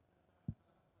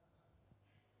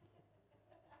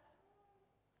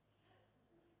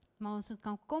 Maar ons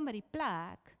kan kom by die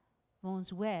plek waar ons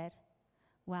hoor,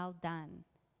 well done,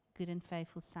 good and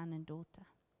faithful son and daughter.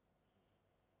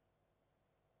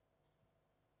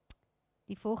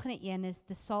 Die volgende een is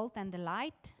the salt and the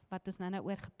light, wat ons nou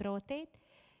oor gepraat het.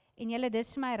 En julle, dit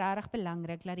is vir my regtig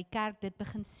belangrik, dat die kerk dit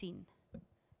begin sien,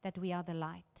 that we are the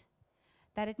light.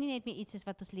 Dat dit nie net meer iets is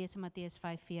wat ons lees in Matteus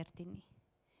 5:14 nie.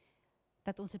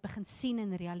 Dat ons dit begin sien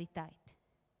in realiteit.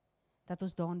 dat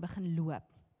ons daarin begin loop.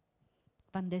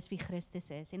 Want dis wie Christus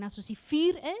is. En as ons die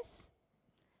vuur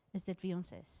is dit wie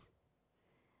ons is.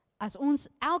 As ons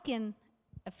elkeen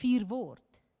 'n vuur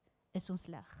word, is ons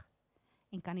lig.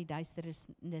 En kan die duisternis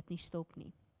dit nie stop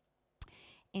nie.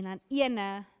 En dan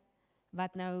ene,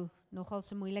 wat nou nogal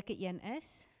so moeilike een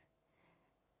is,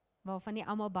 waarvan nie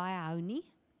almal baie hou nie,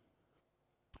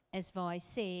 is waar hy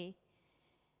sê,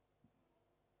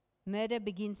 murder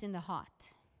begins in the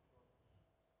heart.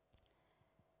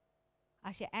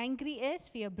 As jy angry is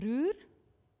vir jou broer,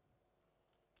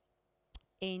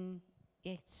 en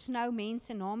jy snou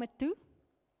mense name toe,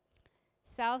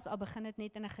 selfs al begin dit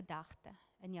net in 'n gedagte,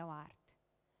 in jou hart.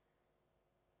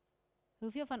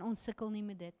 Hoeveel van ons sukkel nie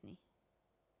met dit nie?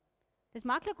 Dit is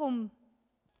maklik om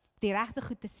die regte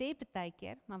goed te sê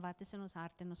partykeer, maar wat is in ons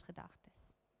hart en ons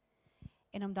gedagtes?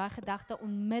 En om daai gedagte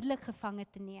onmiddellik gevange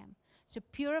te neem. So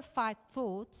purified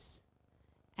thoughts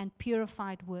and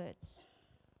purified words.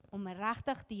 Om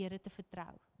regtig die Here te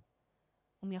vertrou.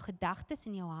 Om jou gedagtes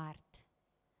en jou hart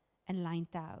in lyn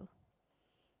te hou.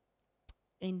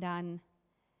 En dan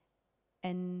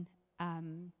in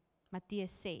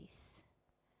Matteus 6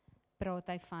 praat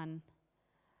hy van,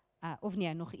 of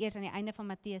nee, nog eers aan die einde van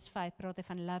Matteus 5 praat hy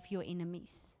van love your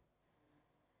enemies.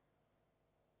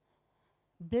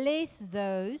 Bless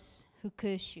those who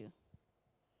curse you.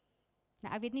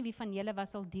 Nou, ek weet nie wie van julle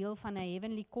was al deel van 'n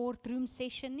Heavenly Courtroom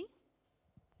session nie.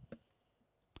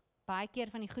 Baie keer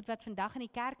van die goed wat vandag in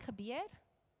die kerk gebeur,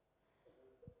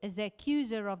 is the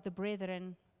accuser of the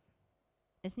brethren,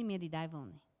 is nie meer die duiwel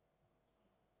nie.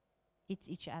 It's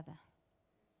each other.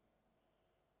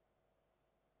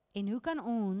 En hoe kan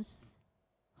ons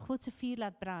God se vuur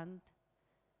laat brand,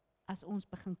 as ons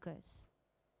begin kus?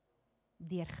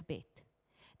 Deur gebed.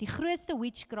 Die grootste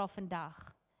witchcraft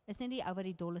vandag, is nie die ou wat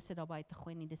die dolle sit daar buite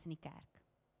gooi nie, dis in die kerk.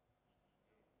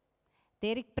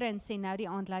 Derek Prins sê nou die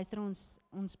aand, luister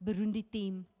ons beroemde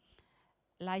team,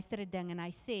 luister 'n ding en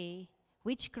hy sê,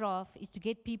 witchcraft is to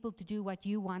get people to do what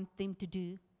you want them to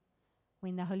do,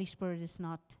 when the Holy Spirit is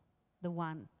not the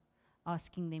one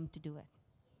asking them to do it.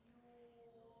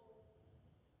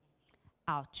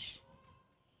 Ouch.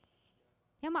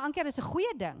 Ja, maar Ankia, dis 'n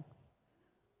goeie ding.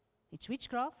 It's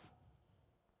witchcraft.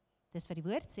 Dis wat die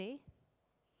woord sê.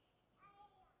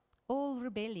 All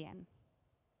rebellion.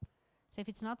 So if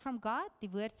it's not from God, die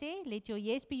woord sê, let your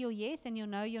yes be your yes and your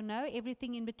no,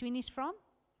 everything in between is from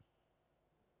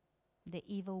the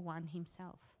evil one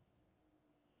himself.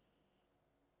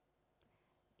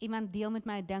 Iemand deel met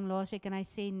my 'n ding laasweek en hy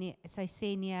sê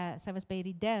nee, sy was by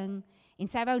hierdie ding en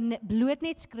sy wou bloot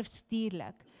net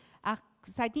skriftuurlik.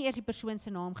 Sy het nie eers die persoon se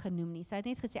naam genoem nie. Sy het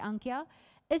net gesê, Ankia,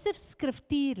 is dit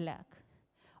skriftuurlik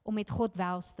om met God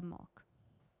wels te maak?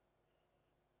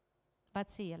 Wat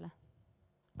sê julle?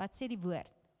 Wat sê die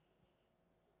woord?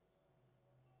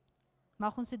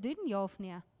 Mag ons dit doen, ja of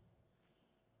nee?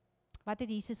 Wat het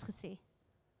Jesus gesê?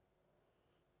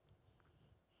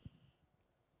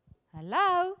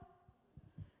 Hallo?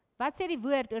 Wat sê die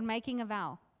woord oor making a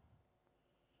vow?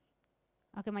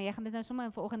 Ok, maar jy gaan dit nou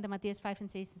sommer vanoggend in Matteus 5,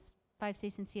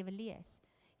 6 en 7 lees.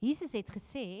 Jesus het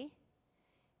gesê,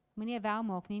 moenie 'n vow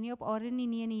maak nie op aarde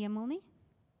nie in die hemel nie.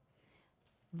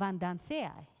 Want dan sê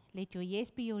hy, let your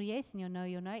yes be your yes and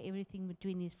your no, everything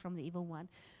between is from the evil one.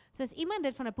 So as iemand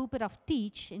dit van 'n pulpit af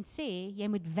teach en sê, jy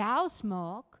moet vows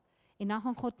maak en dan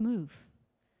gaan God move.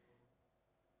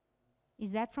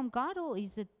 Is that from God or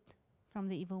is it from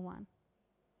the evil one?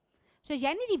 So as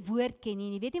jy nie die woord ken nie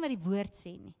en jy weet nie wat die woord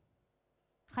sê nie,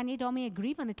 gaan jy daarmee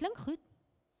agree, want dit klink goed.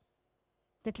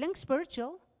 Dit klink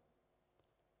spiritual.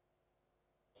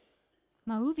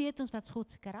 Maar hoe weet ons wat is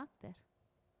God se karakter?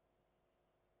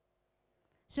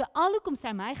 So al hoekom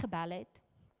sy my gebel het,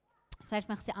 sy het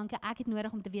my gesê, Ankia, ek het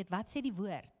nodig om te weet, wat sê die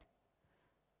woord?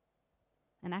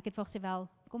 En ek het vir gesê, wel,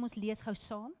 kom ons lees gou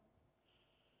saam.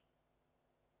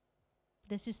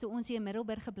 Dis soos toe ons hier in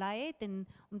Middelburg gebly het, en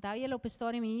onthou julle op 'n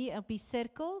stadium hier op die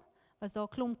sirkel, was daar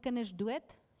 'n klomp kinders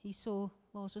dood, hierso,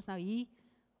 waar ons nou hier,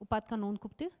 op pad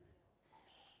Kanonkop toe.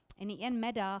 En die een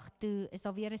middag, toe is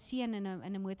daar weer 'n seun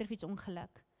in 'n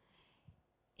motorfietsongeluk.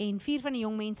 En 4 van die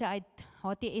jong mense uit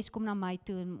HTS kom na my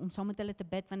toe, om saam met hulle te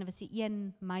bid, want dit was die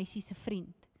een meisie se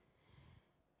vriend.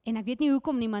 En ek weet nie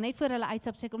hoekom nie, maar net voor hulle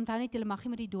uitstap, sê ek, onthou net, julle mag nie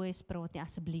met die dooies praat nie,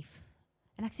 asseblief.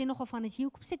 En ek sê nogal van,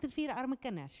 hoekom sê ek dit vir hierdie arme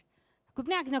kinders? Ek hoop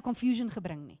nie ek nou confusion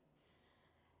gebring nie.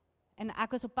 En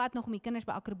ek was op pad nog om die kinders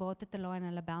by akrobate te laai en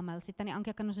hulle bel my. Hulle sê, Tannie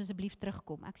Ankia, kan ons asseblief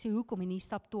terugkom? Ek sê, hoekom? En hier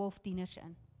stap 12 tieners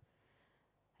in.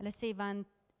 Hulle sê, want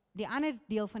die ander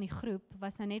deel van die groep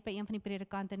was nou net by een van die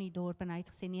predikante in die dorp en hy het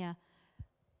gesê, nee,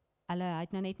 hy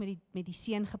het nou net met die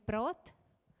seun gepraat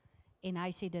en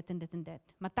hy sê dit en dit en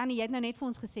dit. Maar Tannie, jy het nou net vir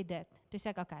ons gesê dit. Toe sê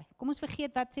ek, okay, kom ons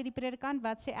vergeet wat sê die predikant,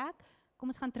 wat sê ek? Kom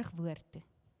ons gaan terug woord toe.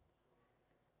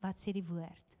 Wat sê die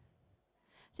woord?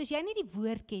 So as jy nie die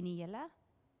woord ken nie, julle,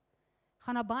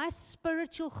 gaan daar baie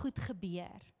spiritual goed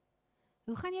gebeur.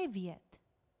 Hoe gaan jy weet?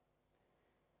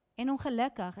 En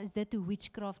ongelukkig is dit hoe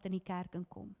witchcraft in die kerk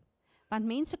inkom. Want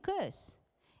mense kus.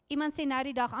 Iemand sê nou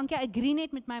die dag, Ankia, agree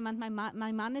net met my, want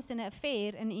my man is in 'n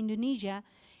affair in Indonesië,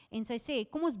 en sy sê,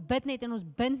 kom ons bid net, en ons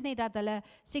bind net dat hulle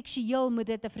seksueel moet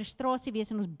dit 'n frustrasie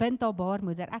wees, en ons bind haar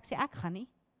baarmoeder. Ek sê, ek gaan nie.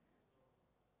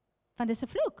 Want dis 'n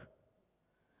vloek.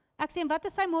 Ek sê, en wat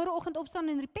as sy môreoggend opstaan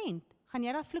en repent? Gaan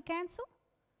jy daai vloek cancel?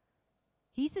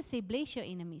 Jesus sê, bless your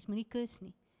enemies, moenie kus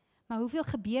nie. Maar hoeveel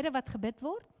gebede wat gebid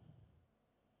word?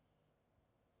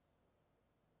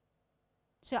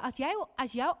 So as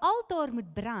jou altaar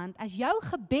moet brand, as jou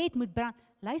gebed moet brand,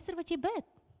 luister wat jy bid.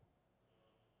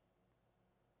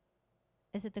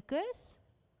 Is dit 'n kus?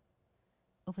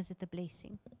 Of is dit 'n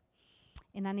blessing?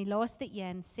 En dan die laaste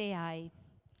een sê hy,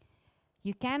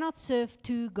 you cannot serve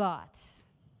two gods.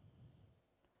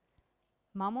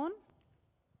 Mammon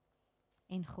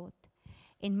en God.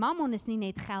 En mammon is nie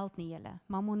net geld nie, julle.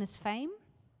 Mammon is fame,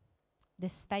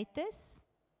 dis status,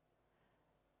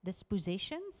 dis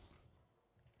possessions.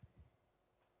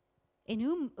 En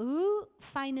hoe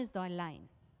fyn is daai lyn?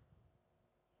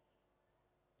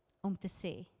 Om te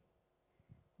sê,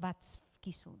 wat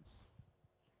kies ons?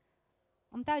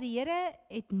 Onthou, die Here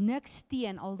het niks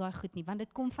teen al daai goed nie, want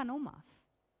dit kom van hom af.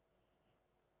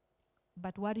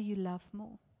 But what do you love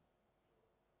more?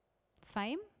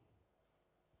 Fame?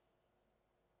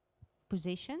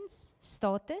 Possessions?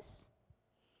 Status?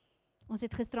 Ons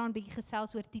het gisteraan 'n bietjie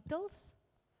gesels oor titels.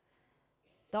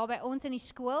 Daar by ons in die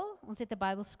skool, ons het 'n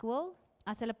Bybelskool,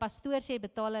 as hulle pastoor sê,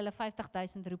 betaal hulle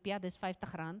 50.000 rupiah, dis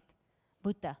R50,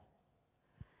 boete.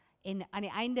 En aan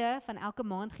die einde van elke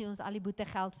maand gee ons al die boete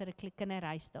geld vir 'n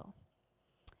kinderreis daar.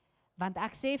 Want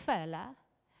ek sê vir hulle,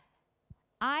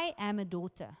 I am a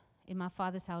daughter in my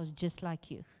father's house just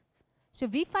like you. So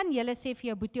wie van julle sê vir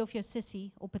jou boetie of jou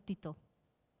sussie op 'n titel?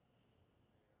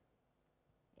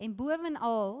 En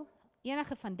bovenal,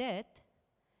 enige van dit,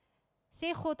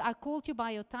 sê God, I called you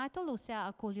by your title, of sê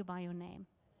I call you by your name?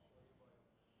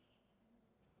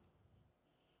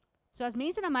 So as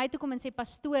mense na my toe kom en sê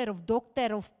pastoor, of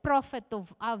dokter, of prophet,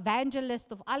 of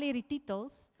evangelist, of al hierdie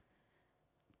titels,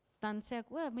 dan sê ek,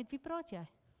 met wie praat jy?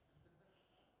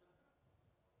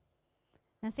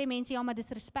 Dan sê mense, ja, maar dis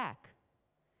respek.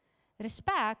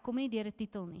 Respek kom nie deur 'n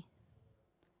titel nie.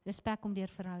 Respek kom deur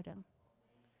verhouding.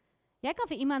 Jy kan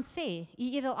vir iemand sê, u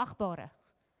edelagbare.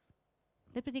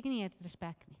 Dit beteken nie jy het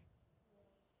respek nie.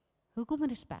 Hoekom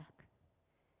respek?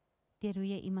 Deur hoe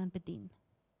jy iemand bedien.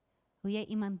 Hoe jy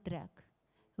iemand druk.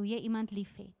 Hoe jy iemand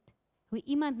liefhet. Hoe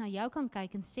iemand na jou kan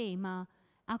kyk en sê, maar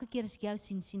elke keer as ek jou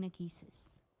sien, sien ek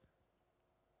Jesus.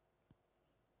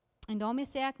 En daarmee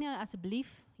sê ek nie,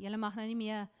 asseblief, julle mag nou nie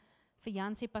meer vir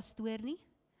Jan sê pastoor nie.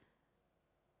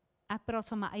 Ek praat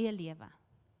van my eie lewe.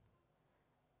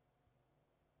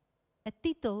 'n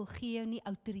titel gee jou nie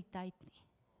autoriteit nie.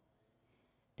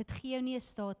 Dit gee jou nie 'n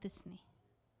status nie.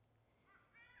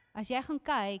 As jy gaan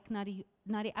kyk na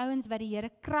die ouens wat die Here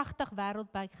kragtig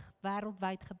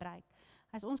wêreldwyd gebruik.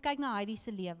 As ons kyk na Heidi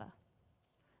se lewe.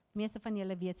 Meeste van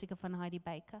julle weet seker van Heidi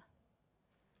Baker.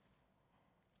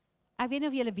 Ek weet nie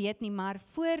of julle weet nie, maar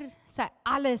voor sy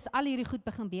al hierdie goed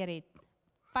begin gebeur het,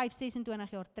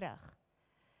 26 jaar terug,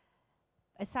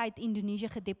 is sy uit Indonesië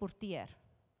gedeporteer,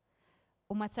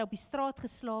 omdat sy op die straat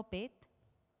geslaap het,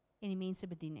 en die mense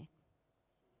bedien het.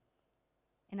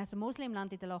 En as 'n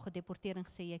moslemland het hulle haar gedeporteer en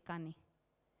gesê, jy kan nie.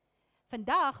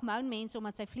 Vandag moan mense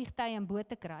omdat sy vliegtye en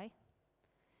bote kry,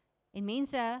 en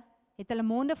mense het hulle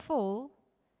monde vol,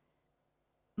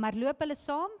 maar loop hulle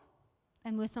saam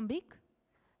in Mosambiek,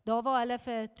 daar waar hulle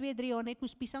vir 2-3 jaar net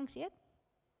moes piesangs eet.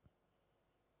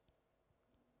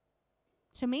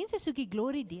 So mense soek die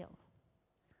glory deel,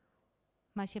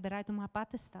 maar as jy bereid om haar pad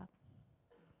te stap.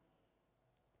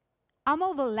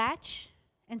 Almal wil latch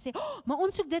en sê, maar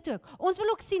ons soek dit ook. Ons wil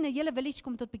ook sien 'n hele village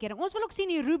kom tot bekering. Ons wil ook sien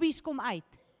die rubies kom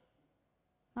uit.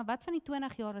 Maar wat van die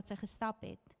 20 jaar wat sy gestap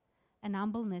het, in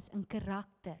humbleness, in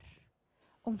karakter,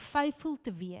 om faithful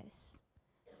te wees,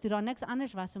 toe daar niks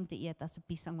anders was om te eet as 'n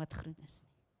piesang wat groen is nie.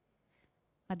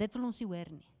 Maar dit wil ons nie hoor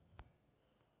nie.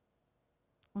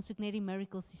 Ons soek net die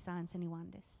miracles, die signs en die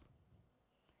wonders.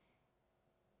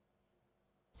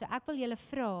 So ek wil julle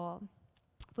vra,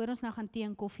 voor ons nou gaan tee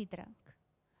en koffie drink,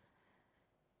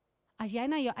 as jy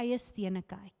na jou eie stene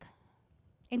kyk,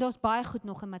 en daar's baie goed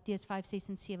nog in Matteus 5, 6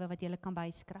 en 7 wat jy kan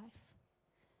byskryf,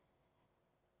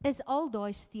 is al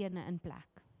daai stene in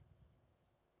plek?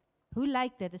 Hoe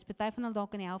lyk dit? Is party van hulle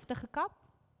dalk in die helfte gekap?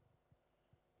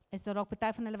 Is daar dalk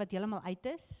party van hulle wat heeltemal uit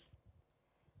is?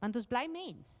 Want ons bly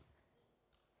mens.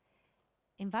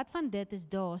 En wat van dit is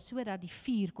daar, sodat die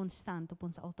vuur konstant op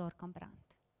ons altaar kan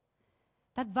brand.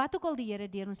 Dat wat ook al die Here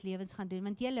deur ons lewens gaan doen,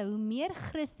 want julle, hoe meer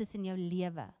Christus in jou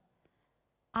lewe,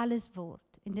 alles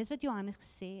word, en dis wat Johannes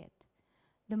gesê het,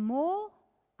 the more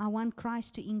I want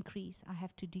Christ to increase, I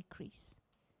have to decrease.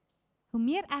 Hoe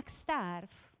meer ek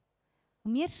sterf,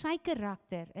 hoe meer sy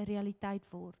karakter 'n realiteit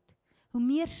word, hoe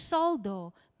meer sal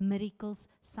daar miracles,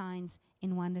 signs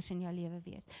en wonders in jou lewe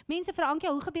wees. Mense vra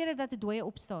Ankia, hoe gebeur dit dat 'n dooie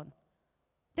opstaan?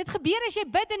 Dit gebeur as jy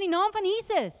bid in die naam van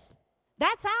Jesus.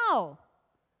 That's how.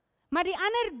 Maar die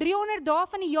ander 300 dae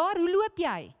van die jaar, hoe loop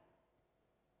jy?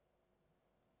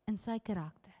 In sy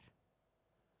karakter.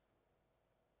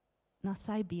 Na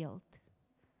sy beeld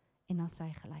en na sy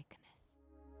gelykenis.